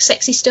expect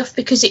sexy stuff,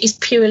 because it is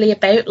purely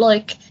about,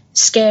 like,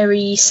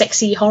 scary,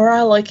 sexy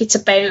horror. Like, it's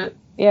about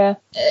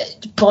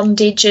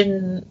bondage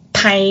and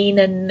pain,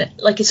 and,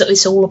 like,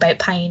 it's all about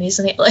pain,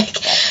 isn't it? Like,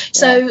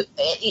 so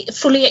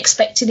fully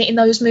expecting it in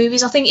those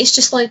movies, I think it's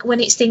just, like, when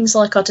it's things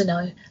like, I don't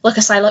know, like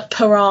I say, like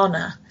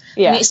Piranha.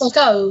 Yeah. And it's like,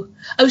 oh,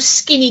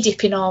 skinny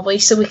dipping, are we?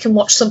 So we can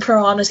watch some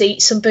piranhas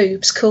eat some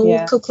boobs. Cool.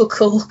 I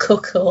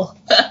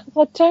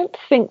don't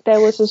think there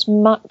was as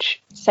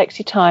much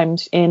sexy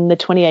times in the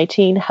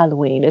 2018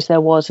 Halloween as there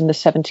was in the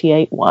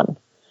 78 one.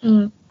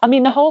 I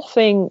mean, the whole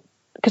thing,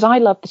 because I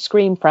love the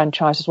Scream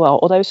franchise as well.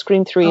 Although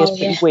Scream 3 is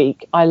pretty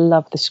weak, I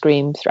love the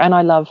Scream 3. And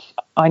I Know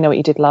What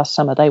You Did Last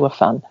Summer. They were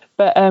fun.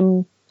 But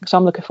so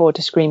I'm looking forward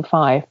to Scream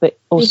 5, but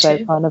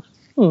also kind of,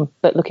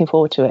 but looking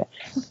forward to it.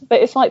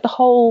 But it's like the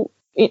whole...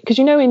 Because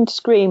in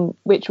Scream,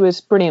 which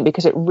was brilliant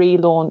because it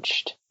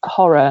relaunched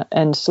horror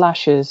and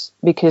slashers,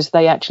 because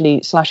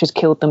slashers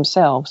killed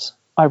themselves,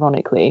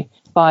 ironically,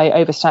 by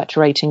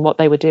oversaturating what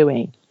they were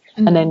doing.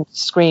 And then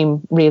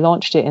Scream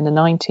relaunched it in the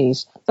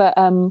 90s. But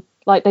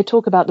like, they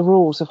talk about the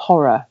rules of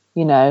horror,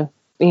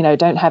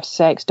 don't have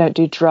sex, don't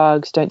do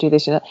drugs, don't do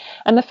this and that.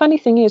 And the funny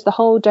thing is, the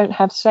whole don't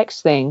have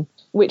sex thing,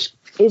 which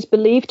is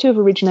believed to have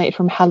originated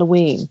from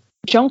Halloween.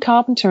 John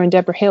Carpenter and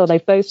Deborah Hill,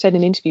 they've both said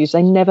in interviews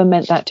they never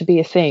meant that to be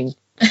a thing.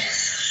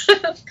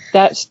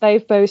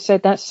 They've both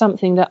said that's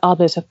something that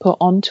others have put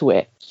onto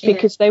it,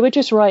 because they were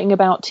just writing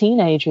about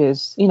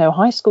teenagers,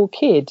 high school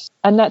kids,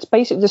 and that's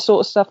basically the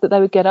sort of stuff that they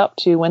would get up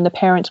to when the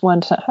parents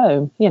weren't at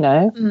home,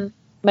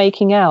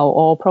 making out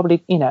or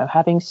probably,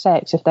 having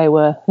sex if they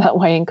were that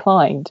way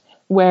inclined.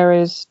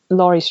 Whereas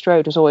Laurie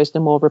Strode was always the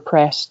more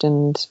repressed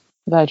and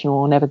virginal,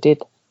 or never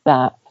did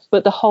that.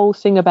 But the whole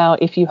thing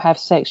about if you have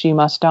sex, you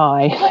must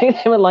die,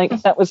 they were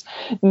like, that was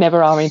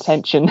never our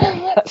intention.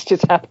 That's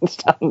just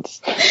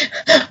happenstance.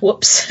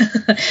 Whoops.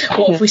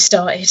 What have we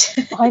started?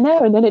 I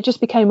know. And then it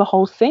just became a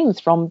whole thing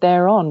from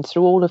there on,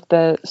 through all of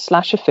the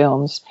slasher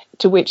films,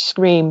 to which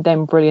Scream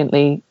then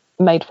brilliantly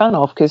made fun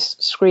of, because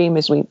Scream,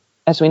 as we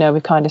know,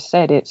 we've kind of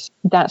said,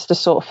 that's the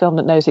sort of film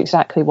that knows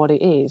exactly what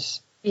it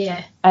is.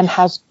 Yeah. And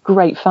has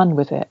great fun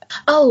with it.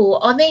 Oh,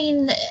 I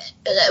mean,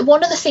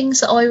 one of the things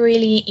that I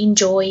really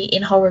enjoy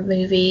in horror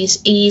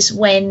movies is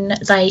when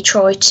they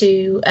try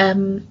to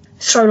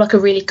throw like a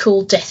really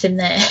cool death in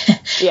there.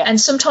 Yeah.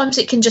 And sometimes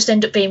it can just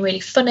end up being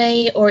really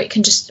funny, or it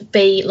can just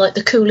be like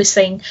the coolest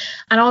thing.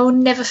 And I will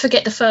never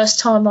forget the first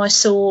time I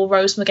saw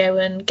Rose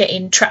McGowan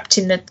getting trapped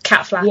in the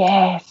cat flap.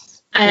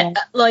 Yes.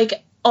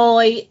 Like,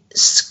 I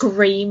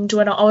screamed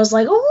when I was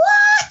like,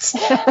 what?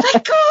 They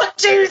can't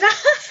do that.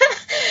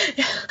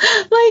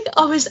 Like,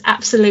 I was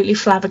absolutely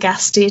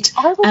flabbergasted.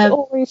 I was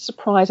always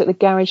surprised at the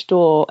garage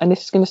door, and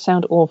this is going to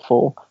sound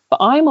awful, but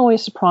I'm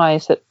always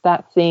surprised that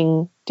that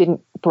thing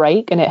didn't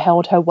break and it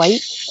held her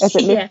weight as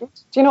it lifted.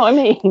 Do you know what I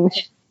mean?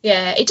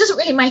 Yeah, it doesn't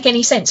really make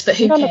any sense, but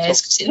who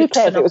cares? 'Cause who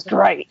cares? It was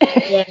great.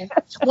 Yeah,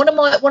 one of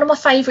my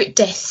favourite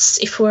deaths.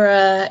 If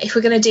we're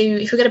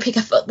gonna pick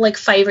a like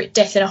favourite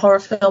death in a horror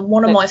film,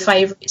 one of my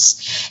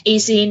favourites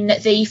is in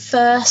the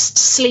first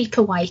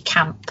Sleepaway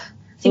Camp.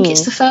 I think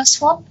it's the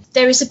first one.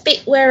 There is a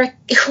bit where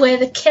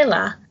the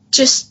killer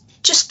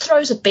just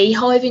throws a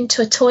beehive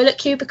into a toilet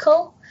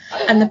cubicle,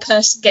 and the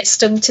person gets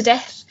stung to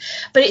death.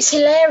 But it's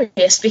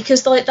hilarious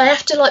because like they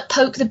have to like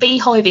poke the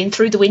beehive in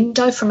through the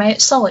window from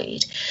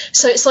outside.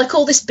 So it's like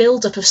all this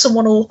build up of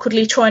someone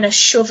awkwardly trying to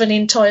shove an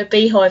entire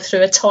beehive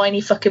through a tiny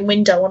fucking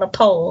window on a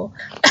pole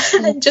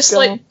and then just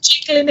like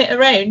jiggling it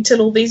around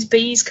till all these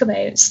bees come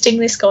out, sting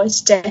this guy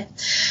to death.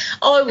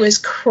 I was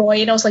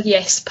crying. I was like,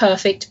 yes,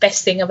 perfect,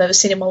 best thing I've ever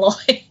seen in my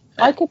life.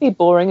 I could be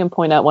boring and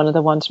point out one of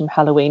the ones from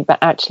Halloween, but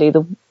actually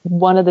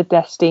one of the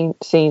death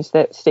scenes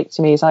that stick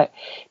to me is like,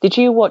 did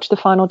you watch the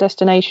Final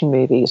Destination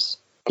movies?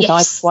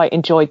 Because I quite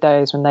enjoyed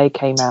those when they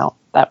came out.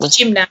 That was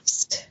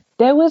Gymnast.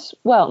 There was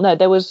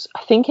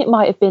I think it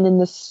might have been in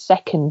the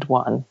second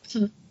one,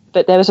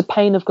 but there was a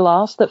pane of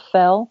glass that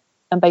fell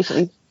and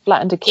basically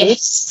flattened a kid.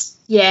 Yes.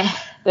 Yeah.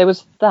 There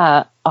was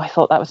that. I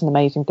thought that was an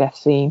amazing death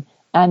scene.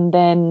 And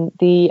then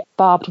the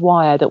barbed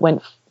wire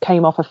that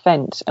came off a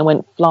fence and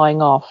went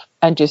flying off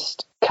and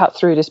just cut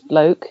through this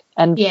bloke,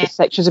 and the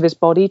sections of his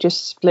body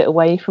just split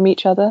away from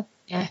each other.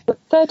 Yeah. But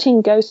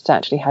 13 Ghosts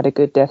actually had a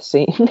good death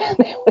scene.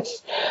 There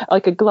was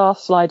like a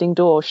glass sliding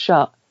door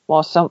shut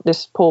while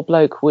this poor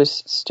bloke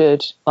was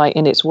stood like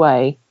in its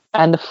way,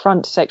 and the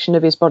front section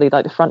of his body,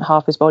 like the front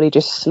half of his body,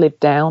 just slid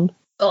down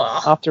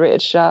after it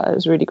had shut. It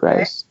was really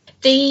gross.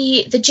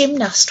 The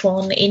gymnast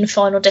one in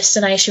Final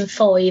Destination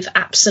 5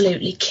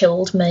 absolutely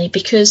killed me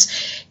because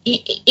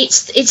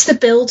it's the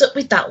build up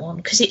with that one,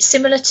 because it's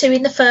similar to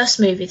in the first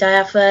movie. They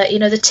have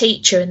the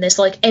teacher, and there's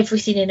like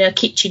everything in her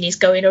kitchen is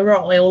going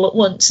awry all at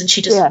once and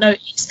she doesn't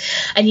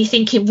notice, and you're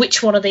thinking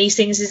which one of these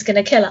things is going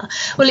to kill her.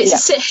 Well,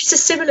 it's a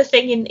similar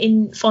thing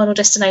in Final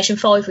Destination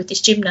 5 with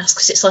this gymnast,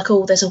 because it's like,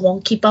 oh, there's a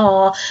wonky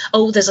bar,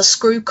 oh, there's a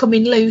screw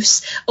coming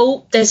loose,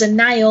 oh, there's a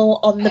nail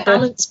on the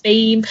balance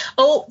beam,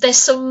 oh, there's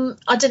some,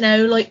 I don't know,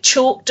 like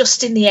chalk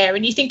dust in the air,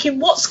 and you're thinking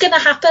what's going to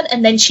happen,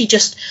 and then she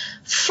just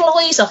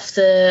flies off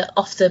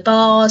the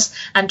bars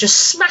and just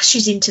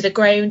smashes into the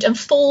ground and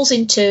falls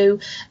into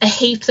a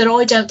heap that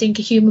I don't think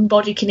a human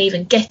body can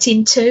even get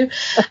into.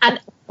 And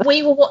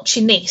we were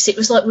watching this, it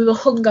was like we were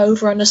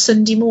hungover on a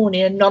Sunday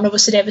morning and none of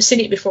us had ever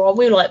seen it before, and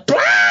we were like, blah!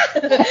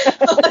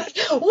 Like,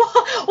 what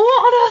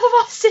on earth have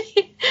I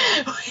seen?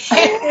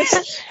 It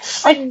was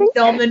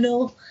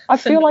phenomenal. I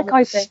feel like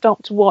I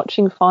stopped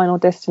watching Final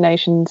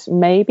Destinations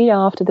maybe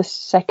after the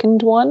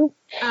second one,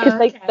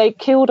 because they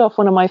killed off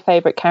one of my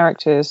favourite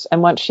characters,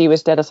 and once she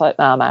was dead, I was like,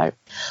 nah, I'm out.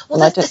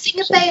 Well, the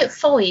thing about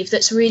 5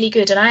 that's really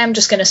good, and I am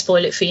just going to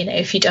spoil it for you now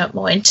if you don't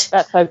mind.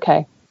 That's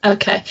okay.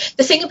 Okay.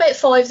 The thing about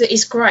 5 that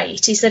is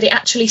great is that it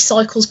actually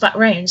cycles back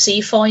round, so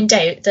you find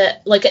out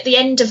that, like, at the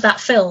end of that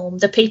film,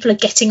 the people are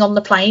getting on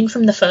the plane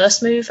from the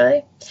first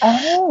movie.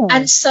 Oh.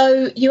 And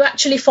so you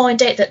actually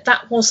find out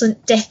that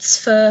wasn't Death's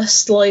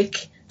first,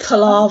 like,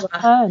 palaver,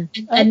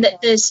 and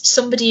that there's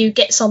somebody who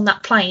gets on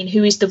that plane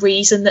who is the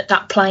reason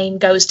that plane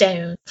goes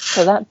down.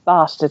 So that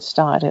bastard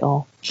started it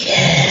all.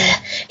 Yeah,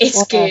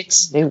 it's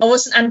good. I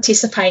wasn't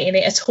anticipating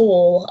it at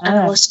all, and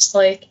I was just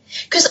like,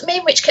 because me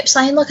and Rich kept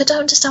saying, like, I don't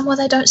understand why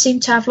they don't seem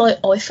to have like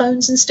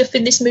iPhones and stuff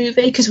in this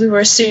movie, because we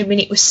were assuming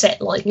it was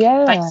set like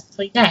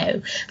basically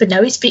now, but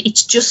no, it's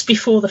just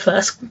before the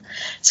first one.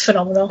 It's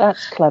phenomenal.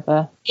 That's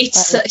clever.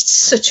 It's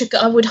such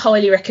a. I would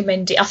highly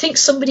recommend it. I think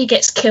somebody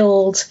gets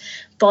killed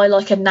by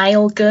like a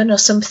nail gun or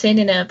something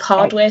in a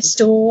hardware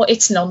store.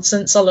 It's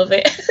nonsense. I love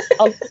it.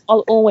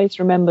 I'll always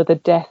remember the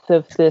death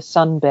of the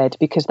sunbed,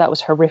 because that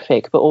was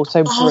horrific but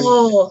also brilliant.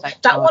 Oh,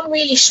 that one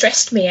really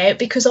stressed me out,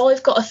 because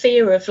I've got a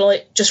fear of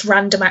like just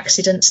random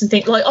accidents and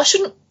think like I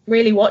shouldn't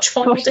really watch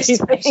Final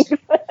Destination.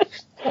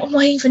 What am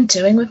I even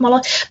doing with my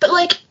life? But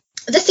like,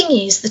 the thing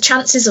is, the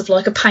chances of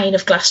like a pane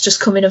of glass just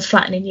coming and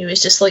flattening you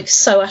is just like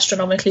so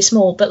astronomically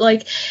small. But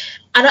like,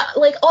 and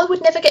I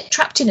would never get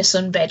trapped in a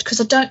sunbed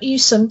because I don't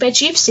use sunbeds.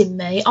 You've seen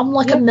me. I'm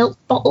like a milk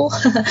bottle.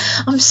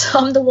 I'm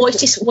the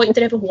whitest white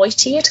that ever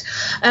whited.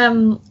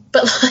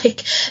 But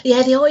like,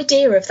 yeah, the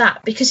idea of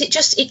that, because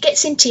it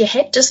gets into your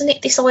head, doesn't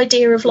it? This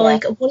idea of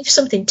like, what if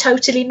something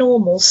totally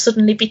normal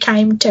suddenly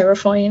became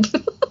terrifying?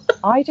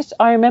 I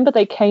remember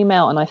they came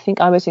out, and I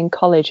think I was in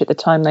college at the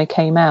time they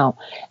came out,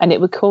 and it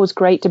would cause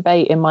great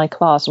debate in my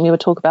class, and we would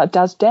talk about,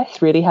 does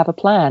death really have a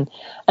plan?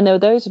 And there were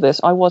those of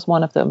us, I was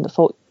one of them, that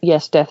thought,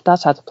 yes, death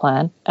does have a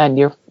plan, and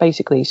you're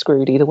basically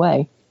screwed either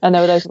way. And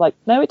there were those like,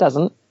 no, it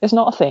doesn't. It's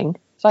not a thing.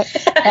 It's like,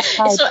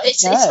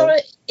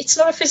 it's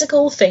not a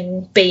physical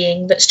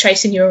being that's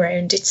chasing you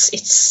around.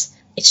 It's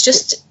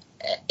just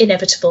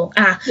inevitable.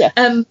 Yeah.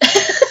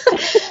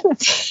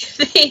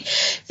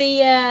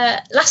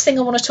 The last thing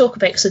I want to talk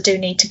about, because I do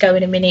need to go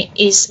in a minute,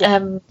 is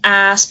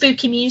our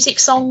spooky music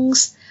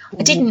songs.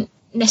 I didn't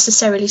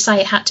necessarily say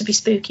it had to be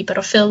spooky, but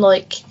I feel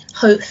like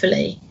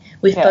hopefully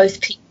we've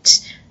both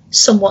picked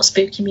somewhat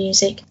spooky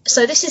music.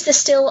 So this is the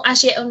still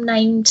as yet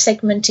unnamed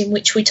segment in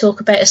which we talk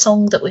about a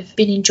song that we've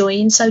been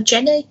enjoying. So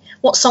Jenny,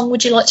 what song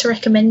would you like to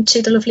recommend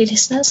to the lovely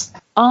listeners?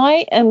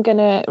 I am going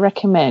to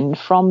recommend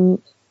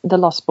from the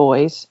Lost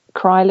Boys,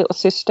 Cry Little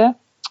Sister,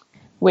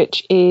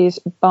 which is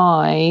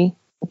by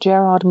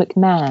Gerard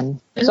McMahon.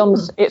 It's on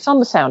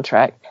the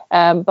soundtrack,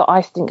 but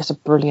I think it's a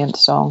brilliant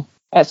song.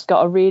 It's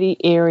got a really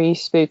eerie,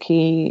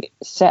 spooky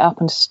setup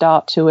and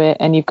start to it,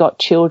 and you've got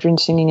children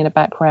singing in the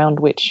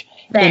background, which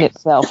in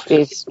itself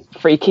is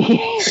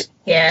freaky.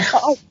 Yeah.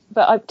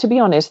 But to be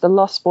honest, the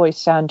Lost Boys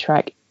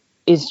soundtrack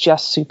is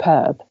just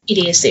superb. It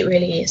is. It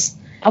really is.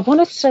 I want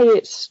to say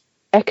it's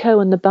Echo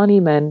and the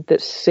Bunnymen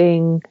that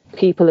sing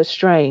People Are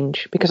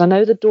Strange, because I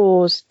know the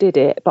Doors did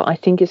it, but I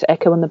think it's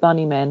Echo and the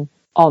Bunnymen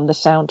on the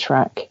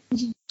soundtrack.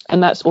 Mm-hmm.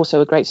 And that's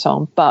also a great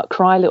song. But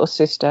Cry Little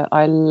Sister,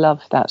 I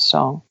love that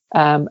song.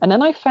 And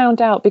then I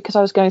found out, because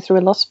I was going through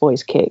a Lost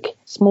Boys kick,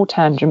 small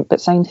tangent, but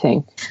same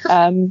thing.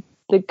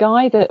 The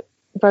guy that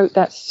wrote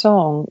that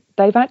song,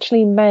 they've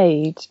actually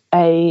made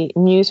a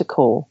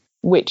musical,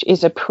 which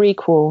is a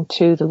prequel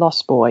to the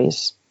Lost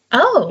Boys.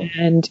 Oh.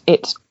 And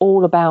it's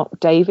all about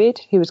David,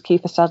 who was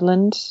Kiefer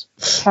Sutherland's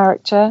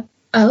character.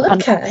 Oh,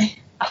 okay.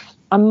 And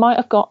I might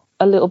have got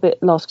a little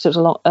bit lost because it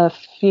was a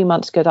few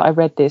months ago that I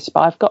read this,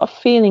 but I've got a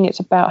feeling it's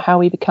about how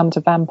he becomes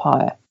a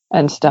vampire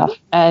and stuff.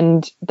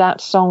 And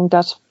that song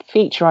does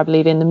feature, I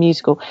believe, in the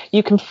musical.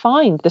 You can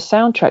find the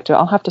soundtrack to it.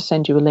 I'll have to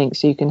send you a link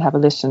so you can have a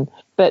listen.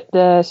 But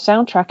the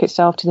soundtrack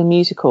itself to the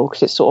musical,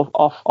 because it's sort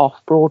of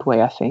off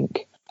Broadway, I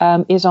think,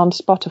 is on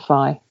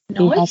Spotify.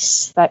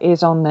 Nice. That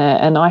is on there,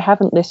 and I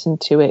haven't listened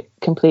to it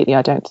completely,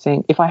 I don't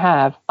think. If I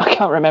have, I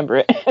can't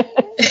remember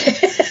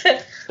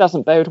it.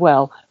 Doesn't bode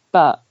well.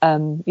 But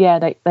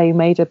they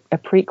made a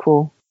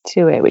prequel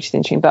to it, which is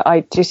interesting. But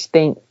I just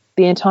think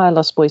the entire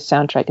Lost Boys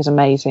soundtrack is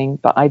amazing,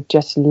 but I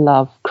just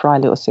love Cry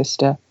Little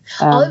Sister.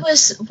 I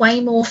was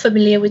way more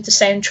familiar with the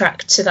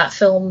soundtrack to that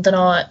film than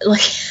I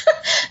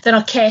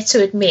care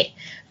to admit,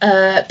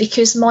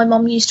 because my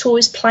mum used to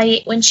always play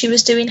it when she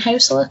was doing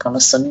housework on a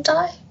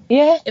Sunday.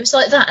 Yeah. It was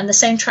like that, and the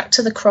soundtrack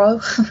to The Crow.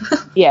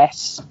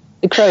 Yes.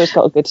 The Crow has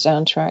got a good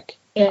soundtrack.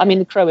 Yeah. I mean,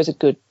 The Crow is a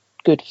good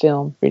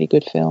film, really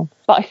good film.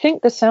 But I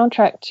think the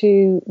soundtrack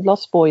to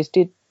Lost Boys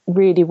did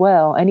really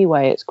well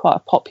anyway. It's quite a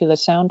popular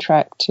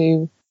soundtrack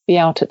to be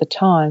out at the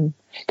time.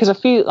 Because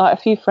a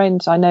few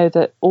friends I know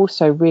that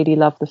also really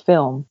love the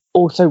film,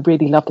 also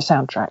really love the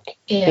soundtrack.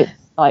 Yeah. It's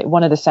like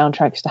one of the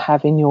soundtracks to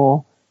have in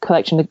your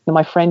collection.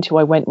 My friend who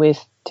I went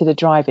with to the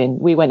drive-in,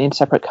 we went in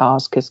separate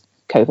cars because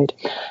COVID.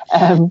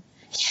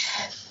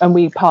 And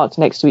we parked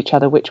next to each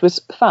other, which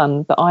was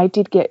fun. But I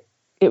did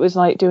it was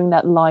like doing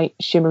that light,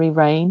 shimmery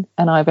rain,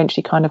 and I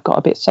eventually kind of got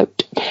a bit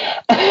soaked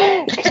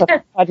because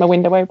I had my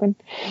window open.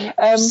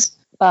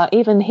 But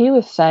even he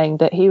was saying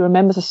that he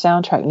remembers the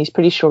soundtrack and he's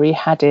pretty sure he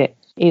had it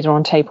either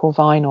on tape or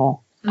vinyl.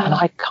 And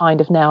I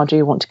kind of now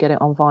do want to get it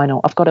on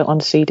vinyl. I've got it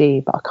on CD,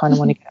 but I kind of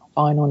want to get it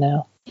on vinyl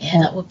now.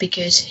 Yeah, that would be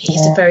good.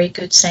 It's a very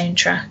good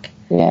soundtrack.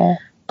 Yeah.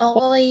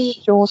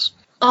 Yours?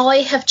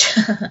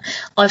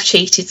 I've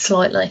cheated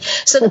slightly.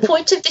 So the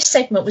point of this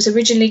segment was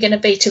originally going to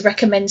be to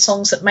recommend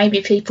songs that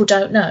maybe people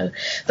don't know,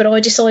 but I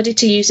decided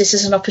to use this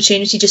as an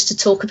opportunity just to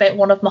talk about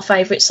one of my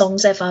favourite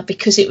songs ever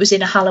because it was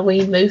in a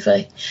Halloween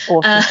movie.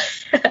 Awesome.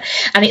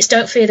 And it's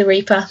Don't Fear the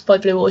Reaper by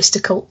Blue Oyster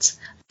Cult.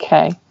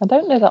 Okay. I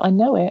don't know that I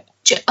know it.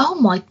 Oh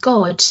my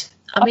God.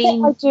 I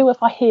mean, think I do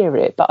if I hear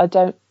it, but I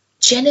don't.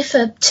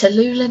 Jennifer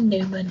Tallulah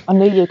Newman. I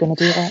knew you were going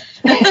to do that.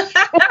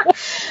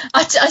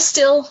 I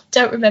still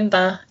don't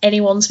remember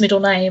anyone's middle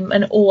name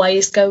and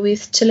always go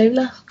with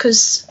Tallulah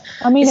because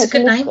it's a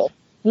good name.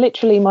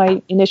 Literally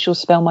my initials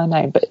spell my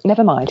name, but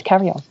never mind,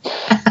 carry on.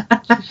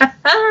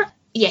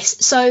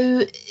 Yes,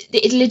 so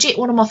it's legit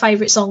one of my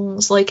favourite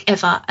songs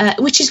ever,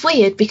 which is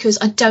weird because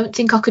I don't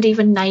think I could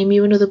even name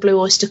you another Blue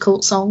Oyster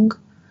Cult song.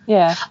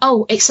 Yeah.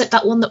 Oh, except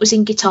that one that was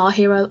in Guitar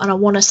Hero, and I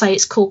want to say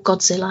it's called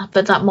Godzilla,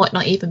 but that might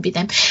not even be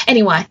them.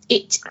 Anyway,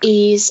 it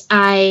is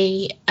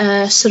a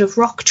sort of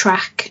rock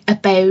track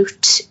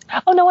about...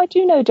 Oh, no, I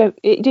do know.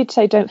 It did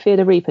say Don't Fear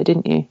the Reaper,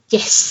 didn't you?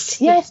 Yes.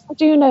 Yes, I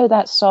do know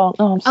that song.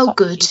 Oh, I'm such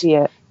good. An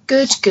idiot.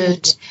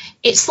 Good.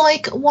 It's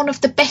like one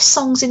of the best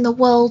songs in the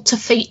world to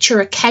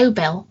feature a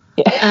cowbell,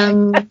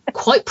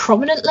 quite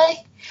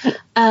prominently.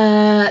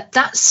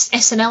 That's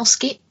SNL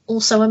skit,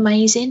 also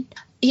amazing.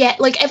 Yeah,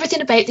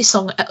 everything about this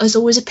song has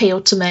always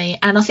appealed to me,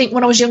 and I think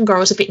when I was younger I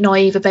was a bit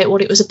naive about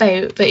what it was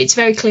about, but it's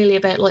very clearly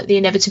about the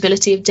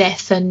inevitability of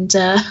death, and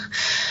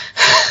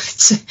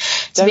it's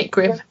a bit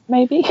grim.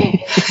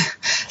 Maybe.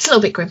 It's a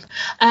little bit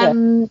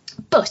grim.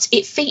 But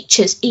it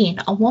features in,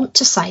 I want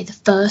to say, the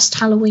first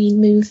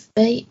Halloween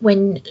movie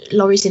when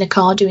Laurie's in a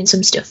car doing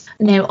some stuff.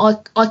 Now,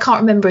 I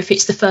can't remember if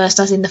it's the first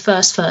as in the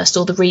first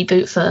or the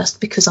reboot first,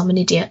 because I'm an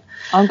idiot.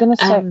 I'm going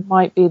to say it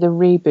might be the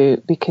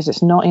reboot because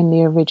it's not in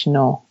the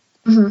original.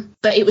 Mm-hmm.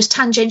 But it was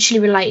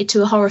tangentially related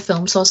to a horror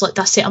film, so I was like,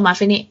 that's it, I'm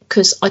having it,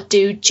 because I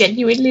do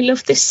genuinely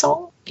love this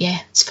song. Yeah,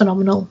 it's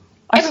phenomenal.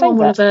 Everyone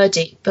will have heard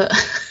it, but...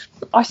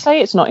 I say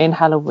it's not in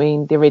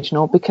Halloween, the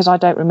original, because I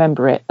don't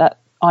remember it. That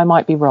I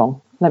might be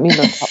wrong. Let me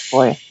look up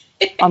for you.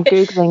 I'm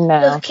Googling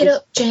now. Look it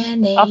up,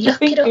 Jenny. I've just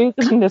been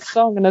Googling the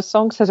song, and the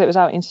song says it was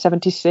out in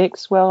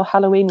 76. Well,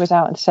 Halloween was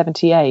out in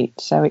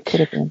 78, so it could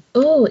have been.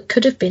 Oh, it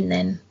could have been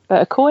then.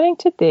 But according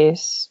to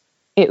this,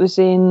 it was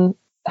in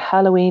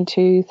Halloween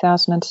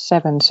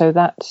 2007, so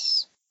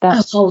that's...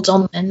 Oh, hold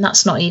on then,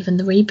 that's not even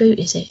the reboot,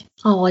 is it?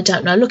 Oh, I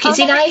don't know. Look, it's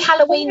in a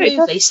Halloween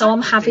movie, so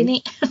I'm having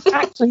it.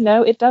 Actually,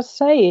 no, it does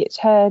say it's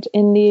heard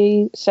in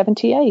the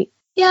 78.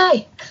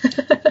 Yay!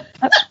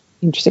 That's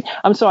interesting.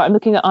 I'm sorry, I'm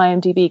looking at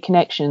IMDb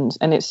connections,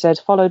 and it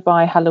says followed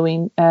by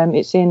Halloween.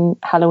 It's in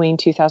Halloween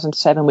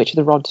 2007, which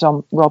are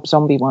the Rob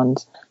Zombie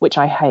ones, which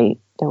I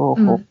hate. They're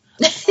awful.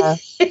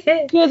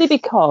 Purely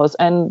because,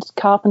 and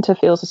Carpenter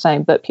feels the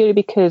same, but purely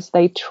because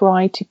they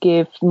try to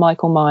give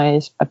Michael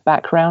Myers a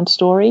background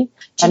story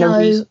and a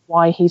reason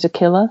why he's a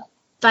killer.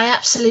 They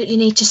absolutely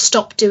need to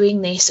stop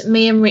doing this.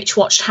 Me and Rich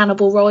watched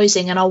Hannibal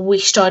Rising, and I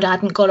wished I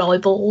hadn't got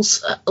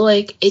eyeballs.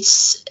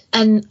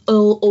 And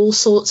all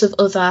sorts of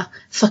other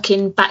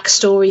fucking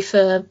backstory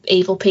for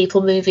evil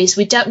people movies.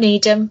 We don't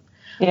need them.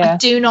 Yeah. I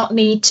do not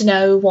need to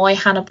know why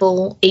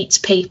Hannibal eats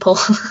people.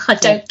 I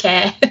don't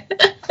care.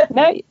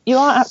 No, you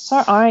are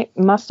sorry. I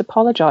must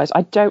apologise.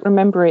 I don't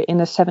remember it in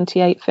the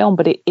 78 film,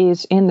 but it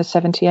is in the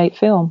 78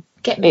 film.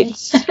 Get me.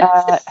 It's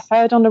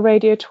heard on the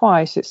radio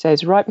twice. It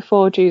says right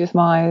before Judith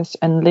Myers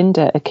and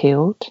Linda are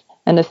killed.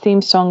 And the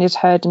theme song is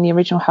heard in the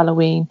original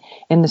Halloween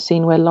in the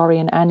scene where Laurie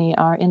and Annie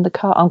are in the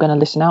car. I'm going to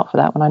listen out for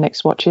that when I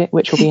next watch it,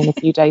 which will be in a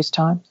few days'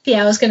 time.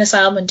 Yeah, I was going to say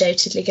I'm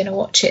undoubtedly going to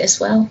watch it as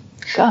well.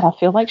 God, I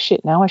feel like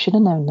shit now. I should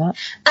have known that.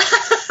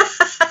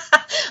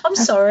 I'm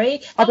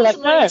sorry. That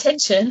wasn't my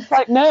intention.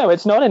 Like, no,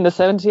 it's not in the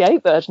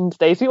 78 version,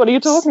 Stacey. What are you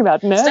talking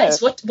about? No.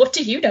 Stace, what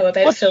do you know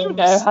about films? What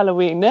do you know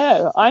Halloween?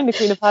 No. I'm the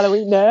queen of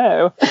Halloween.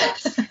 No.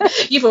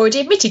 You've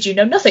already admitted you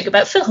know nothing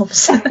about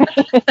films.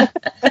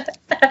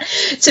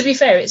 To be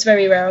fair, it's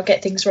very rare I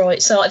get things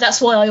right. So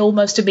that's why I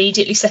almost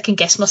immediately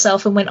second-guessed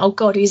myself and went, oh,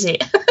 God, is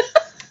it?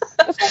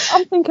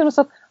 I'm thinking to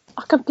myself,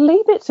 I can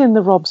believe it's in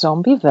the Rob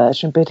Zombie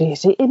version, but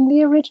is it in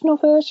the original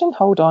version?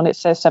 Hold on, it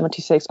says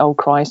 76. Oh,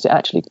 Christ, it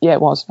actually... Yeah,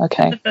 it was.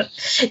 Okay.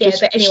 Yeah,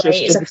 but anyway,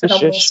 it's a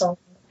phenomenal song.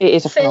 It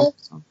is a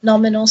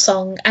phenomenal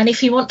song. And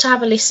if you want to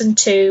have a listen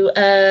to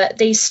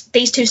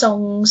these two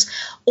songs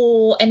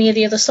or any of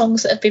the other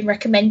songs that have been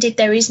recommended,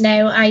 there is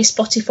now a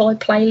Spotify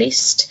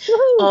playlist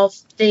of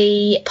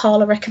the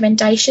Parlour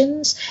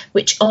recommendations,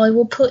 which I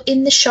will put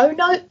in the show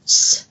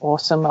notes.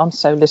 Awesome. I'm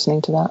so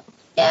listening to that.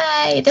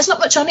 Yay. There's not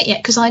much on it yet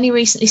because I only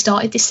recently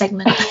started this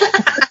segment.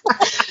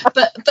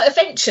 But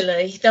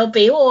eventually there'll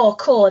be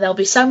there'll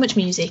be so much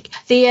music.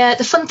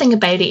 The fun thing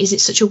about it is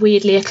it's such a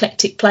weirdly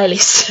eclectic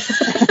playlist.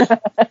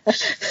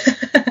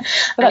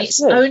 And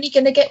it's only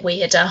going to get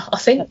weirder, I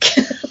think.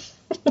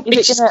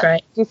 Which is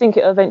great. Do you think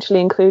it'll eventually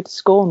include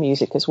score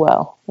music as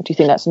well? Or do you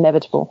think that's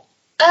inevitable?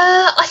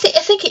 I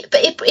think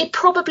it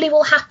probably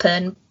will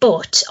happen,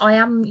 but I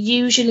am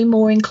usually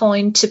more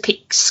inclined to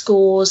pick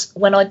scores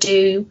when I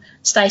do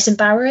Stace and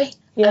Barry.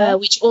 Yeah.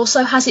 Which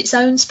also has its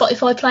own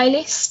Spotify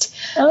playlist.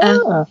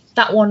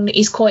 That one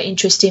is quite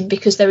interesting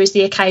because there is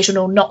the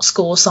occasional not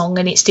score song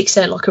and it sticks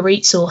out like a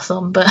reed sore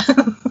thumb. But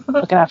I'm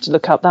going to have to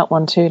look up that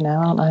one too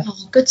now, aren't I?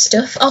 Oh, good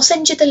stuff. I'll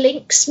send you the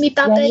links, me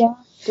baby.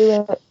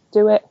 Yeah,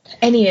 do it.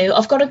 Anywho,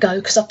 I've got to go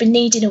because I've been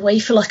needing a wee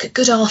for like a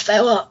good half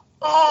hour.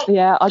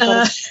 Yeah,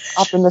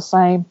 I've been the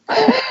same.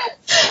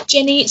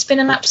 Jenny, it's been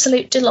an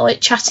absolute delight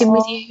chatting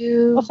with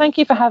you. Well, thank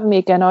you for having me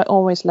again. I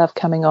always love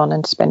coming on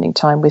and spending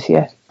time with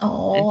you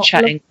and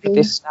chatting with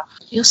this stuff.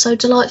 You're so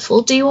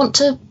delightful. Do you want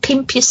to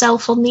pimp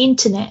yourself on the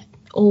internet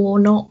or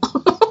not?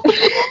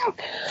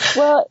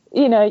 Well,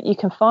 you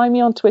can find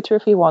me on Twitter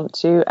if you want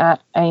to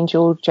at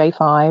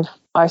AngelJ5.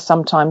 I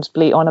sometimes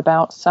bleat on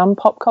about some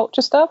pop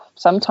culture stuff.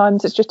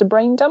 Sometimes it's just a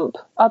brain dump.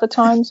 Other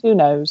times, who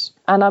knows?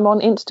 And I'm on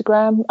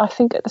Instagram, I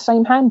think, at the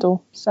same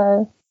handle.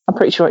 So I'm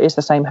pretty sure it is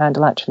the same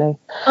handle, actually.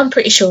 I'm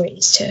pretty sure it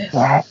is too.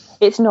 Yeah.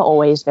 It's not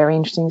always very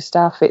interesting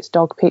stuff. It's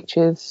dog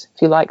pictures.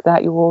 If you like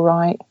that, you're all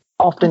right.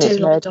 Often it's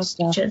like dog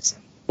pictures.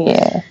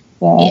 Yeah.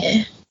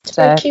 It's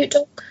a very cute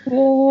dog.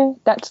 Yeah,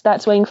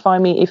 that's where you can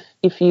find me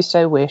if you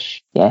so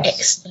wish. Yes.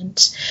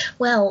 Excellent.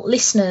 Well,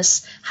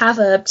 listeners, have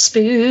a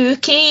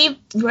spooky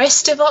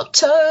rest of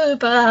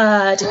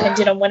October,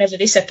 depending on whenever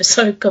this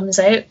episode comes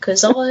out,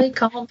 because I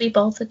can't be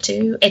bothered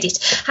to edit.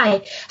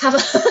 Hey, have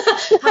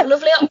a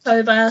lovely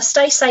October.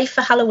 Stay safe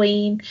for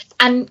Halloween.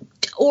 And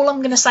all I'm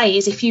going to say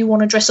is, if you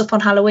want to dress up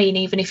on Halloween,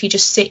 even if you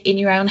just sit in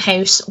your own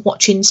house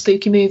watching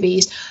spooky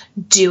movies,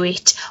 do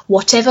it.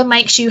 Whatever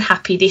makes you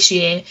happy this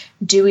year,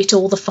 do it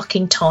all the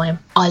fucking time.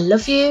 I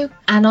love you,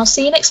 and I'll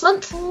see you next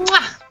month.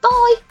 Mwah!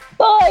 Bye.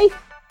 Bye.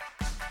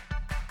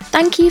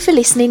 Thank you for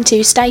listening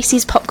to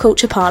Stacey's Pop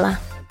Culture Parlour.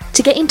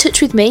 To get in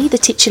touch with me, the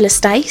titular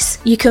Stace,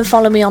 you can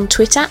follow me on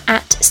Twitter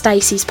at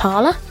Stacey's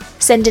Parlour,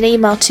 send an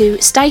email to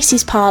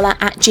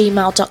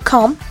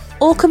stacey'sparlour@gmail.com,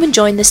 or come and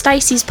join the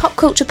Stacey's Pop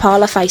Culture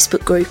Parlour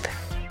Facebook group.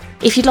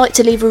 If you'd like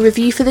to leave a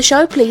review for the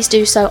show, please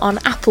do so on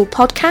Apple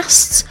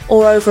Podcasts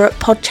or over at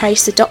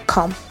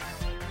podchaser.com.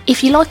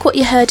 If you like what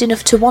you heard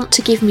enough to want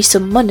to give me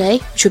some money,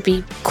 which would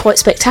be quite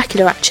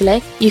spectacular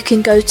actually, you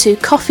can go to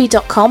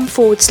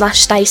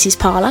coffee.com/Stacey's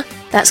Parlour.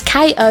 That's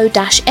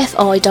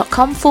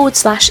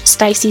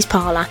ko-fi.com/Stacey's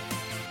Parlour.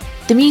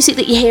 The music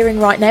that you're hearing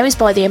right now is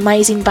by the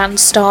amazing band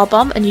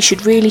Starbomb, and you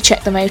should really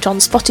check them out on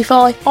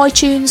Spotify,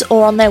 iTunes,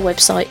 or on their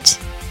website.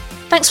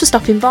 Thanks for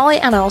stopping by,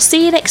 and I'll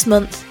see you next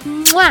month.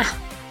 Mwah!